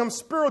 he's giving him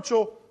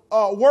spiritual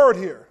word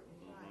here.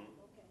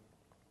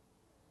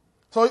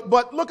 So,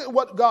 but look at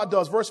what God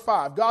does. Verse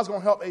 5, God's going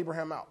to help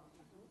Abraham out.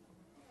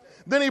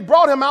 Then he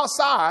brought him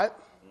outside.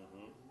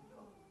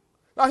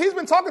 Now, he's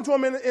been talking to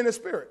him in his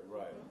spirit.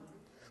 Right.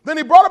 Then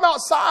he brought him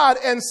outside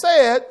and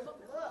said,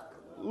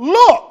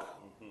 look.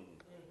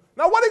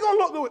 Now, what are you going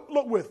to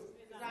look with?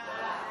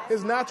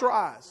 His natural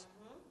eyes.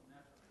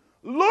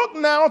 Look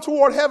now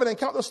toward heaven and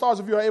count the stars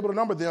if you are able to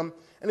number them.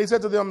 And he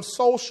said to them,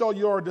 so shall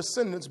your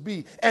descendants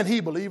be. And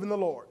he believed in the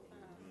Lord.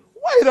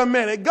 Wait a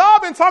minute.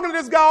 God been talking to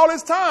this guy all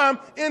this time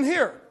in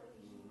here.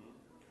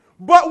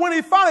 But when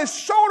he finally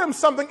showed him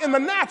something in the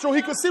natural,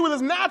 he could see with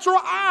his natural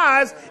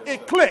eyes,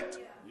 it clicked.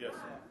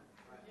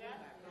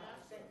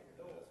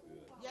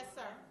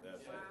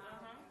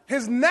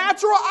 His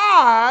natural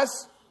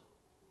eyes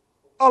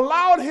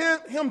allowed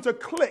him to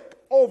click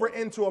over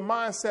into a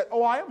mindset,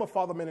 oh, I am a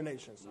father of many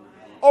nations.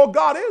 Oh,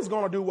 God is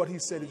going to do what he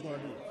said he's going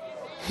to do.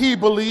 He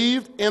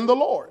believed in the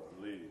Lord.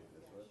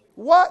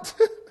 What?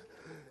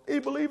 He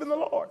believed in the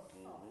Lord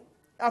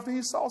after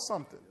he saw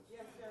something.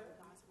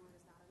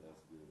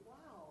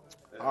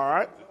 All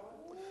right.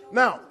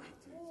 Now,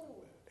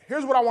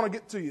 here's what I want to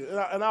get to you,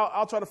 and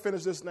I'll try to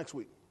finish this next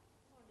week.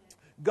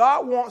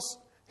 God wants...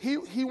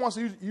 He wants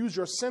to use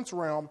your sense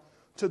realm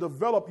to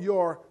develop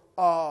your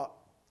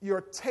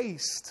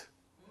taste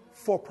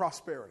for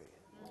prosperity.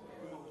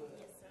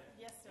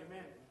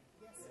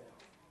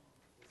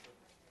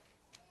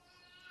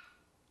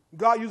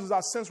 God uses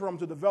our sense realm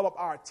to develop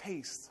our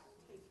taste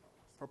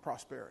for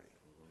prosperity.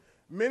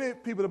 Many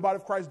people in the body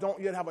of Christ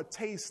don't yet have a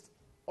taste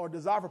or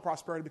desire for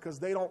prosperity because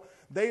they don't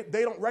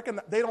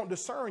recognize, they don't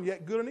discern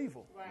yet good and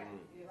evil. Right.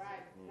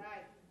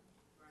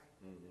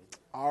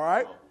 All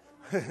right.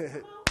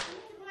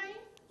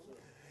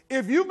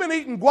 If you've been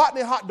eating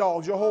Guatney hot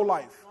dogs your whole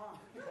life,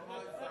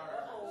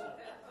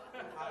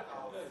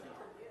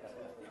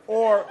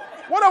 or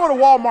whatever the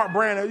Walmart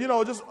brand is,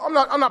 just I'm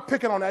not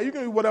picking on that. You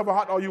can eat whatever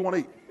hot dog you want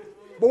to eat.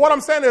 But what I'm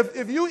saying is,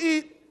 if you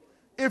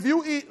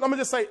eat, let me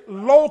just say,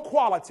 low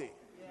quality.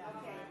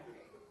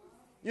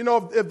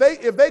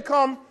 If they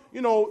come,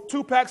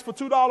 2 packs for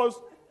 $2,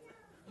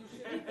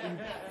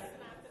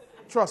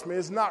 trust me,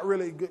 it's not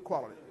really good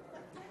quality.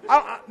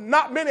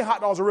 Not many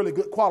hot dogs are really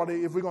good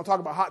quality if we're going to talk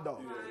about hot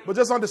dogs. But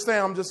just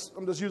understand,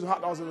 I'm just using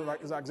hot dogs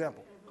as an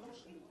example.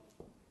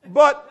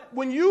 But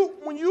when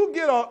you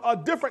get a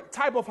different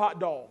type of hot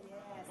dog,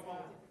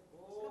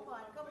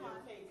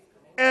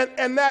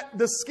 and that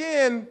the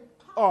skin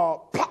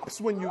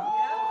pops when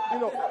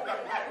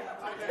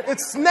it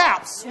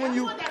snaps when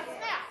you,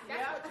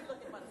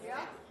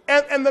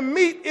 and the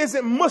meat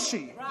isn't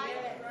mushy.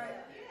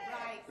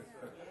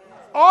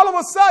 All of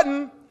a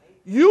sudden,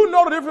 you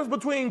know the difference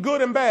between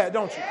good and bad,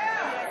 don't you?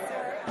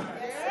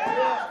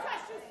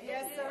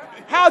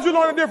 How'd you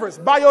learn the difference?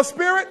 By your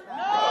spirit?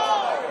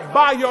 No.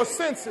 By your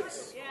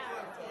senses.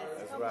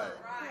 That's right.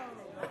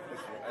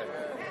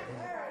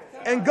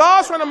 And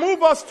God's trying to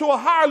move us to a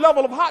higher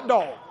level of hot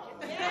dog.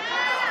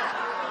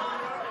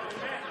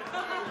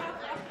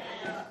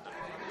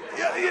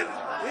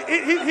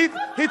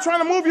 He's trying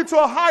to move you to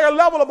a higher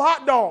level of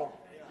hot dog.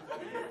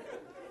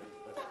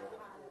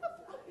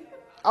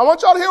 I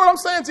want y'all to hear what I'm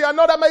saying to you. I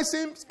know that may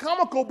seem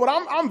comical, but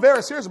I'm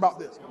very serious about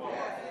this.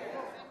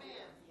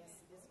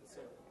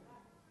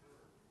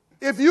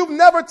 If you've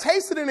never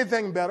tasted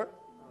anything better,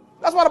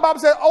 that's why the Bible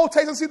says, oh,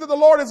 taste and see that the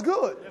Lord is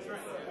good.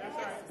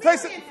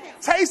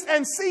 Taste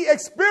and see,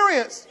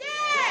 experience.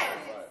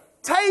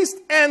 Taste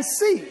and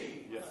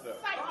see.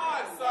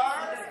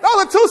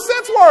 Those are 2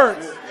 sense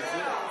words.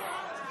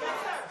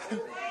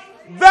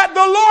 That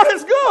the Lord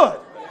is good.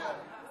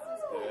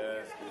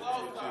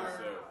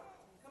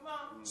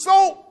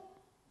 So,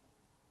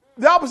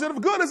 the opposite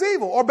of good is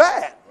evil or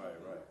bad.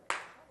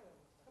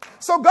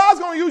 So God's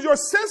going to use your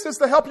senses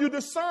to help you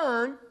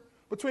discern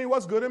between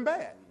what's good and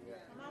bad.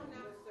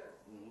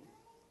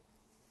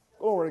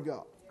 Glory to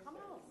God.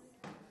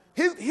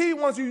 He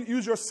wants you to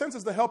use your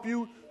senses to help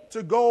you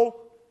to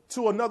go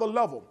to another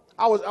level.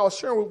 I was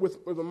sharing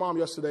with my mom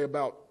yesterday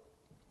about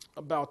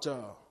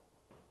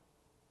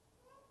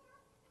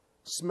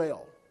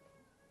smell.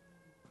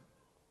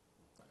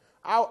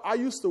 I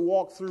used to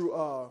walk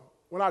through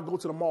when I go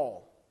to the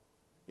mall.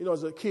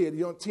 As a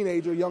kid,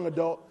 teenager, young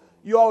adult,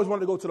 you always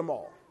wanted to go to the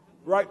mall.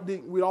 Right?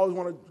 We always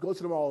want to go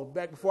to the mall.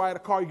 Back before I had a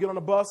car, you get on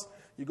the bus,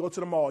 you go to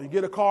the mall. You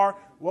get a car,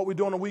 what we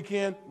do on the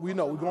weekend, we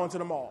know, we're going to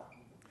the mall.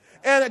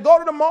 And I go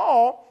to the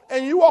mall,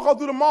 and you walk out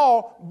through the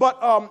mall, but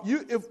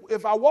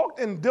if I walked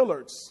in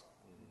Dillard's,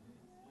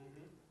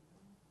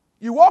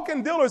 you walk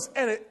in Dillard's,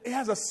 and it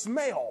has a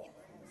smell,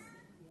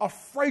 a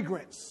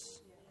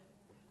fragrance.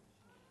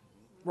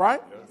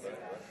 Right?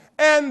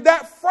 And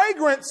that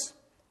fragrance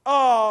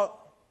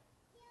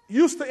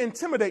used to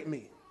intimidate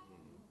me.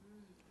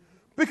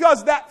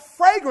 Because that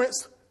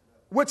fragrance,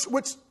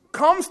 which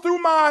comes through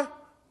my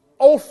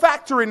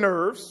olfactory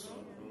nerves,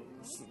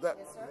 that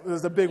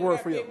is a big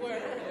word for you,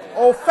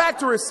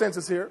 olfactory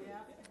senses here,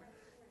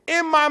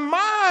 in my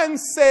mind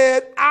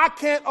said, I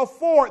can't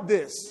afford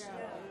this.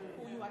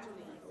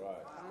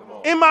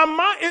 In my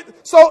mind,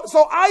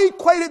 so I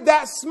equated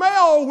that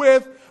smell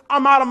with,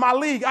 I'm out of my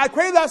league. I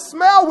equated that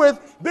smell with,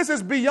 this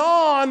is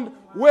beyond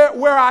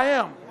where I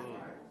am.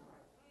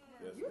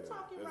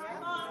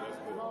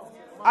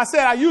 I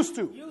said I used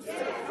to.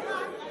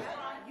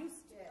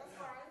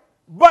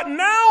 But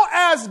now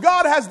as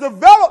God has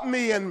developed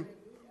me and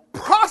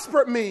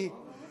prospered me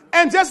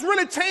and just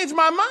really changed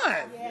my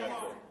mind,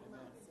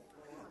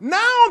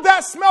 now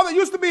that smell that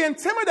used to be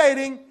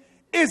intimidating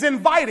is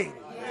inviting.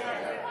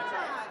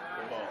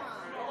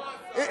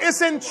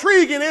 It's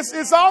intriguing.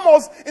 It's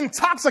almost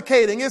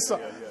intoxicating.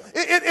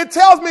 It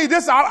tells me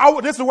this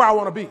is where I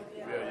want to be.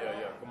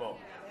 Come on.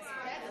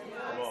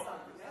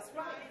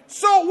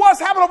 So what's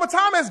happened over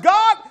time is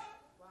God,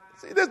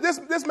 see,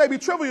 this may be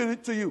trivial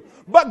to you,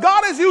 but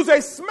God has used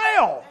a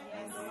smell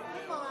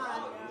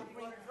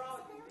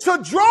to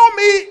draw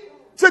me,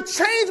 to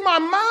change my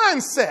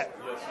mindset.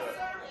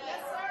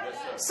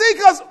 See,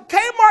 because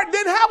Kmart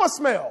didn't have a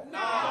smell.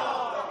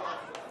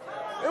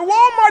 And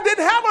Walmart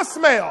didn't have a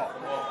smell.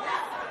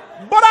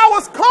 But I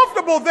was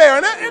comfortable there.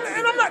 And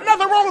I'm not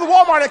nothing wrong with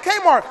Walmart and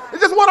Kmart.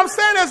 It's just what I'm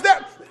saying is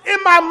that in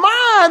my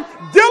mind,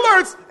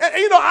 Dillard's,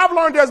 and I've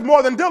learned there's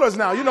more than Dillard's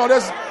now.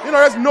 There's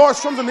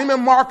Nordstrom's and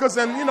Neiman Marcus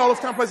and, those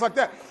kind of places like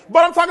that.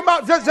 But I'm talking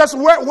about just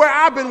where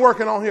I've been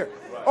working on here.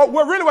 Or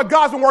really what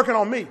God's been working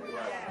on me.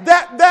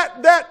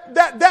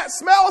 That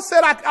smell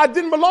said I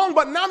didn't belong,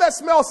 but now that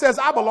smell says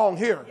I belong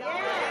here.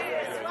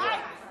 Yes,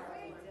 right.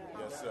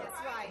 Yes, sir.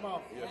 Come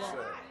on. Yes,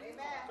 sir.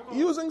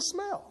 Using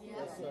smell.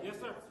 Yes, sir. Yes,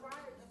 sir.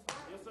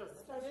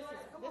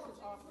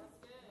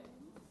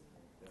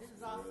 This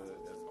is awesome.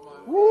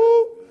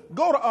 Woo.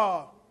 Go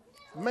to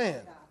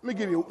man. Let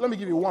me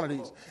give you one of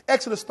these.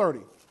 Exodus 30.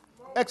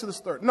 Exodus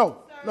 30.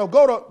 No,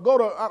 go to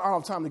I don't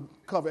have time to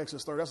cover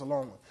Exodus 30. That's a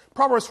long one.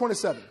 Proverbs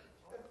 27.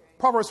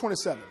 Proverbs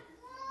 27.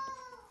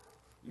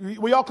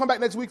 Will y'all come back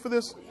next week for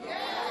this?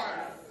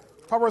 Yes.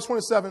 Proverbs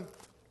 27.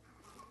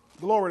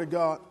 Glory to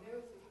God.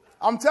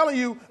 I'm telling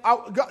you,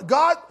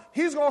 God,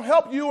 He's going to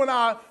help you and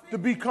I to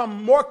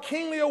become more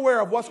keenly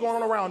aware of what's going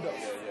on around us.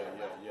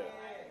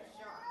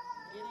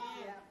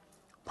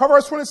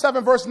 Proverbs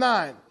 27, verse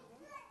 9.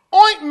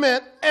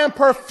 Ointment and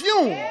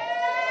perfume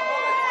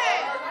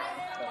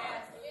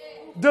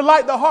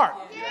delight the heart.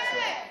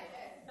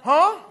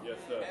 Huh? Yes,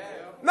 sir.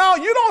 Now,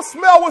 you don't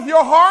smell with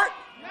your heart.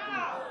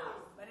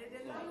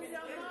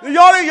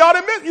 Y'all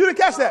didn't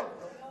catch that.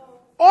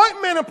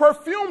 Ointment and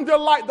perfume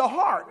delight the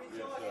heart.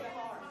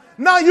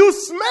 Now, you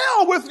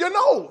smell with your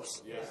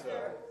nose. Yes,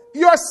 sir.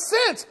 Your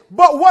sense,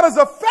 but what is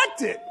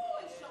affected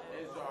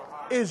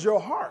is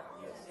your heart.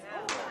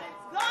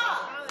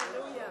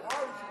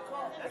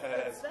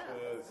 That's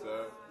good,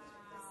 sir.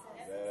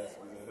 That's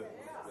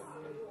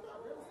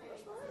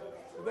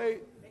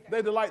good.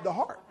 They delight the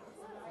heart.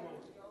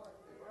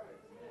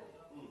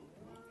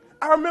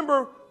 I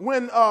remember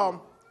when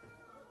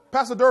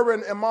Pastor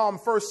Durbin and Mom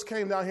first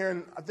came down here,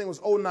 and I think it was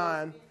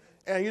 2009,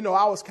 and,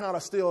 I was kind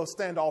of still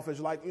standoffish,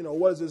 like,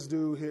 what does this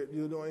dude here,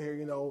 you doing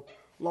here,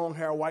 long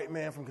hair, white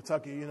man from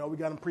Kentucky, we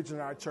got him preaching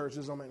in our church,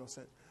 this don't make no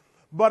sense.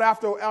 But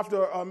after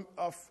a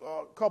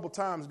couple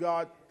times,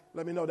 God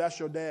let me know that's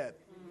your dad.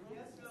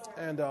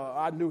 And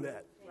I knew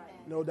that,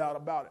 no doubt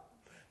about it.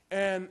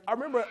 And I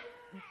remember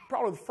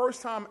probably the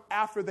first time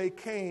they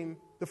came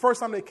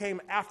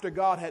after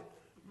God had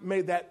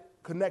made that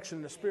connection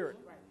in the spirit.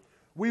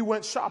 We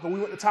went shopping. We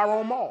went to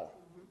Tyrone Mall.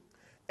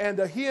 And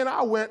he and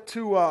I went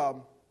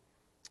to,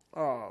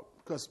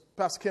 because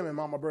Pastor Kim and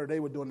Mama Berta, they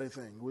were doing their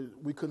thing.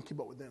 We couldn't keep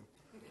up with them.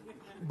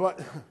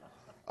 But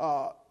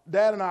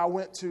Dad and I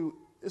went to,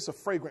 it's a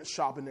fragrance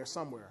shop in there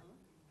somewhere.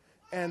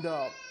 And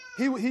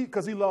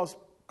because he loves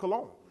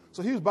cologne.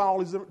 So he was buying all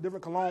these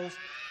different colognes.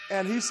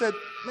 And he said,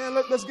 man,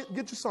 let's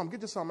get you some.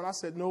 Get you some. And I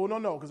said, no.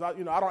 Because I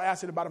don't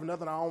ask anybody for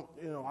nothing. I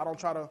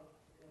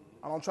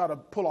don't try to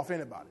pull off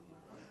anybody.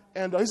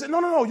 And he said,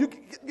 no, you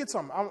get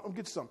some. I'll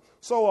get you some.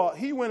 So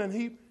he went and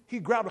he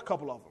grabbed a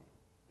couple of them,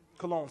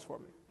 colognes for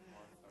me.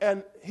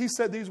 And he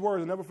said these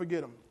words, I'll never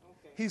forget them.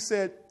 He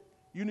said,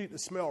 you need to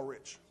smell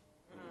rich.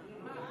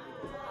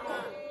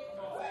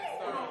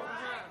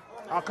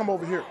 I'll come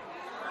over here.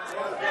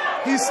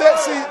 He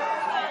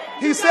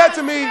said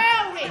to me,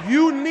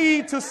 you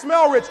need to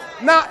smell rich.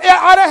 Now,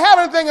 I didn't have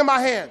anything in my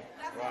hand.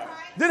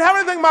 Didn't have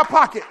anything in my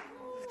pocket.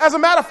 As a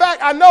matter of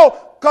fact, I know,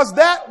 because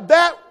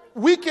that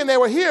weekend they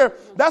were here,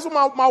 that's when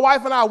my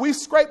wife and I, we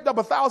scraped up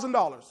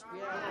 $1,000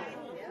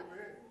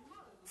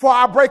 for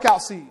our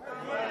breakout seed.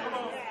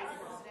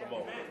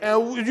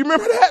 And you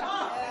remember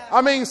that?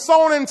 I mean,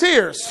 sown in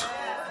tears.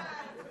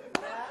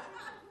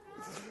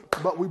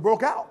 But we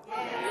broke out.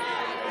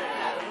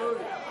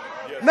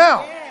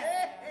 Now,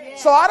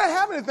 so I didn't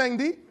have anything,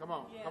 D. Come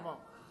on.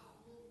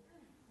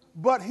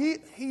 But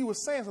he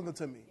was saying something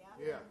to me.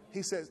 Yeah.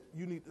 He says,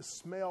 you need to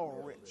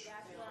smell rich.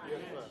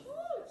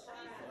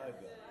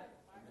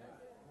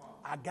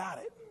 I got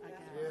it.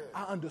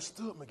 I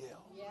understood,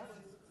 Miguel.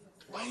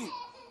 Wait.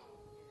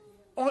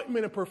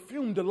 Ointment and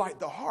perfume delight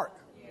the heart.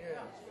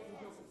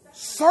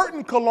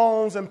 Certain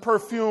colognes and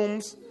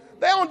perfumes,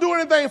 they don't do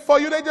anything for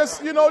you. They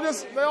just, they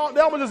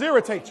almost just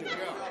irritate you.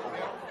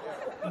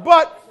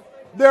 But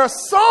there are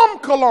some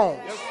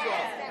colognes,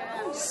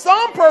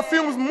 some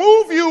perfumes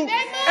move you,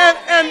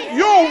 and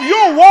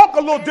you'll walk a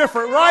little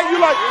different, right?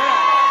 You're like,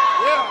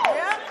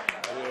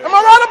 am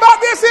I right about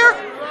this here?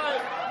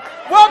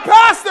 Well,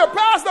 Pastor,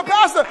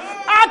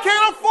 I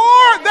can't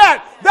afford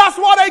that. That's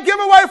why they give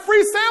away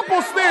free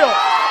samples still.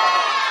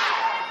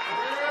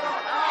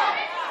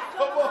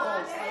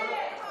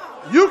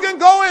 You can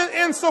go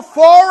in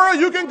Sephora,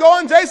 you can go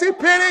in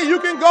JCPenney, you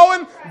can go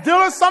in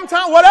Dillard's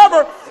sometime,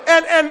 whatever,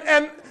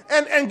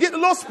 and get the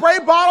little spray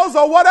bottles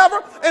or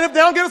whatever. And if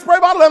they don't get a spray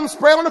bottle, let them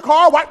spray on the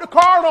car, wipe the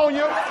card on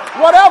you,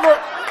 whatever.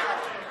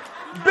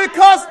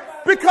 Because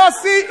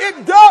see,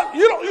 it does.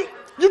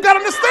 You got to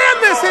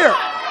understand this here.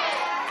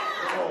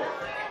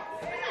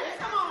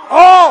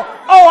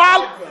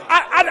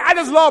 I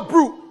just love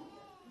Brute.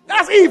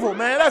 That's evil,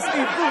 man. That's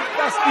evil.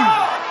 That's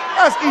evil.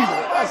 That's evil.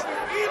 That's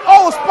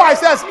Old Spice.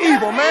 That's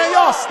evil, man.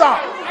 Y'all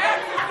stop. All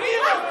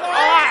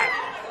right.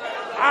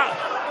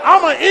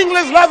 I'm an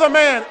English leather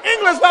man.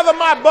 English leather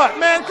my butt,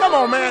 man. Come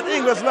on, man.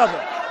 English leather.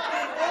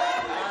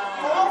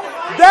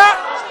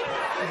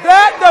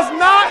 That does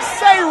not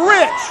say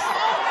rich.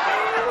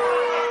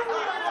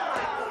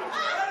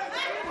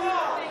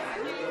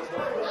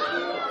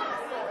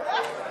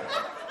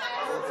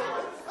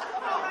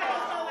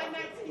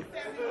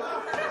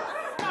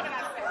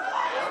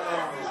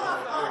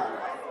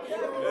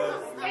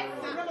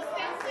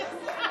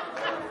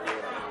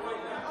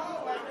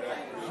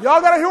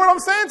 Y'all got to hear what I'm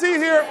saying to you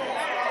here.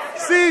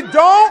 See,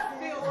 don't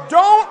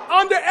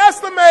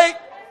underestimate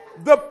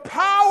the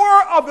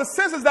power of the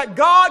senses that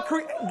God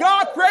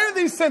created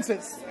these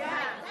senses.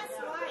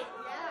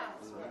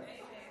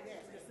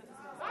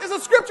 There's a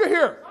scripture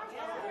here.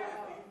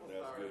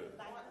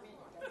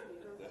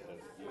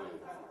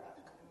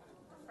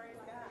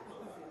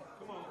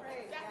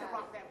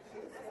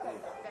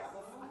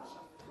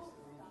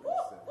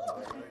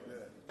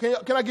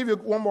 Can I give you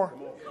one more?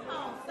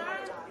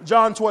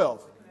 John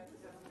 12.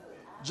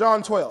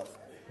 John 12.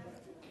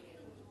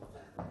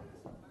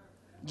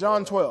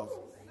 John 12.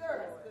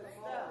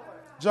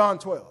 John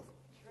 12.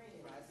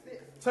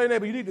 Tell your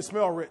neighbor, you need to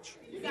smell rich.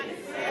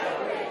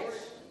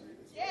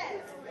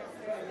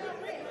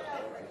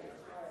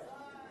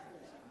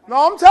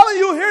 No, I'm telling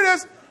you, hear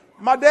this.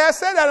 My dad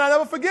said that and I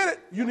never forget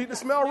it. You need to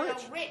smell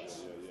rich.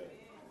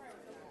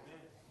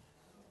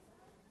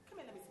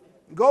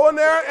 Go in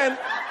there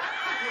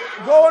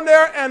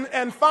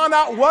and find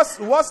out what's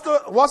the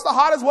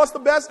hottest, what's the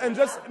best, and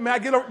just may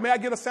I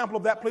get a sample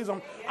of that, please?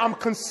 I'm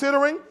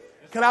considering.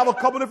 Can I have a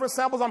couple different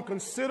samples? I'm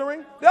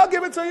considering. They'll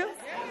give it to you.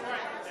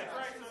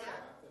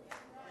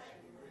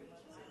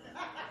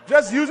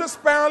 Just use it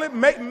sparingly.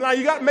 Now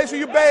you got to make sure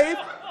you bathe.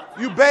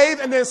 You bathe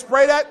and then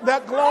spray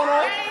that cologne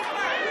on.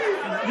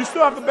 You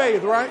still have to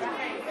bathe, right?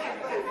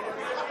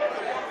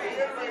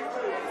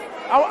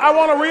 I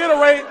want to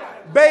reiterate,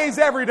 bathe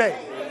every day.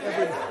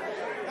 Every day.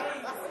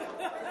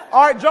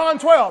 All right, John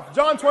 12.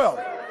 John 12.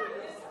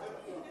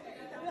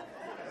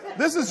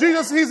 This is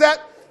Jesus. He's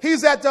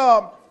at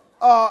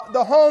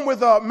the home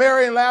with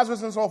Mary and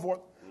Lazarus and so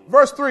forth.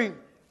 Verse 3.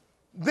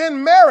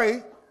 Then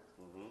Mary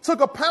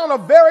took a pound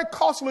of very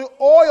costly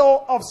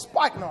oil of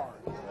spikenard.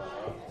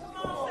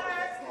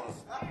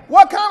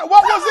 What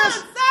was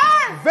this?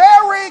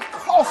 Very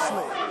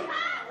costly.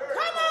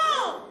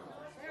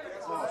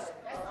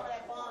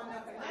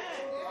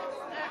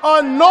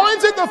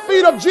 Anointed the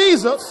feet of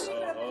Jesus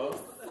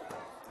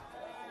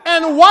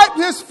and wiped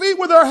his feet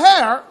with her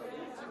hair,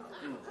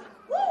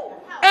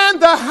 and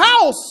the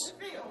house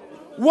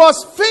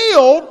was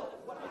filled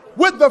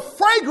with the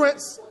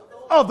fragrance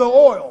of the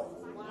oil.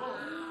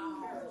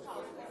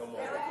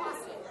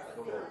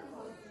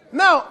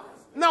 Now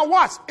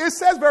watch. It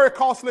says very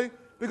costly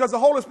because the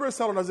Holy Spirit's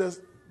telling us this,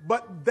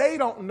 but they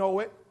don't know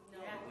it.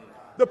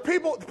 The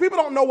people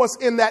don't know what's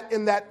in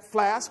that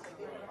flask.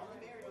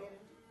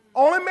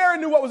 Only Mary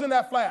knew what was in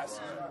that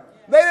flask.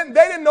 They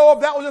didn't know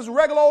if that was just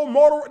regular old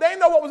motor. They didn't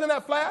know what was in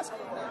that flask.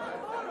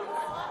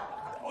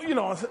 You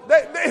know,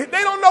 they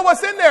don't know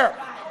what's in there.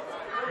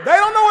 They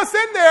don't know what's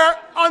in there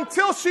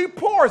until she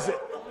pours it.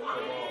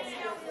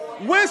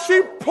 When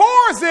she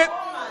pours it,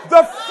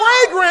 the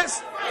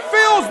fragrance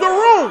fills the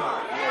room.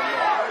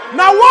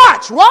 Now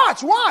watch.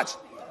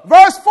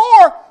 Verse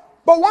 4,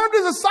 but one of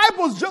the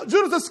disciples,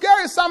 Judas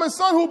Iscariot, Simon's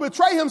son, who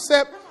betrayed him,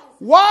 said,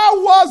 why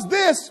was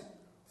this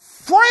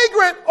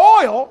fragrant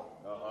oil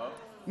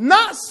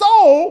not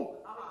sold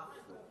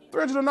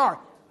 300 denarii?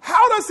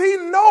 How does he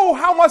know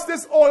how much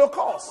this oil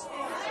costs?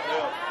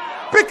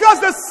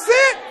 Because the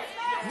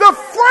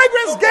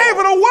fragrance gave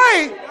it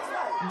away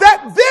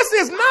that this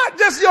is not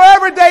just your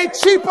everyday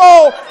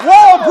cheapo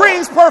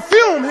Walgreens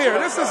perfume here.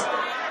 This is...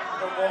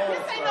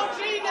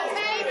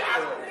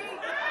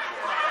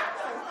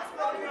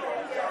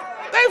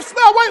 They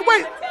smell,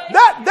 wait.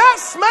 That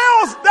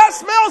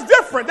smells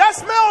different. That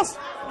smells...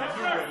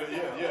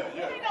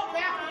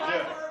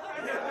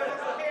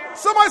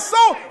 Somebody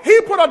sold,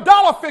 he put a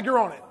dollar figure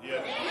on it.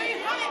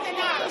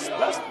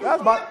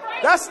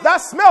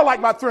 That smell like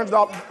about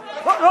 $300.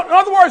 In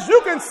other words,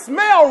 you can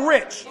smell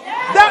rich.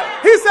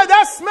 He said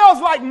that smells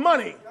like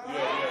money.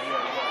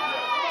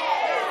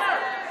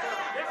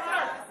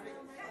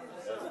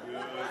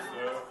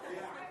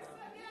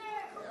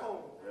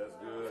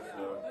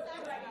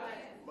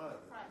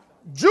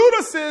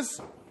 Judas's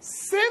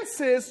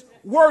senses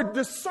were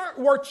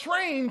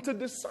trained to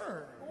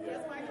discern.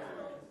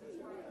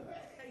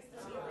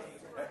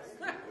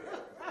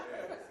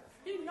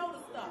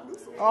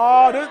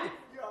 Oh,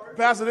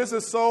 Pastor, this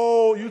is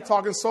you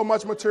talking so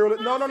much material.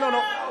 No.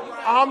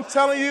 I'm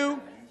telling you,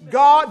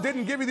 God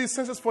didn't give you these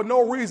senses for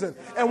no reason.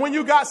 And when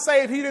you got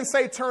saved, he didn't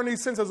say turn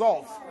these senses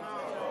off.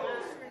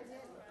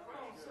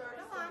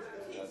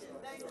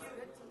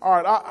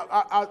 All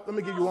right, let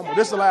me give you one more.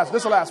 This is the last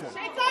one.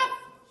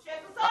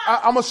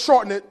 I'm going to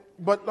shorten it,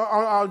 but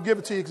I'll give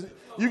it to you.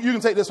 You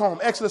can take this home.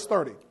 Exodus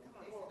 30.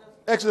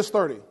 I'll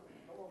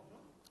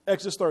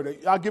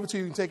give it to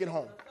you. You can take it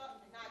home.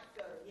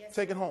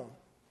 Take it home.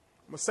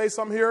 I'm going to say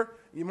something here.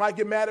 You might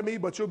get mad at me,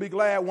 but you'll be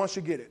glad once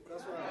you get it.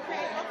 Okay.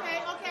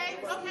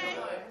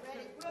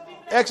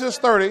 Exodus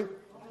 30,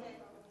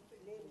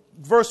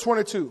 verse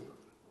 22.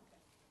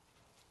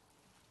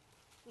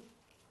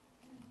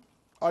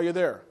 Are you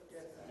there?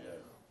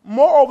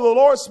 Moreover, the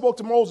Lord spoke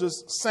to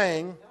Moses,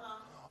 saying,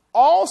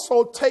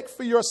 also take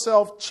for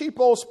yourself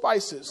cheapo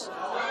spices.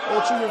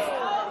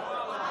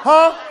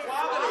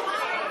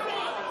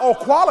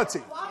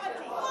 Quality.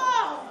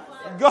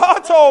 God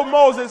told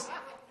Moses,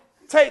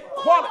 take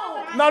quality.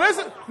 Now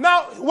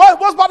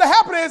what's about to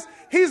happen is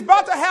he's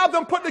about to have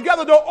them put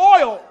together the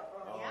oil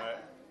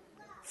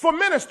for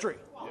ministry.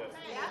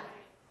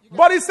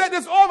 But he said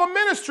this oil for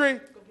ministry,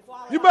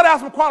 you better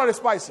have some quality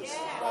spices.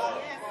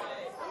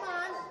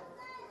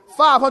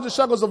 500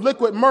 shekels of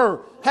liquid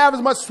myrrh, half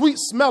as much sweet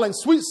smelling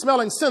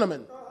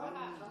cinnamon.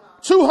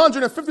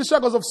 250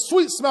 shekels of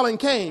sweet smelling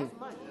cane.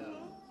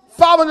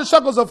 500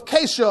 shekels of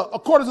cassia,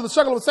 according to the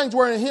shekel of the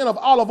sanctuary, and a hin of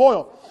olive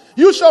oil.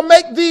 You shall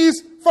make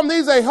from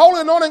these a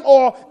holy anointing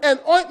oil, and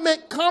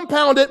ointment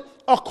compounded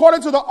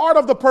according to the art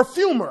of the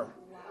perfumer.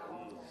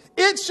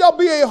 It shall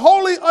be a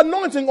holy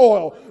anointing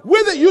oil.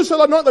 With it you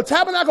shall anoint the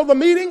tabernacle of the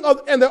meeting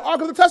and the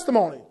ark of the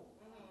testimony.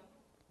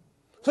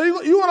 So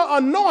you want to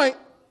anoint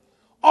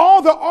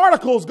all the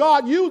articles,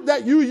 God,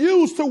 that you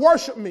use to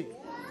worship me.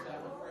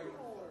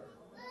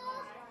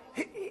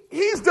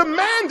 He's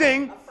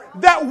demanding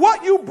that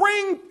what you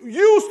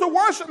use to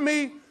worship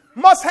me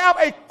must have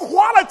a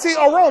quality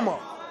aroma.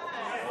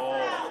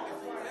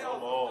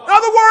 In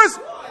other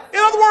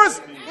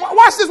words,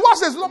 watch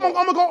this. I'm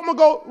gonna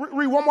go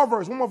read one more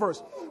verse.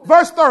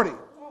 Verse 30.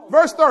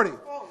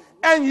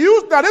 And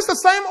now this is the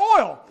same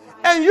oil.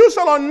 And you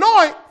shall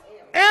anoint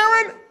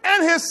Aaron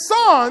and his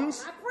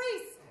sons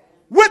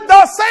with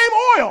the same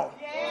oil.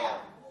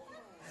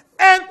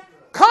 And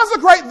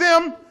consecrate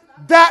them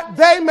that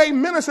they may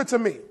minister to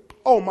me.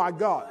 Oh my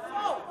God.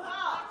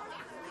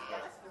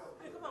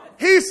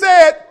 He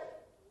said,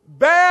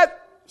 bad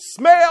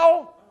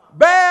smell,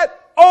 bad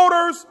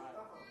odors,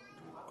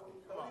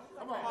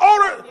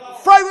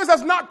 fragrance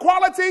that's not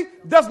quality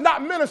does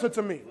not minister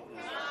to me.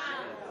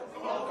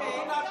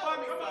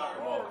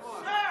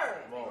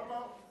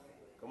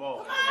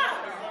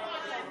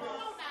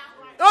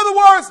 In other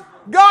words,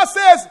 God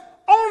says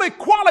only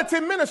quality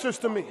ministers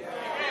to me.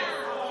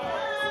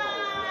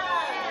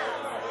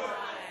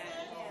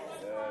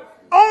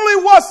 Only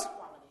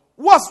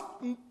what's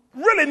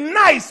really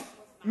nice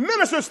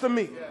ministers to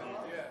me.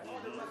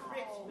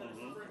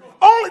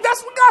 Only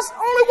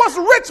what's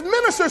rich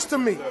ministers to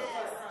me.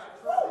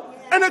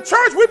 In the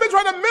church, we've been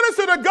trying to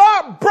minister to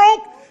God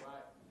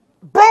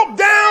broke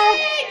down,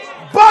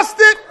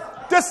 busted,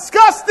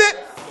 disgusted,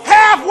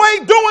 halfway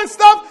doing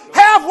stuff,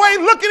 halfway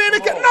looking in the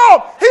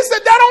no, he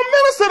said that don't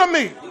minister to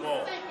me.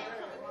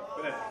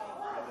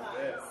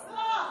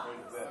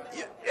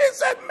 He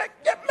said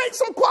make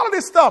some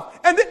quality stuff.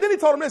 And then he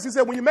told him this. He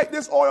said, when you make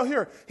this oil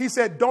here, he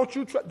said, don't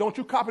you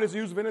copy this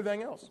use of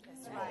anything else.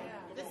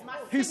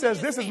 He says,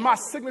 this is my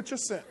signature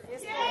scent.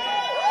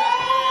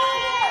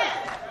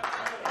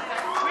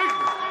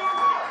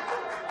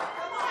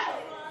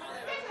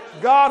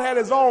 God had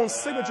his own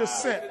signature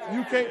scent.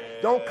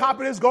 Don't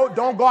copy this. Don't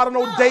go out on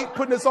no date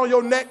putting this on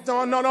your neck.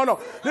 No.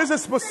 This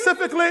is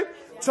specifically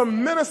to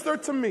minister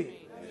to me.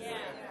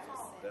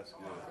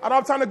 I don't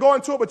have time to go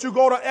into it, but you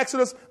go to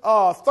Exodus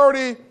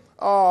 39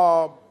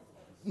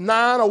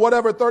 or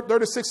whatever,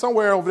 36,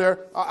 somewhere over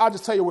there. I'll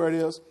just tell you where it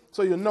is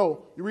so you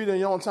know. You read it in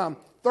your own time.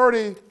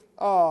 39,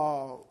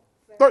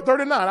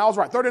 I was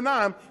right,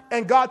 39.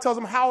 And God tells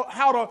them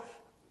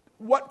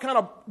what kind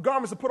of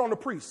garments to put on the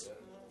priests.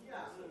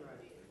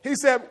 He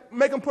said,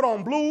 make them put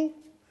on blue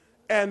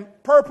and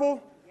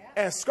purple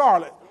and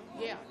scarlet.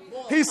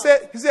 He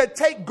said,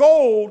 take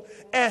gold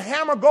and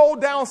hammer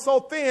gold down so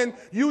thin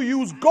you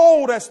use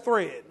gold as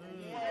thread.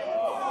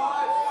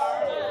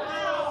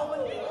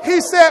 He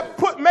said,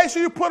 make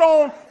sure you put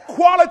on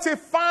quality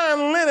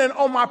fine linen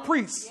on my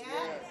priests.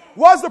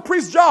 What's the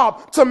priest's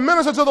job? To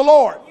minister to the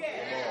Lord.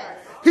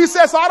 He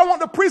said, so I don't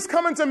want the priest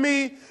coming to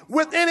me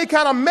with any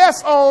kind of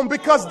mess on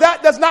because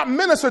that does not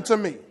minister to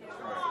me.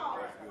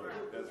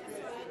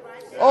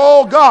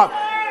 Oh, God.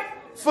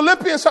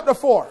 Philippians chapter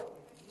 4,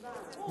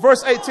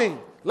 verse 18.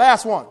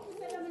 Last one.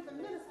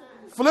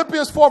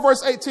 Philippians 4,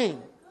 verse 18.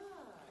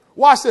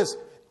 Watch this.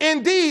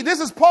 Indeed,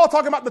 this is Paul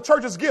talking about the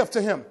church's gift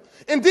to him.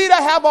 Indeed,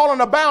 I have all in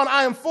abound.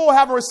 I am full,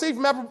 having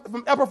received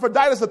from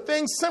Epaphroditus the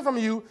things sent from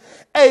you,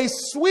 a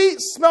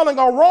sweet-smelling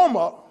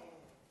aroma,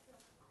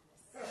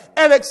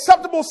 an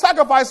acceptable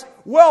sacrifice,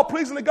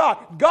 well-pleasing to God.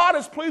 God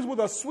is pleased with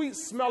a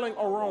sweet-smelling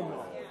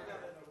aroma.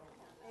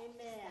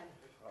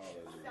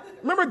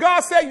 Remember God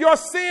said your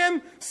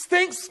sin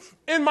stinks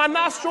in my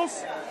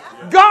nostrils?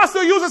 God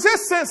still uses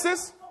his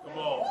senses. Come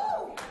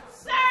on.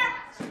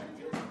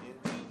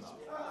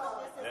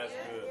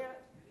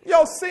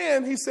 Your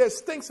sin, he said,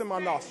 stinks in my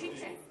nostrils.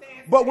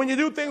 But when you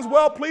do things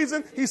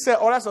well-pleasing, he said,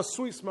 oh, that's a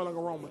sweet-smelling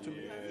aroma to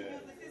me.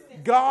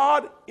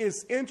 God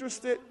is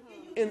interested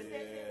in,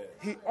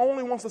 he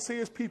only wants to see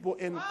his people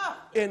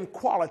in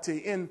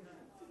quality.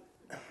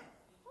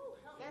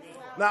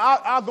 Now,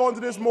 I'll go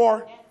into this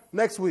more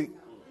next week.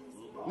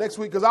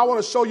 Because I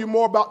want to show you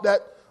more about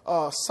that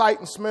sight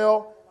and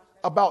smell,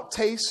 about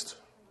taste,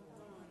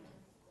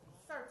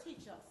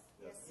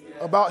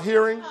 about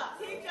hearing.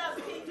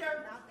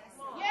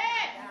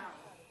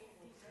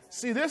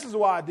 See, this is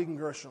why I Deacon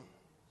Gershom.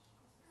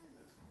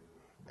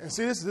 And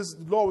see, this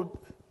the Lord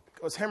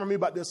was hammering me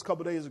about this a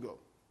couple of days ago.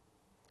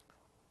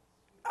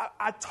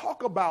 I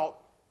talk about,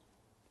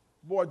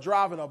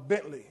 driving a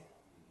Bentley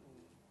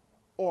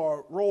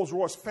or Rolls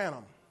Royce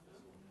Phantom,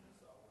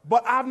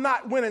 but I've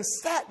not went and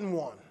sat in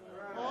one.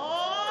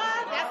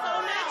 Oh, that's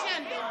on the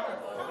agenda.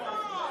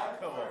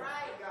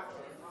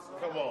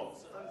 Come on.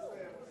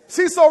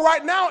 See, so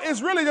right now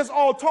it's really just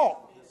all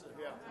talk.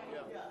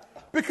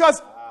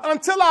 Because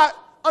until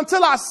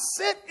I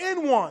sit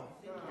in one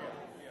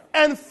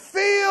and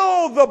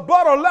feel the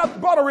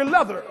buttery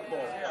leather,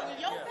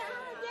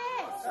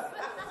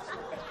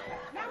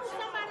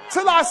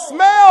 till I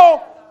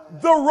smell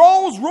the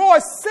Rolls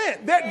Royce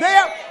scent. They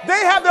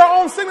have their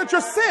own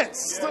signature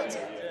scents.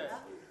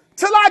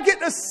 Till I get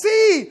to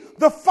see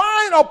the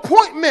fine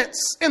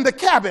appointments in the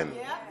cabin.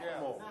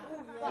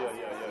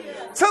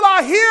 Till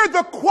I hear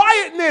the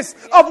quietness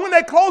of when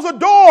they close the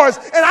doors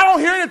and I don't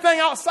hear anything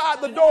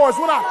outside the doors.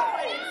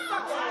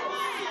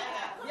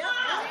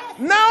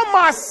 Now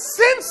my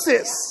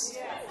senses.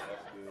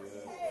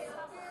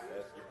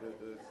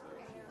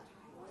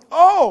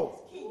 Oh.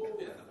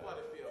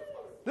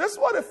 This is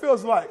what it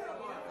feels like.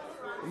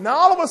 Now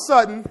all of a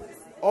sudden,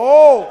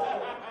 oh,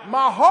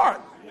 my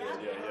heart.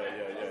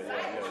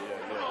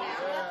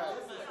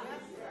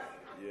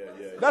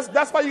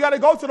 That's why you got to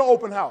go to the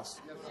open house.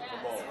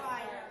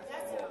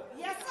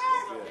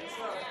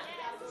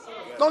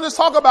 Don't just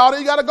talk about it.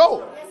 You got to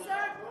go.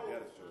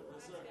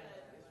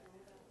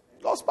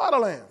 Go spot a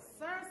land.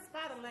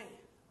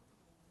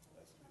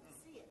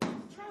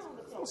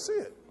 Go see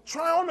it.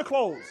 Try on the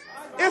clothes.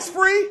 It's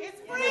free. It's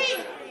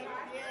free.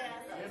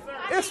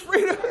 It's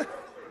free.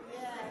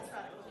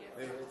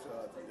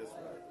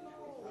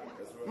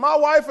 My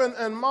wife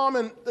and mom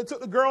and they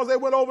took the girls. They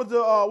went over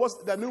to what's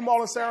that new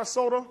mall in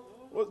Sarasota?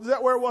 Is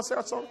that where it was,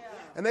 Sarasota?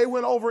 And they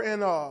went over in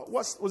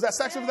was that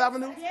Section 5th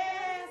Avenue? Yes.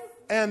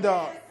 And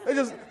they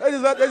just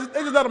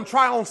let them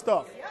try on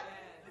stuff.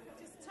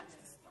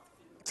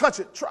 Touch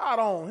it, try it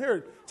on.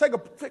 Here, take a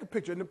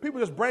picture, and the people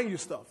just bring you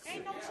stuff.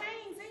 Ain't no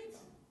chains, ain't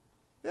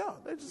Yeah,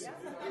 they just. you?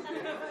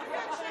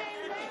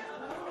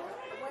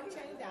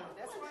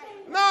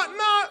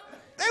 No,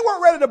 they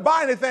weren't ready to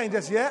buy anything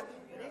just yet.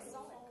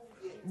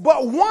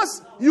 But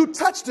once you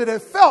touched it and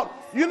felt,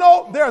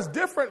 there's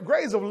different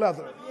grades of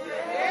leather.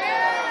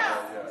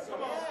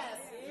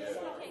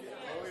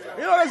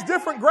 There's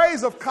different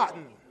grades of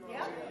cotton.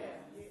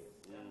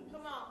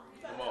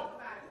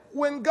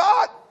 When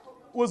God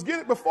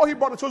before he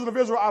brought the children of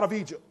Israel out of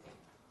Egypt,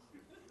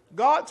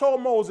 God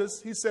told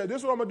Moses, he said, this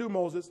is what I'm going to do,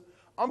 Moses.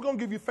 I'm going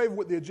to give you favor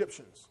with the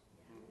Egyptians.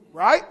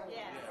 Right?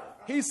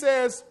 He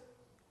says,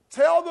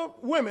 tell the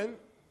women,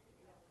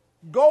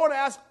 go and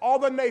ask all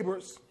the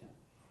neighbors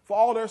for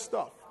all their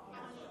stuff.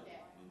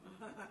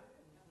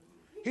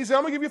 He said,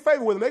 I'm going to give you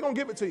favor with them. They're going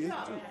to give it to you.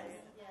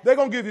 They're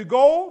going to give you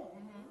gold,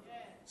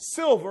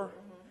 silver,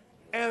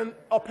 and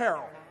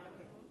apparel.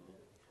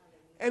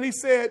 And he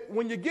said,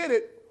 when you get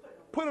it,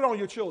 put it on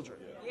your children.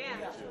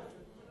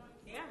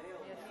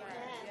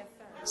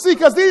 See,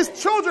 because these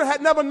children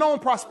had never known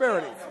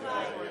prosperity.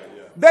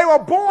 They were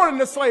born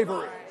into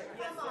slavery.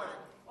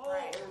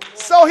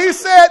 So he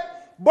said,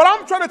 but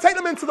I'm trying to take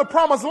them into the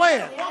promised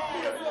land.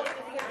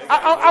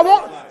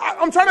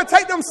 I'm trying to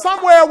take them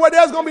somewhere where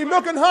there's going to be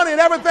milk and honey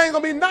and everything's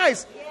going to be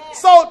nice.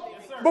 So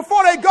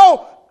before they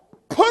go,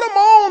 put them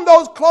on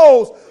those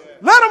clothes.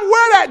 Let them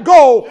wear that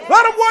gold.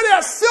 Let them wear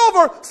that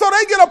silver so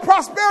they get a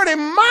prosperity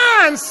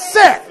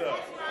mindset.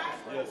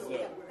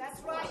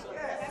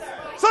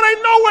 So they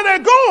know where they're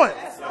going.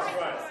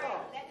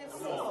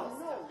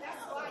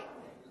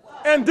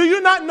 And do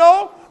you not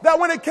know that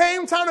when it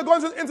came time to go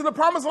into the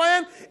promised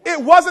land, it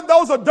wasn't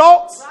those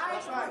adults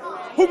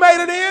who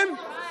made it in?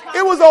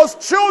 It was those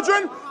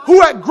children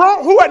who had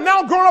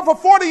now grown up for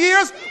 40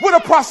 years with a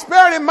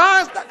prosperity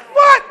mindset.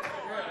 What?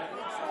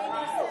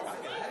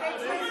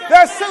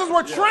 Their senses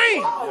were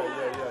trained.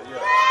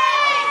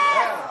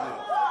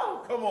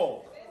 Come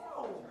on.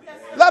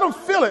 Let them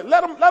feel it.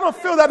 Let them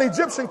feel that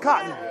Egyptian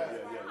cotton.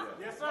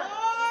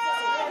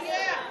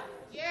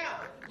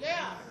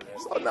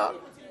 So now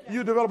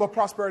you develop a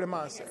prosperity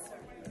mindset.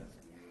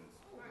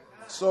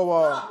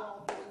 So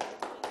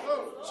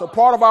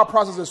part of our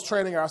process is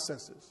training our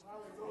senses.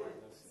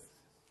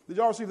 Did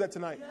y'all receive that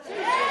tonight?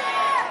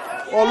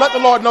 Well, let the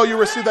Lord know you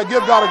received that.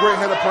 Give God a great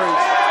hand of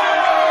praise.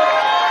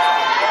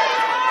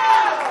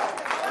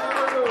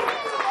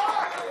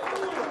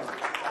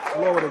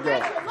 Glory to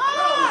God.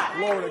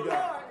 Glory to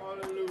God.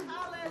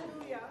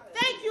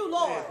 Thank you,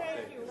 Lord.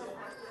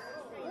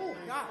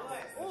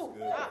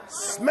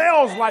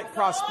 Smells like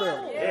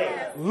prosperity.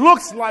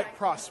 Looks like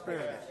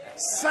prosperity.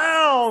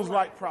 Sounds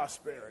like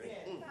prosperity.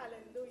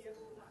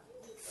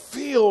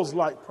 Feels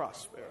like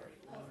prosperity.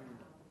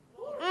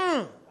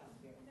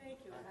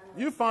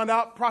 You find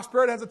out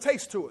prosperity has a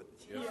taste to it.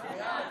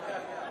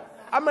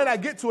 I may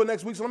not get to it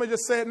next week, so let me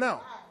just say it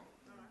now.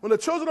 When the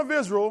children of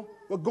Israel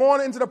were going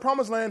into the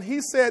promised land,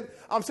 he said,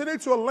 I'm sending you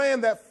to a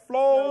land that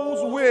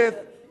flows with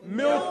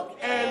milk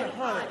and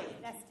honey.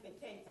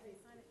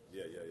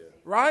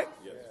 Right?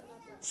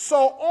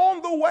 So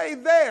on the way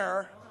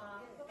there,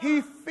 he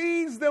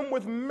feeds them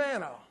with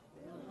manna.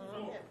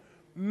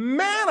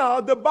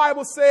 Manna, the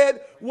Bible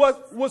said,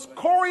 was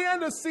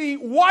coriander seed,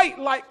 white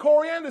like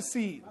coriander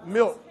seed,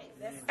 milk.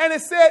 And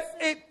it said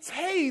it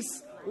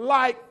tastes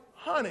like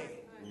honey.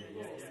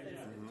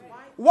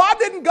 Why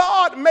didn't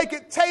God make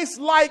it taste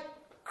like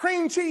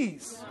cream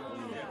cheese?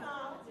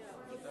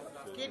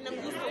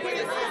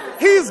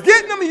 He's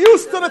getting them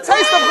used to the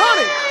taste of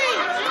honey.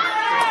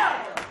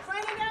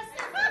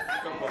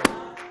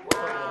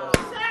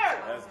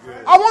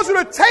 I want you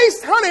to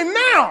taste honey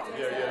now.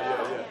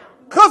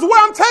 Because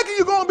where I'm taking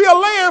you going to be a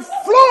land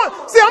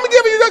flowing. See, I'm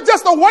giving you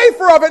just a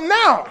wafer of it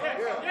now.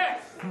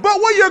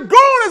 But where you're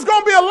going is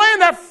going to be a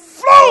land that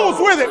flows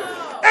with it.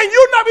 And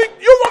you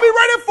won't be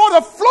ready for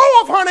the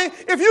flow of honey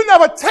if you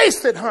never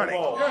tasted honey.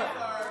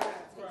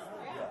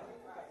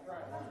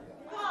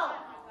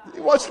 He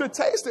wants you to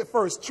taste it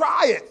first.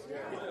 Try it.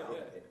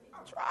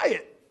 Try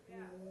it.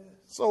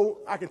 So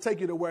I can take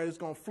you to where it's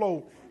going to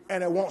flow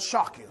and it won't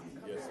shock you.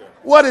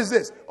 What is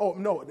this? Oh,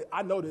 no,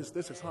 I know this.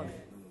 This is honey.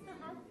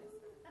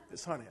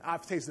 It's honey.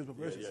 I've tasted it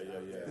before. This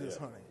is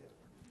honey.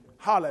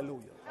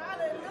 Hallelujah.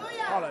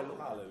 Hallelujah.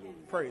 Hallelujah.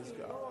 Praise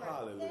God.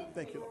 Hallelujah.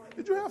 Thank you, Lord.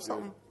 Did you have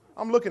something?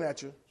 I'm looking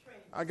at you.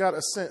 I got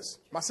a sense.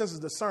 My senses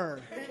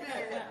discern.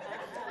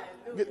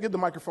 Get the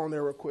microphone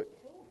there real quick.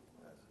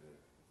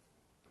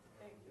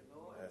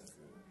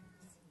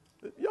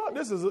 Y'all,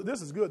 this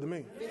is good to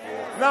me.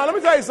 Now, let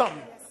me tell you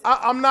something.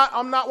 I'm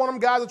not one of them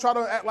guys that try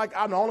to act like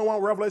I'm the only one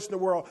with revelation in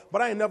the world,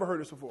 but I ain't never heard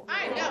this before.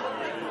 I ain't never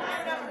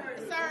heard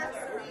it, sir.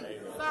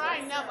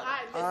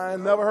 I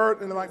ain't never heard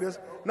anything like this.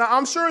 Now,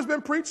 I'm sure it's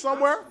been preached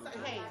somewhere.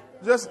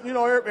 Just,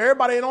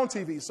 everybody ain't on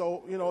TV.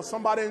 So,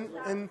 somebody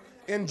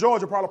in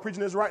Georgia probably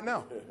preaching this right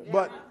now.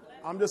 But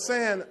I'm just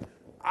saying,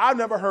 I've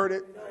never heard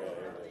it.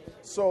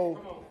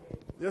 So,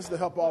 this is to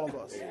help all of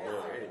us.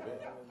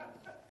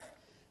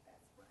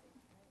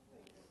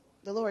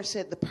 The Lord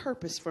said the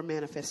purpose for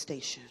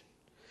manifestation.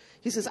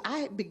 He says,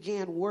 I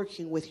began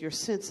working with your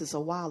senses a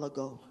while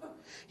ago.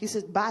 He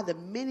says, by the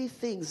many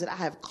things that I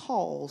have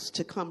caused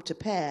to come to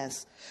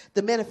pass,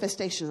 the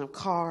manifestation of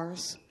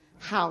cars,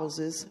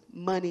 houses,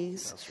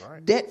 monies,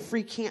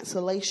 debt-free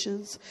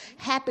cancellations,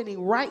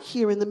 happening right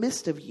here in the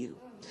midst of you.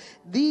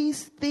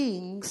 These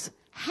things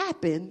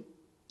happen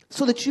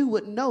so that you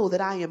would know that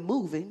I am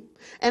moving,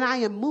 and I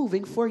am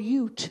moving for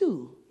you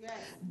too. Yes.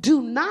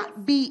 Do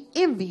not be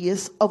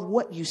envious of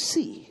what you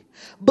see,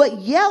 but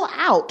yell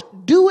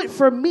out, do it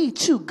for me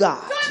too,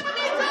 God.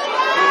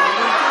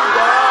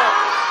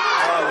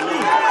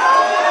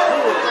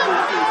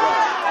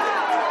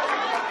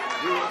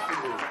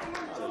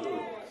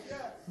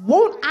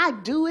 Won't I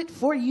do it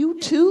for you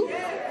too?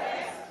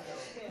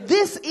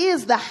 This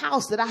is the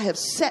house that I have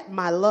set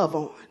my love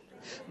on.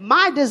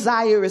 My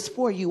desire is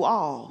for you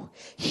all.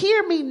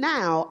 Hear me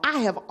now. I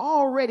have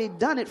already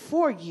done it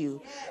for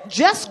you.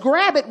 Just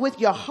grab it with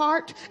your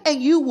heart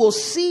and you will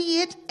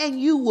see it, and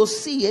you will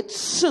see it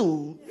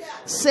soon,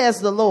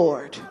 says the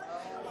Lord.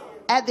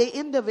 At the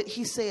end of it,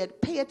 he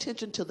said, pay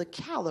attention to the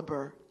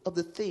caliber of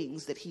the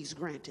things that he's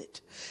granted.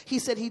 He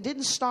said he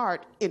didn't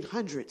start in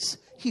hundreds.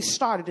 He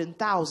started in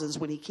thousands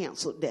when he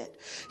canceled debt.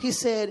 He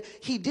said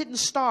he didn't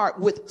start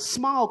with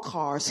small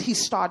cars. He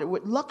started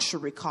with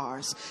luxury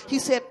cars. He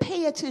said,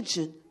 pay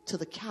attention to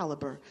the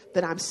caliber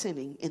that I'm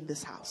sending in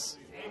this house.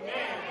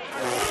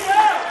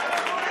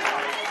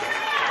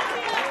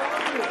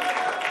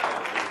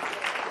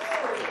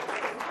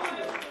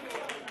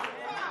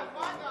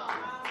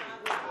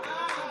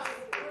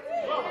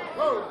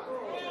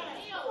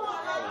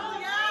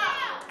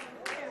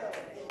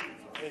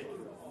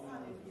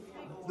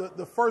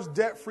 The first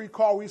debt-free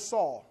car we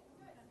saw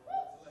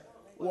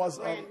was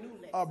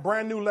a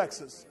brand new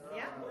Lexus.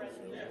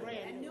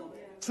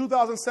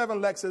 2007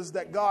 Lexus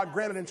that God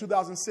granted in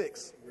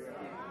 2006.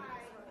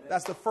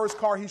 That's the first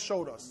car he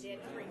showed us.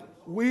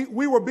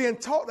 We were being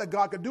taught that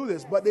God could do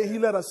this, but then he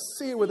let us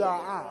see it with our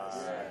eyes.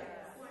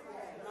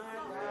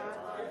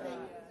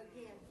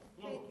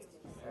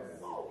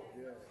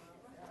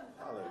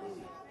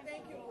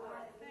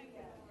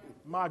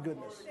 My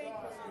goodness.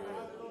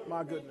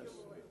 My goodness.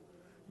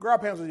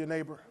 Grab hands with your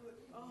neighbor.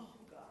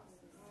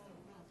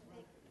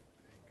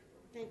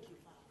 Thank you,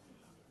 Father.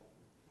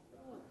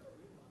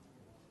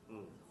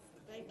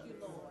 Thank you,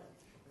 Lord.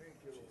 Thank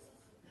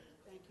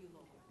you,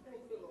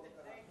 Lord.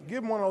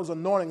 Give them one of those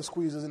anointing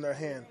squeezes in their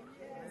hand.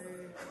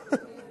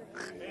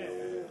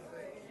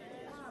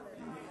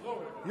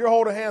 You're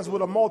holding hands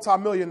with a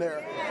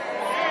multimillionaire.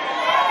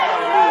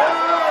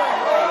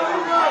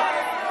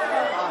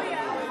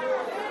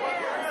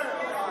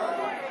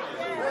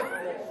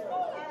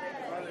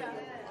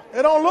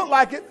 It don't look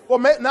like it. Well,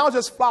 now it's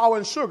just flour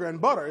and sugar and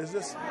butter. It's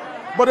just,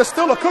 but it's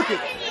still a cookie. It's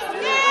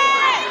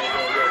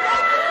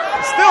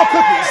still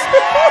cookies.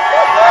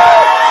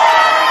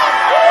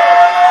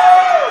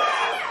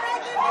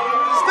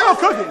 Still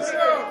cookies.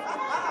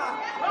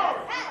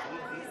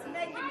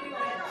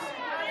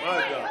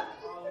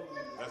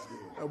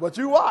 But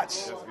you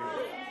watch.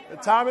 The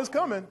time is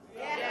coming.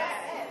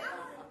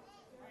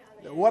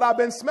 What I've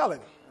been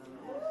smelling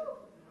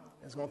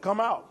is going to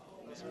come out.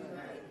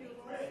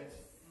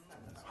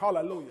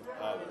 Hallelujah.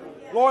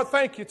 Lord,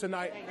 thank you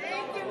tonight.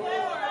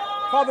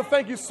 Father,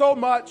 thank you so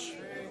much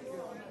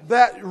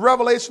that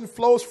revelation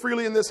flows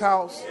freely in this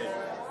house.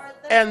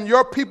 And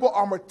your people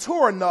are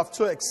mature enough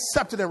to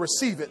accept it and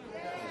receive it.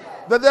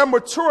 That they're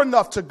mature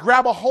enough to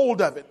grab a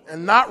hold of it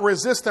and not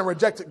resist and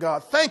reject it,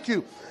 God. Thank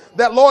you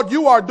that, Lord,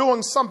 you are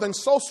doing something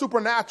so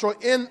supernatural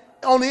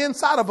on the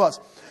inside of us.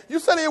 You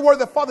said in your word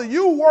that, Father,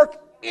 you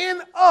work in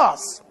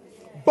us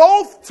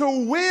both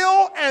to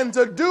will and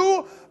to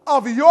do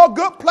of your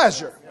good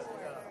pleasure.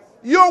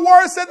 Your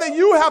word said that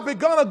you have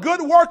begun a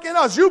good work in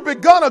us. You've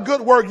begun a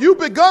good work. You've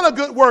begun a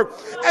good work.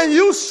 And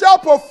you shall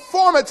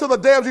perform it to the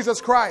day of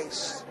Jesus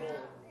Christ.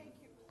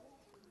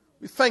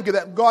 We thank you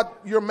that, God,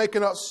 you're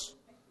making us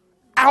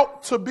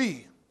out to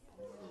be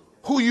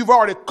who you've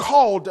already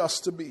called us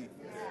to be.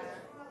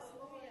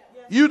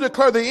 You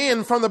declare the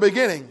end from the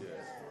beginning.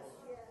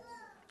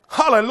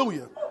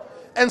 Hallelujah.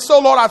 And so,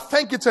 Lord, I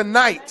thank you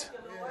tonight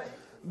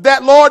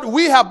that, Lord,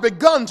 we have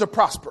begun to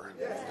prosper.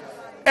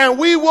 And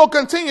we will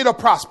continue to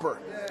prosper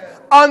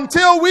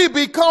until we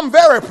become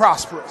very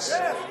prosperous.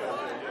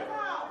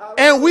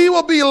 And we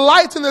will be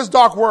light in this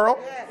dark world.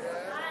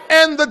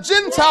 And the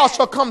Gentiles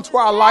shall come to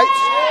our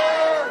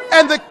light.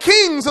 And the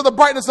kings of the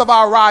brightness of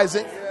our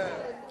rising.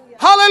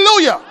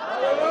 Hallelujah.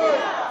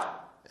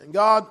 And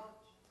God,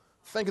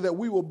 thank you that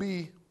we will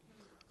be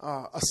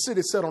a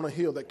city set on a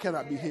hill that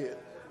cannot be hid.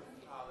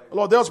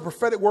 Lord, there was a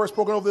prophetic word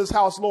spoken over this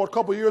house, Lord, a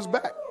couple of years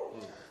back.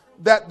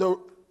 That the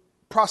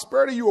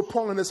prosperity you were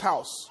pouring in this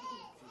house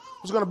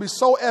was going to be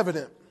so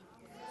evident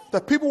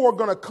that people were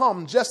going to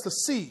come just to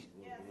see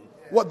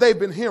what they've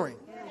been hearing.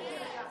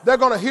 They're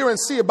going to hear and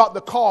see about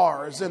the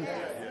cars and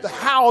the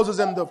houses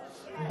and the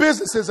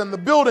businesses and the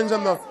buildings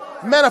and the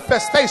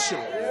manifestation.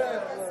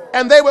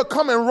 And they would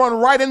come and run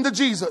right into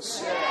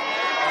Jesus.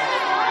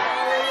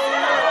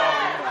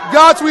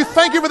 God, we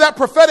thank you for that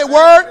prophetic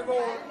word.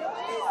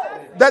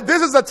 That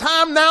this is the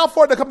time now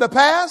for it to come to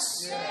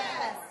pass.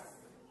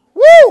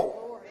 Woo!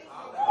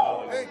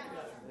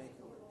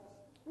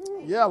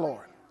 Yeah,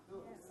 Lord.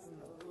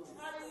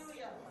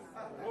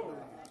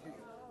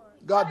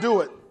 God,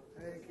 do it.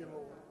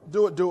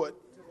 Do it.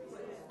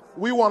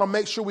 We want to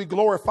make sure we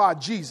glorify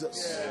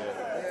Jesus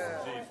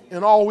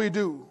in all we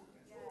do.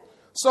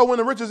 So when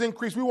the riches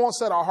increase, we won't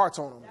set our hearts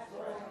on them.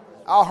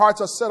 Our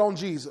hearts are set on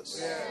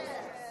Jesus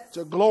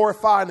to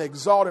glorify and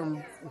exalt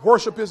and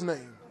worship his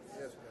name.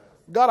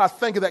 God, I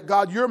thank you that,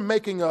 God, you're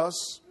making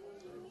us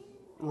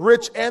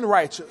rich and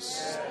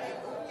righteous.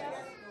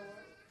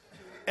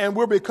 And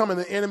we're becoming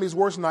the enemy's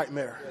worst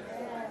nightmare.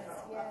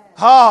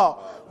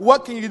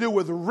 What can you do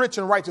with rich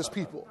and righteous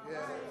people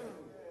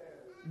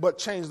but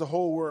change the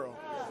whole world?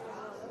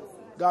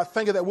 God,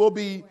 thank you that we'll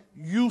be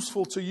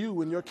useful to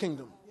you in your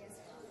kingdom.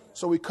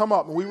 So we come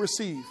up and we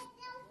receive.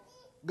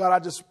 God, I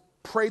just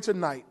pray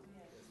tonight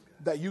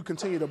that you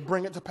continue to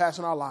bring it to pass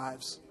in our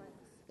lives.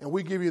 And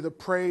we give you the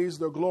praise,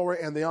 the glory,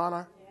 and the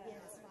honor.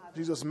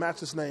 Jesus'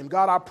 matchless name.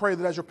 God, I pray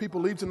that as your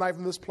people leave tonight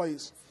from this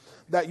place,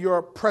 that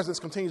your presence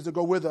continues to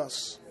go with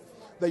us,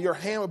 that your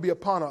hand will be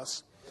upon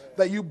us,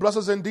 that you bless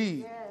us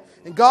indeed.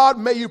 And God,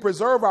 may you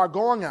preserve our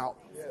going out.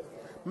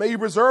 May you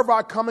preserve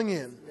our coming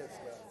in.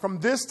 From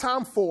this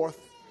time forth,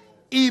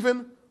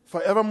 even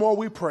forevermore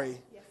we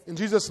pray. In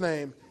Jesus'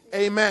 name,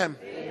 amen.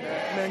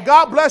 Amen.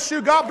 God bless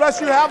you. God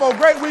bless you. Have a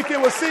great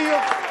weekend. We'll see you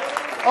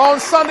on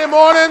Sunday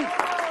morning.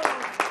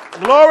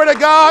 Glory to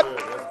God.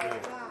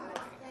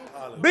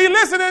 Be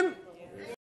listening.